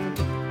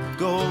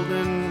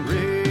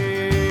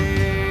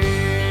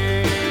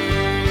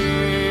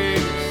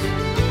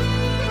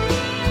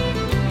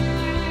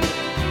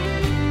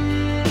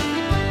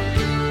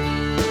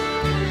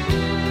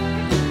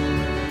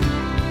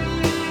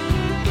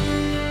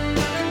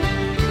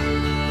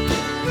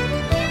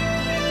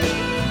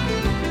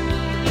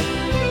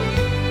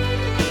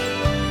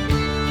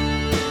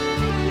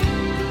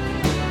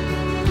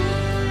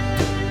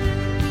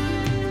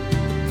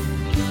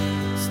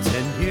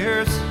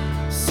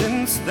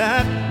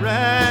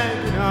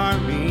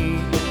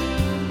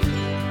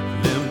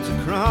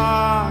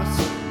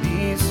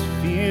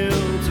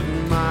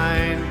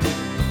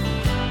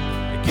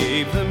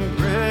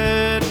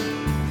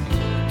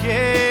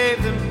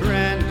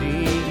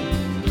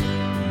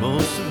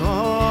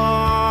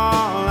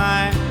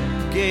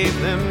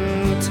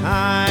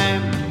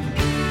 time.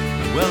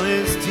 The well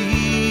is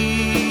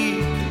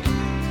deep,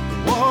 the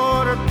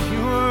water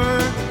pure.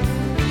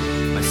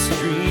 My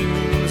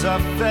streams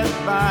are fed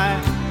by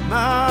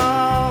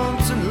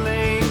mountain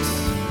lakes.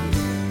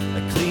 I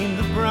clean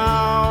the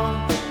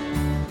brow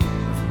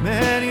of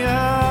many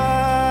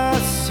a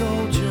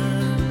soldier,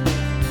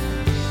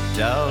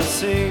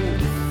 dousing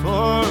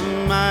for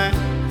my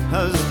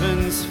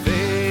husband's face.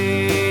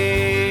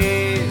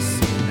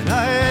 And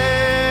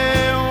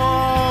I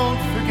won't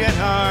forget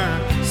our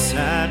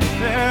sad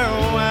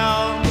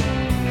farewell,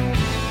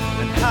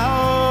 and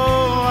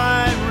how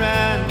I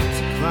ran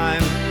to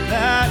climb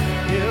that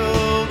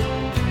hill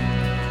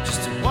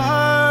just to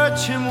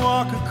watch him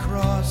walk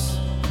across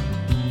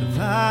the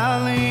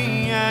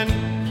valley and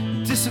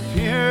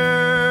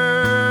disappear.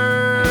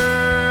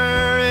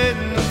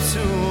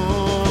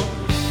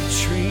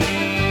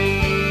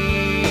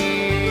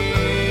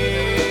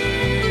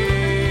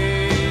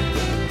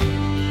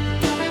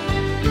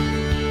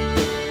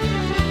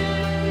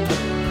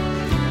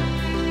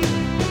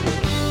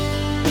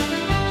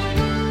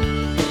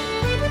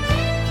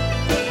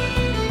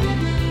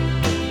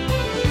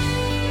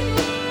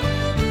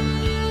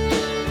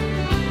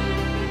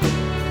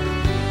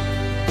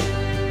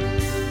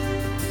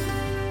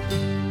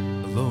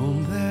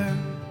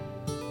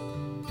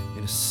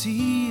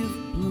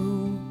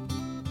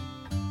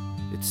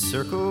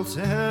 Circles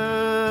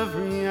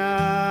every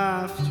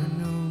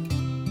afternoon,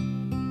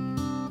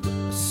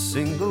 a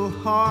single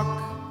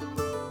hawk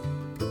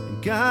in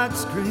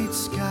God's great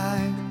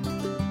sky,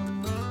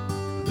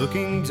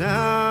 looking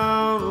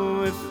down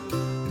with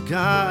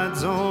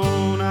God's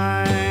own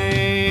eye.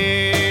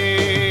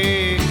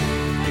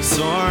 He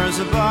soars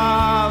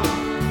above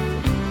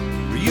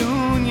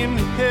Reunion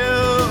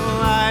Hill,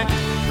 I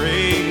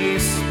pray he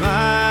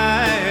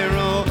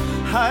spiral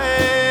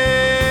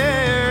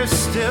higher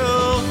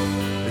still,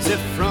 as if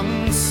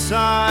from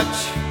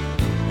such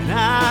an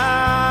altitude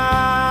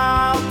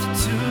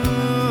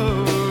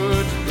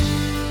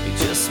he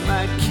just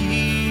might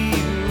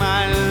keep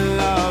my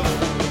love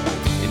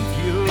in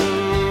view.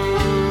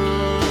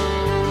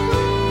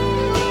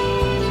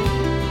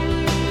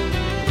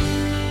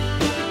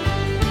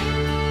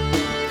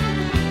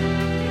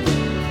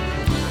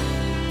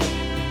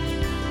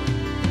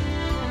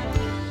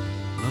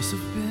 Must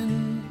have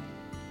been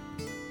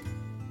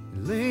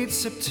late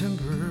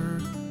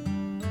September,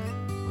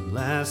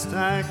 last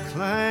I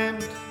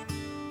climbed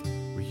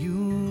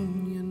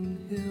Reunion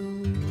Hill.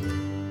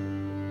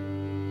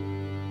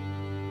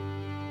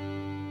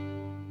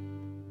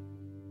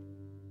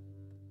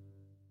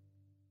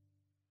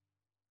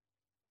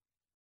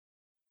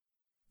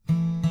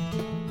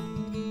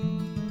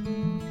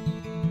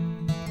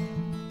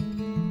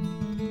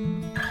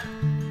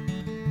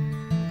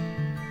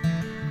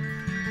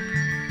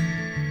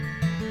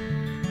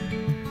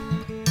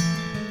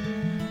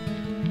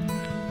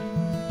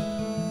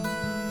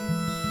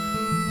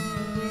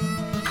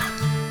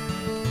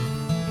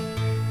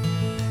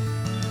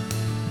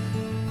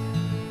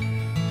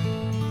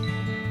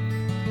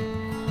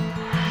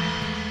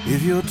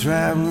 If you're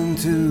traveling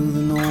to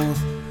the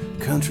North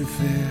Country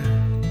Fair,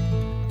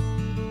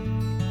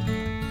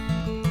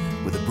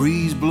 where the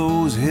breeze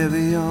blows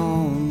heavy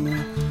on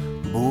the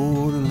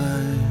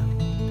borderline,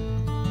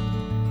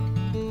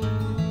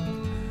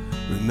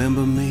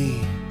 remember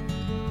me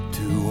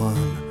to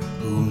one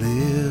who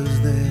lives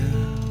there.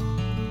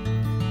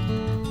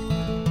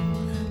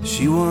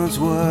 She once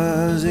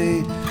was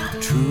a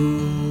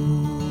true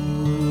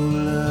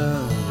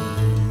love.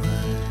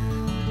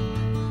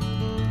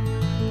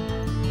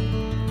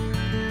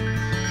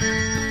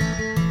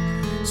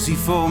 See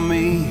for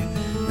me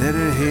that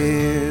her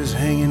hair's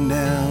hanging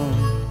down,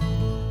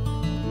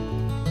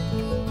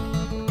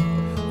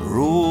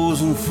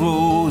 rolls and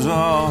flows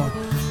all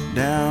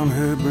down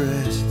her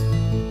breast.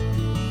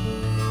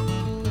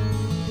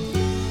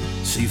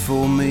 See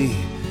for me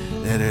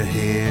that her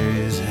hair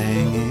is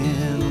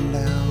hanging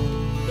down.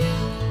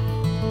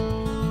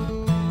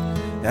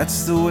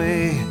 That's the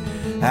way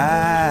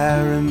I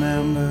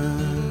remember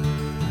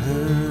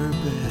her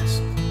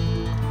best.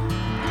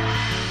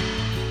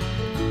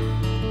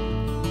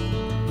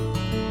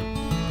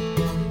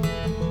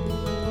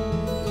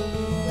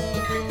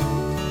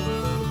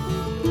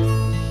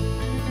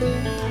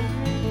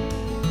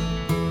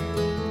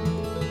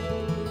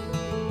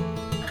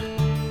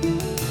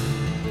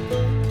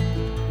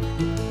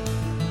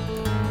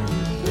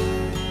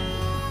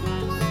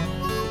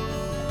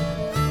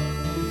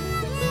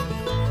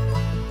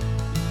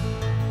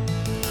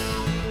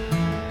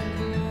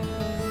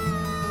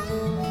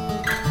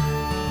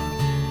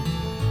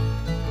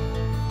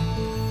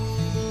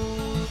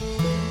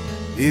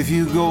 If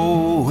you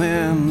go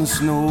when the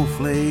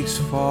snowflakes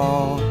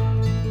fall,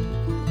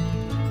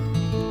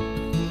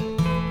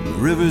 the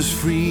rivers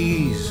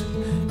freeze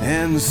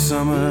and the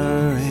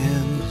summer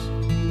ends,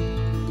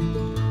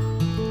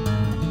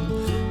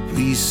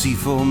 please see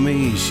for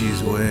me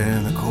she's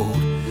wearing a coat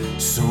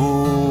so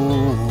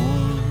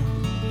warm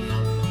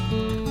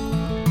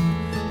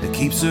that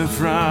keeps her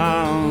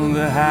from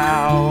the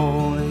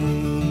howling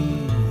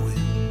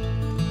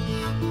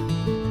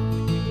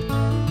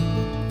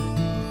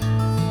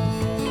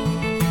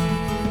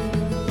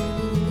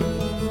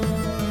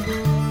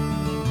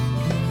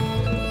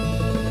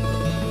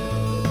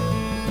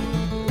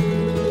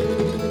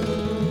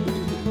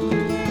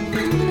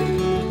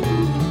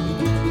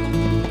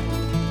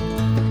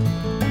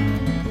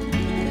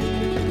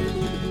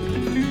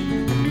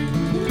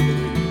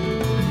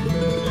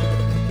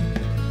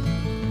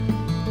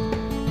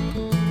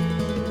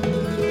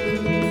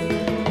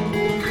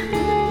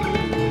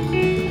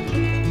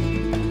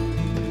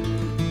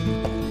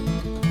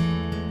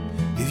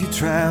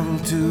travel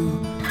to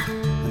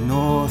the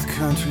North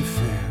Country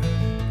Fair.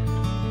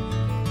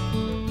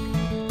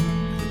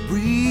 The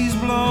breeze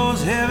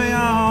blows heavy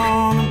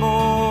on the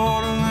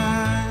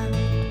borderline.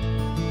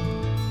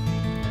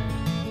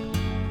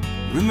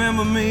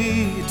 Remember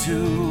me to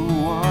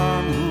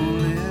one who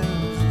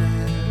lives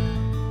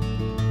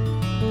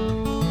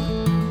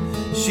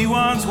there. She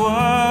once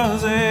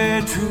was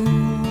a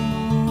true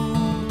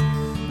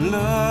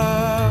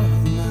love.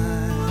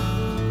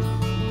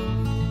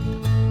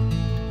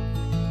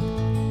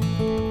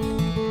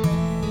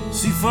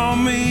 See, for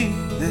me,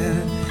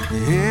 their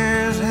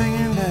hair's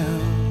hanging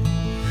down,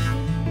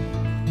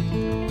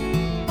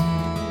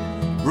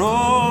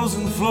 rows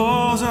and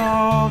floors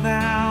all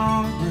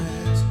down her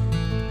breast.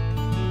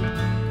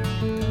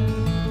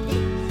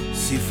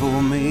 See,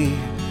 for me,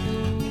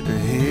 her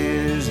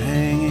hair's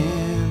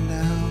hanging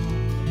down.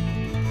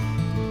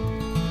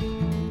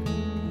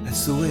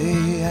 That's the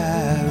way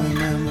I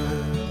remember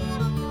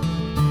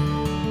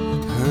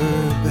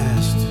her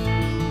best.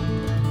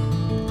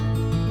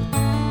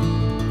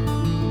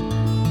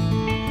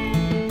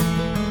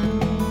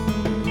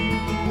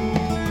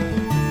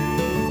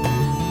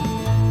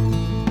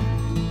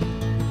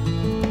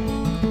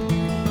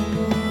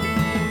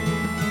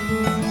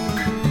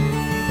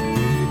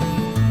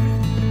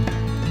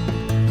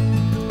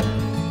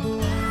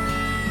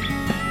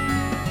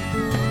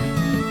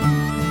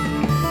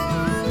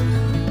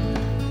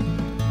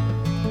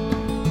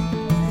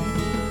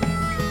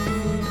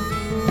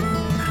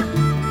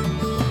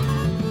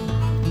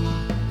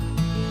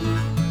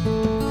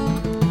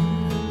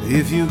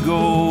 If you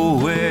go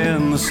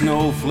when the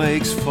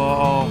snowflakes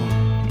fall,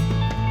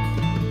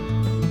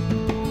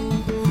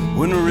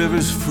 when the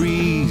rivers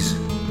freeze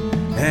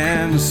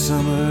and the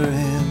summer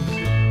ends,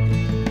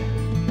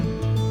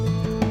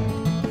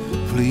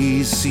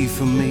 please see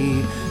for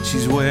me,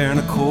 she's wearing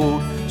a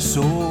coat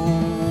so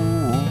warm.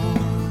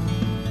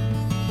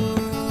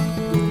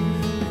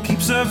 It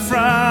keeps her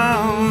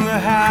from the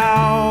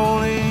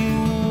howling.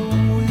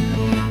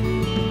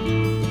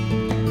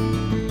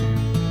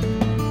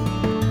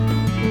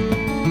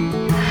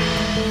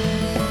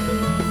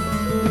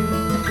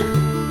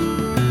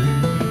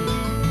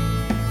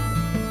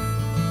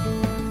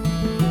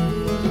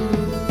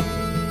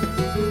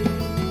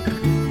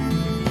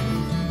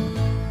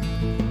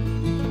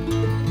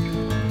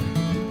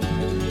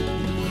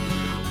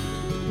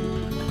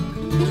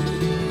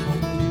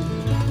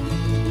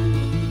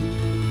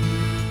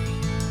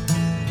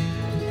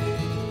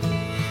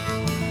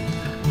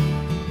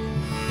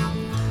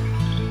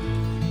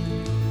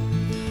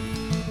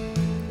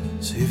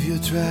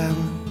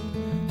 Traveling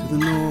to the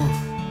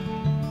North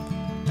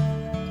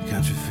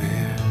Country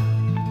Fair.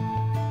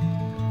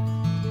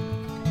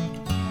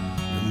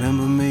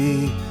 Remember me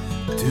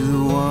to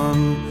the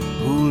one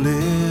who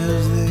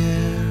lives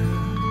there.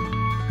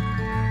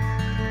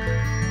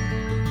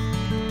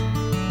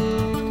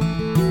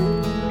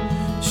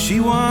 She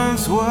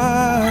once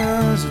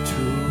was a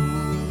true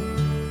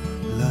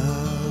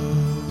love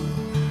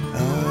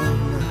of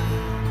mine.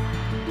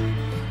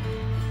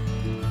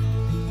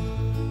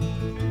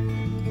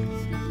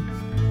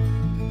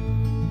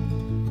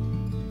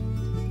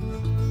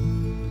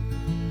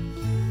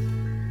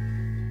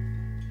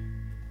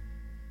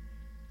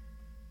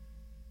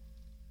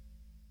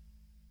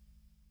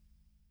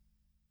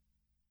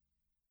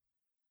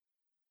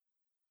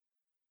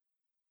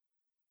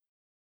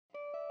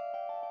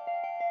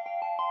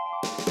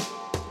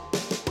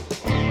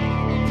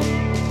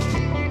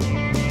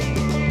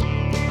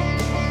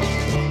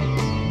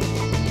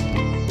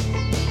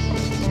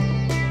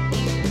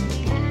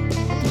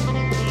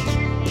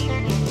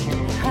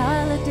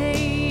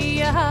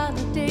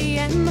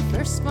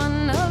 First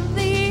one of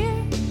the year,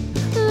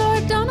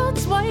 Lord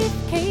Donald's wife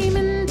came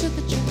into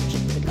the church,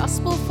 the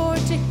gospel for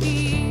to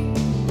hear.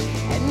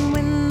 And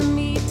when the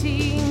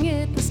meeting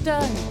it was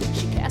done,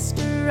 she cast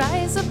her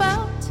eyes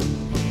about,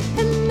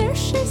 and there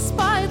she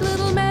spied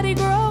little Maddie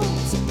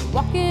Groves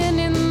walking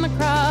in the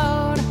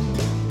crowd.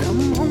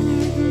 Come home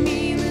with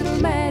me, little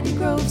Maddie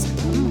Groves,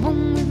 come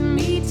home with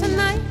me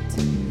tonight.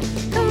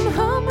 Come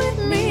home with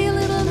me,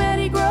 little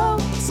Maddie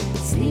Groves,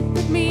 sleep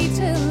with me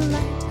till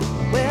night.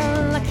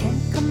 Well, I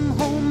can't come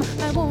home,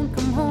 I won't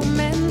come home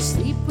and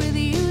sleep with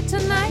you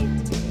tonight.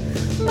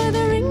 By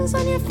the rings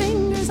on your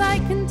fingers I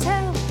can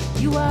tell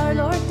you are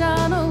Lord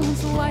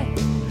Donald's wife.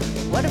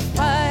 What if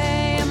I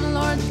am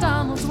Lord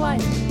Donald's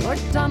wife? Lord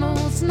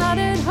Donald's not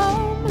at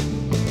home,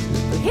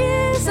 but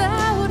he's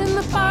out in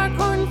the far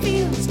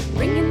cornfields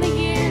bringing the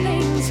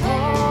yearlings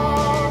home.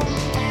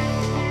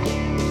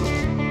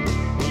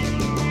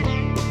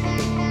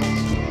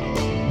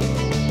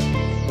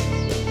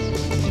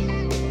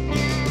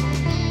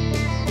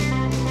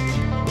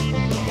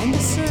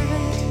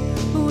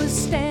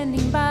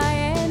 Standing by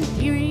and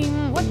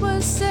hearing what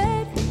was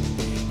said,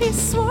 he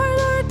swore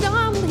Lord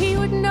Donald he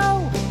would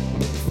know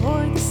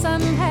before the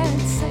sun had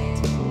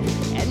set.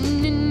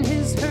 And in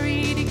his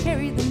hurry to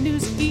carry the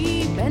news,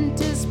 he bent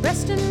his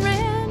breast and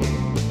ran.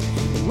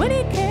 When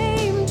he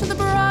came to the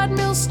broad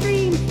mill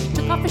stream, he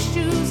took off his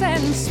shoes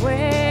and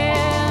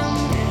swam.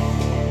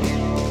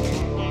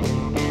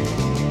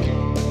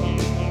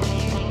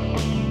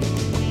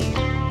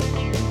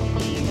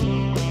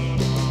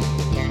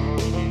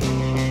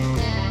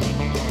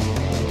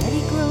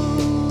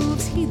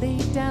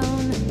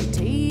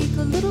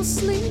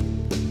 still sleep.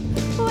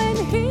 When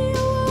he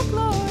awoke,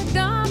 Lord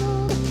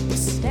Donald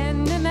was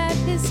standing at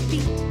his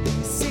feet,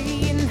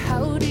 saying,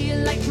 how do you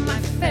like my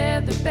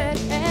feather bed,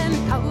 and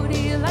how do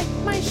you like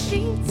my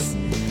sheets?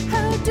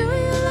 How do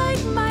you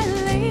like my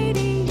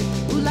lady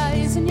who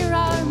lies in your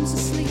arms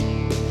asleep?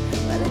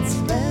 Well, it's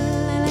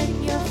well I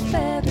like your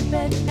feather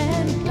bed,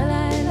 and well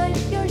I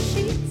like your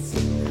sheets,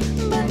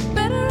 but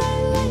better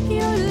I like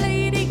your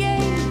lady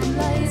gay who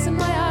lies in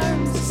my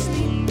arms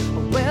asleep.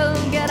 Well,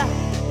 get up,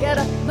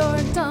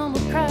 Lord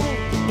Donald cried,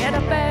 get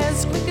up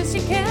as quick as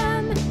you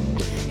can.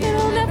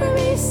 It'll never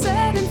be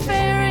said in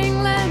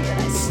Fairyland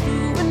that I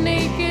slew a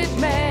naked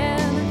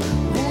man.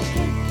 Well, I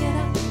can't get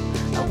up,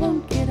 I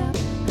won't get up,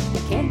 I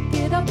can't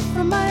get up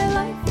from my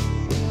life,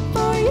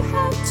 for you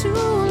have 2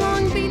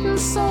 long beaten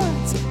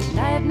swords, and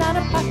I have not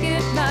a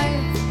pocket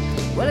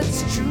knife. Well,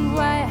 it's true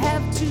I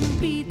have 2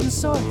 beaten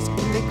swords,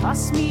 and they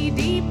cost me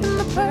deep in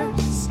the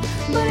purse,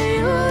 but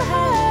you'll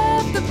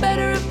have the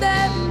better of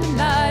them,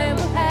 and I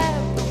will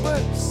have the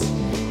worse.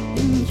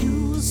 And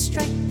you'll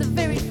strike the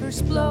very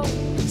first blow,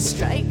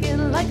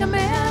 striking like a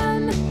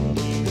man.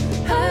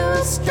 I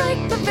will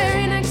strike the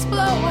very next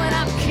blow, and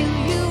I'll kill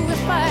you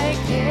if I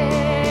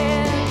can.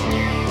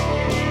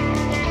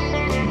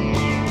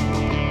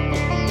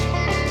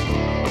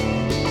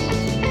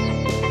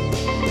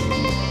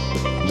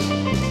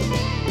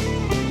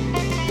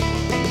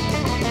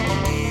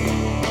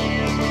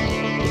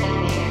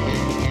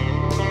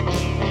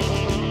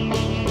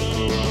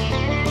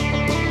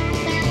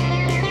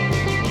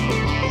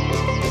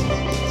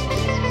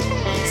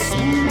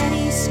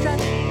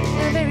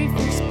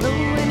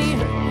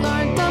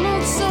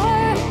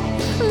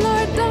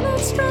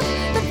 Struck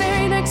the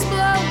very next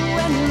blow,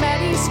 and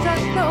Maddie struck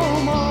no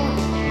more.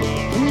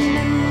 And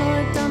then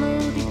Lord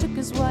Donald, he took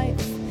his wife,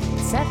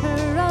 sat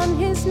her on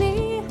his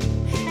knee.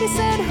 He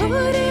said, who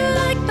do you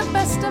like the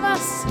best of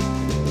us?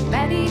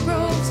 Maddie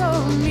Groves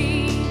or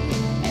me?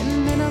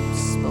 And then up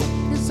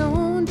spoke his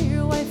own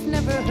dear wife,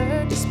 never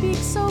heard to speak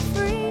so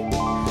free.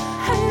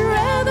 I'd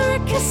rather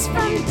a kiss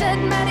from dead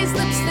Maddie's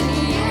lips than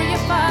you or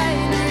your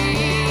finery.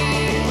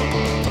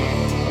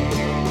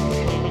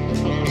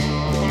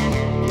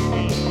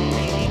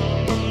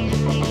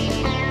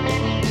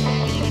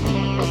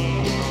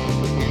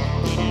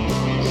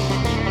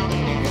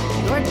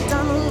 Lord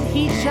Donald,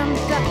 he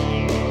jumped up,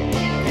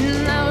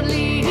 and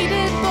loudly he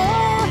did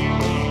bawl.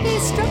 He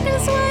struck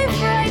his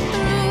wife right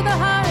through the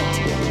heart,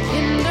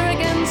 pinned her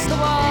against the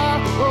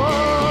wall.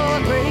 Oh,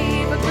 a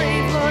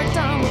grave, Lord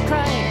Donald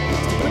cried,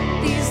 to put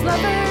these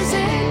lovers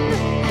in,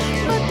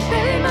 but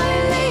bury my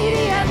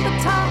lady at the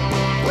top,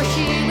 where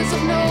she was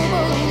of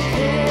noble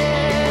kin.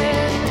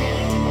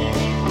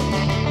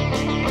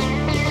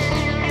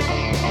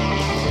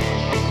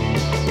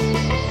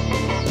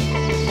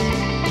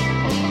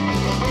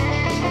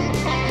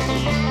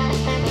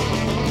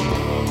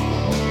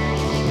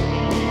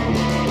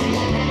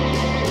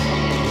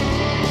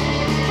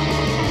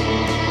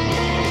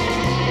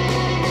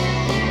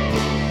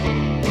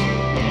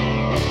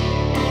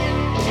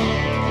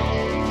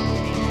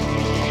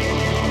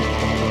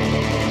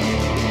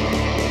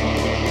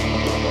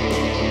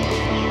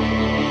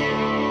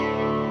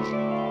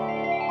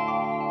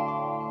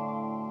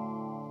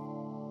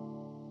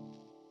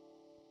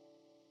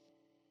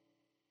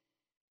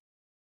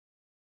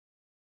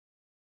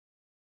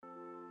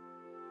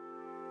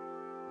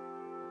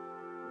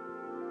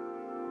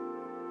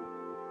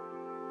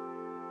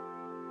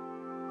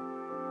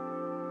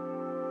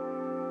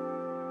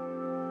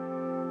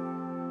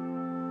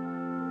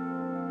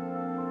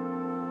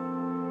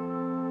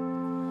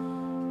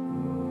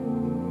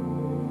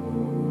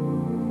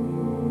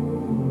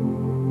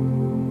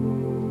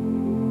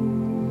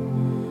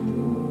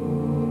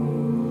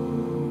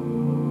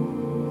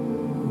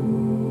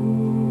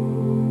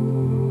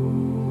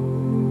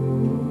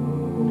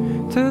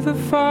 To the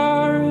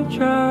forage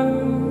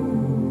out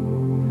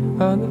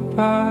on the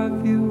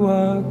path you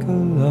walk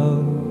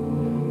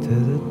alone, to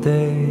the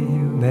day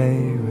you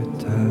may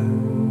return,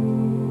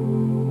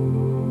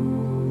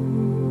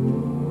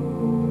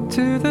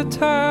 to the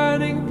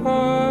turning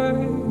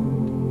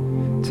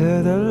point,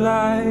 to the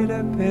light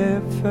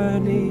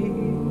epiphany,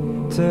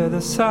 to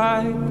the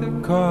sight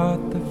that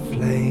caught the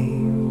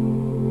flame,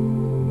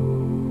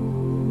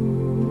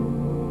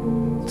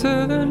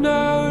 to the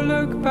no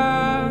look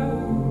back,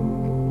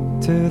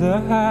 to the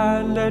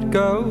hand let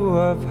go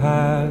of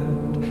hand.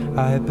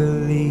 I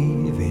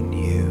believe in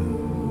you.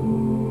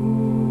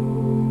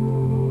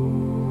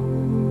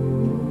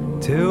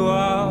 To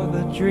all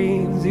the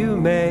dreams you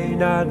may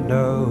not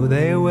know,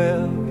 they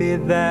will be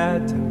there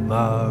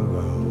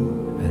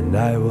tomorrow, and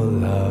I will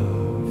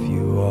love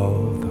you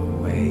all the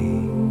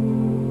way.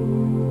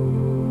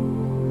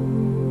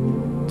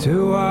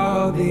 To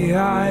all the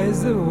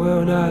eyes that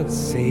will not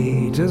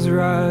see, just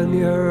run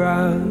your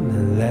run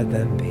and let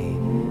them be,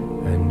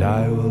 and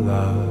I will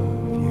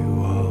love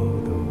you all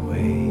the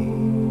way.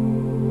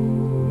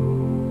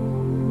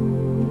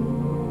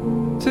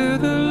 To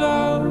the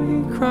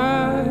lonely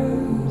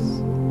cries,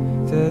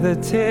 to the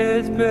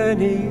tears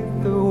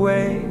beneath the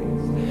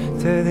waves,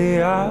 to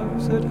the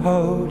arms that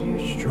hold you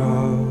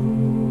strong,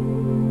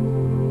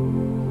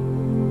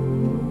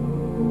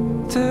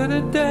 to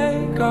the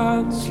day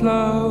gone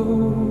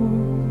slow,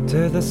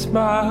 to the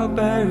smile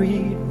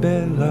buried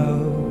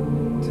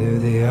below, to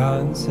the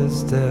answers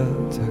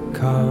still to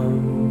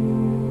come,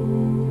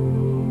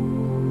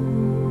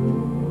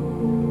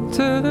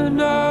 to the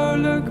no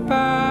look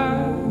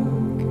back,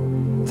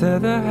 to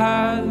the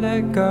hand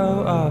let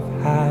go of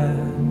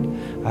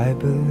hand. I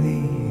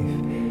believe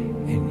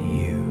in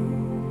you.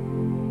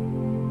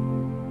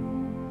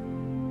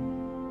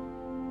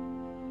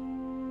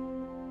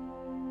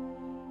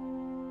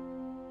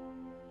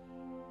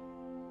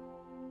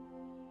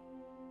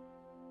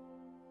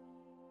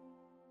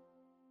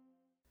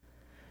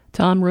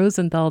 Tom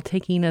Rosenthal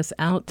taking us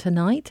out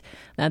tonight.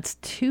 That's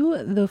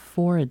To the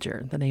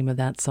Forager, the name of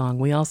that song.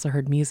 We also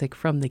heard music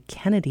from the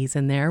Kennedys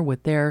in there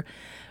with their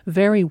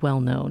very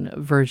well-known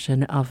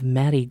version of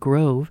Matty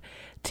Grove.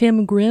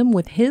 Tim Grimm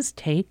with his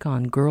take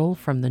on Girl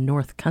from the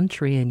North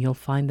Country, and you'll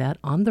find that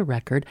on the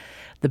record.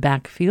 The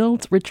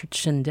Backfields, Richard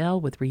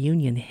Schindel with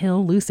Reunion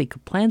Hill, Lucy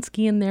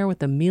Kaplansky in there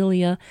with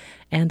Amelia,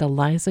 and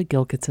Eliza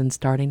Gilkitson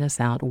starting us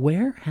out,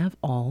 Where Have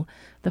All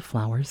the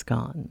Flowers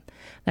Gone?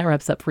 That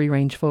wraps up Free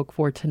Range Folk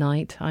for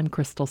tonight. I'm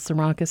Crystal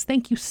Sarakas.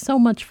 Thank you so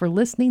much for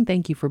listening.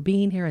 Thank you for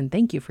being here, and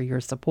thank you for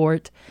your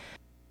support.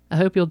 I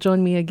hope you'll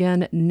join me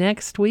again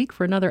next week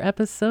for another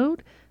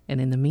episode. And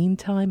in the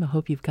meantime, I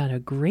hope you've got a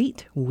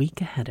great week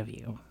ahead of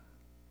you.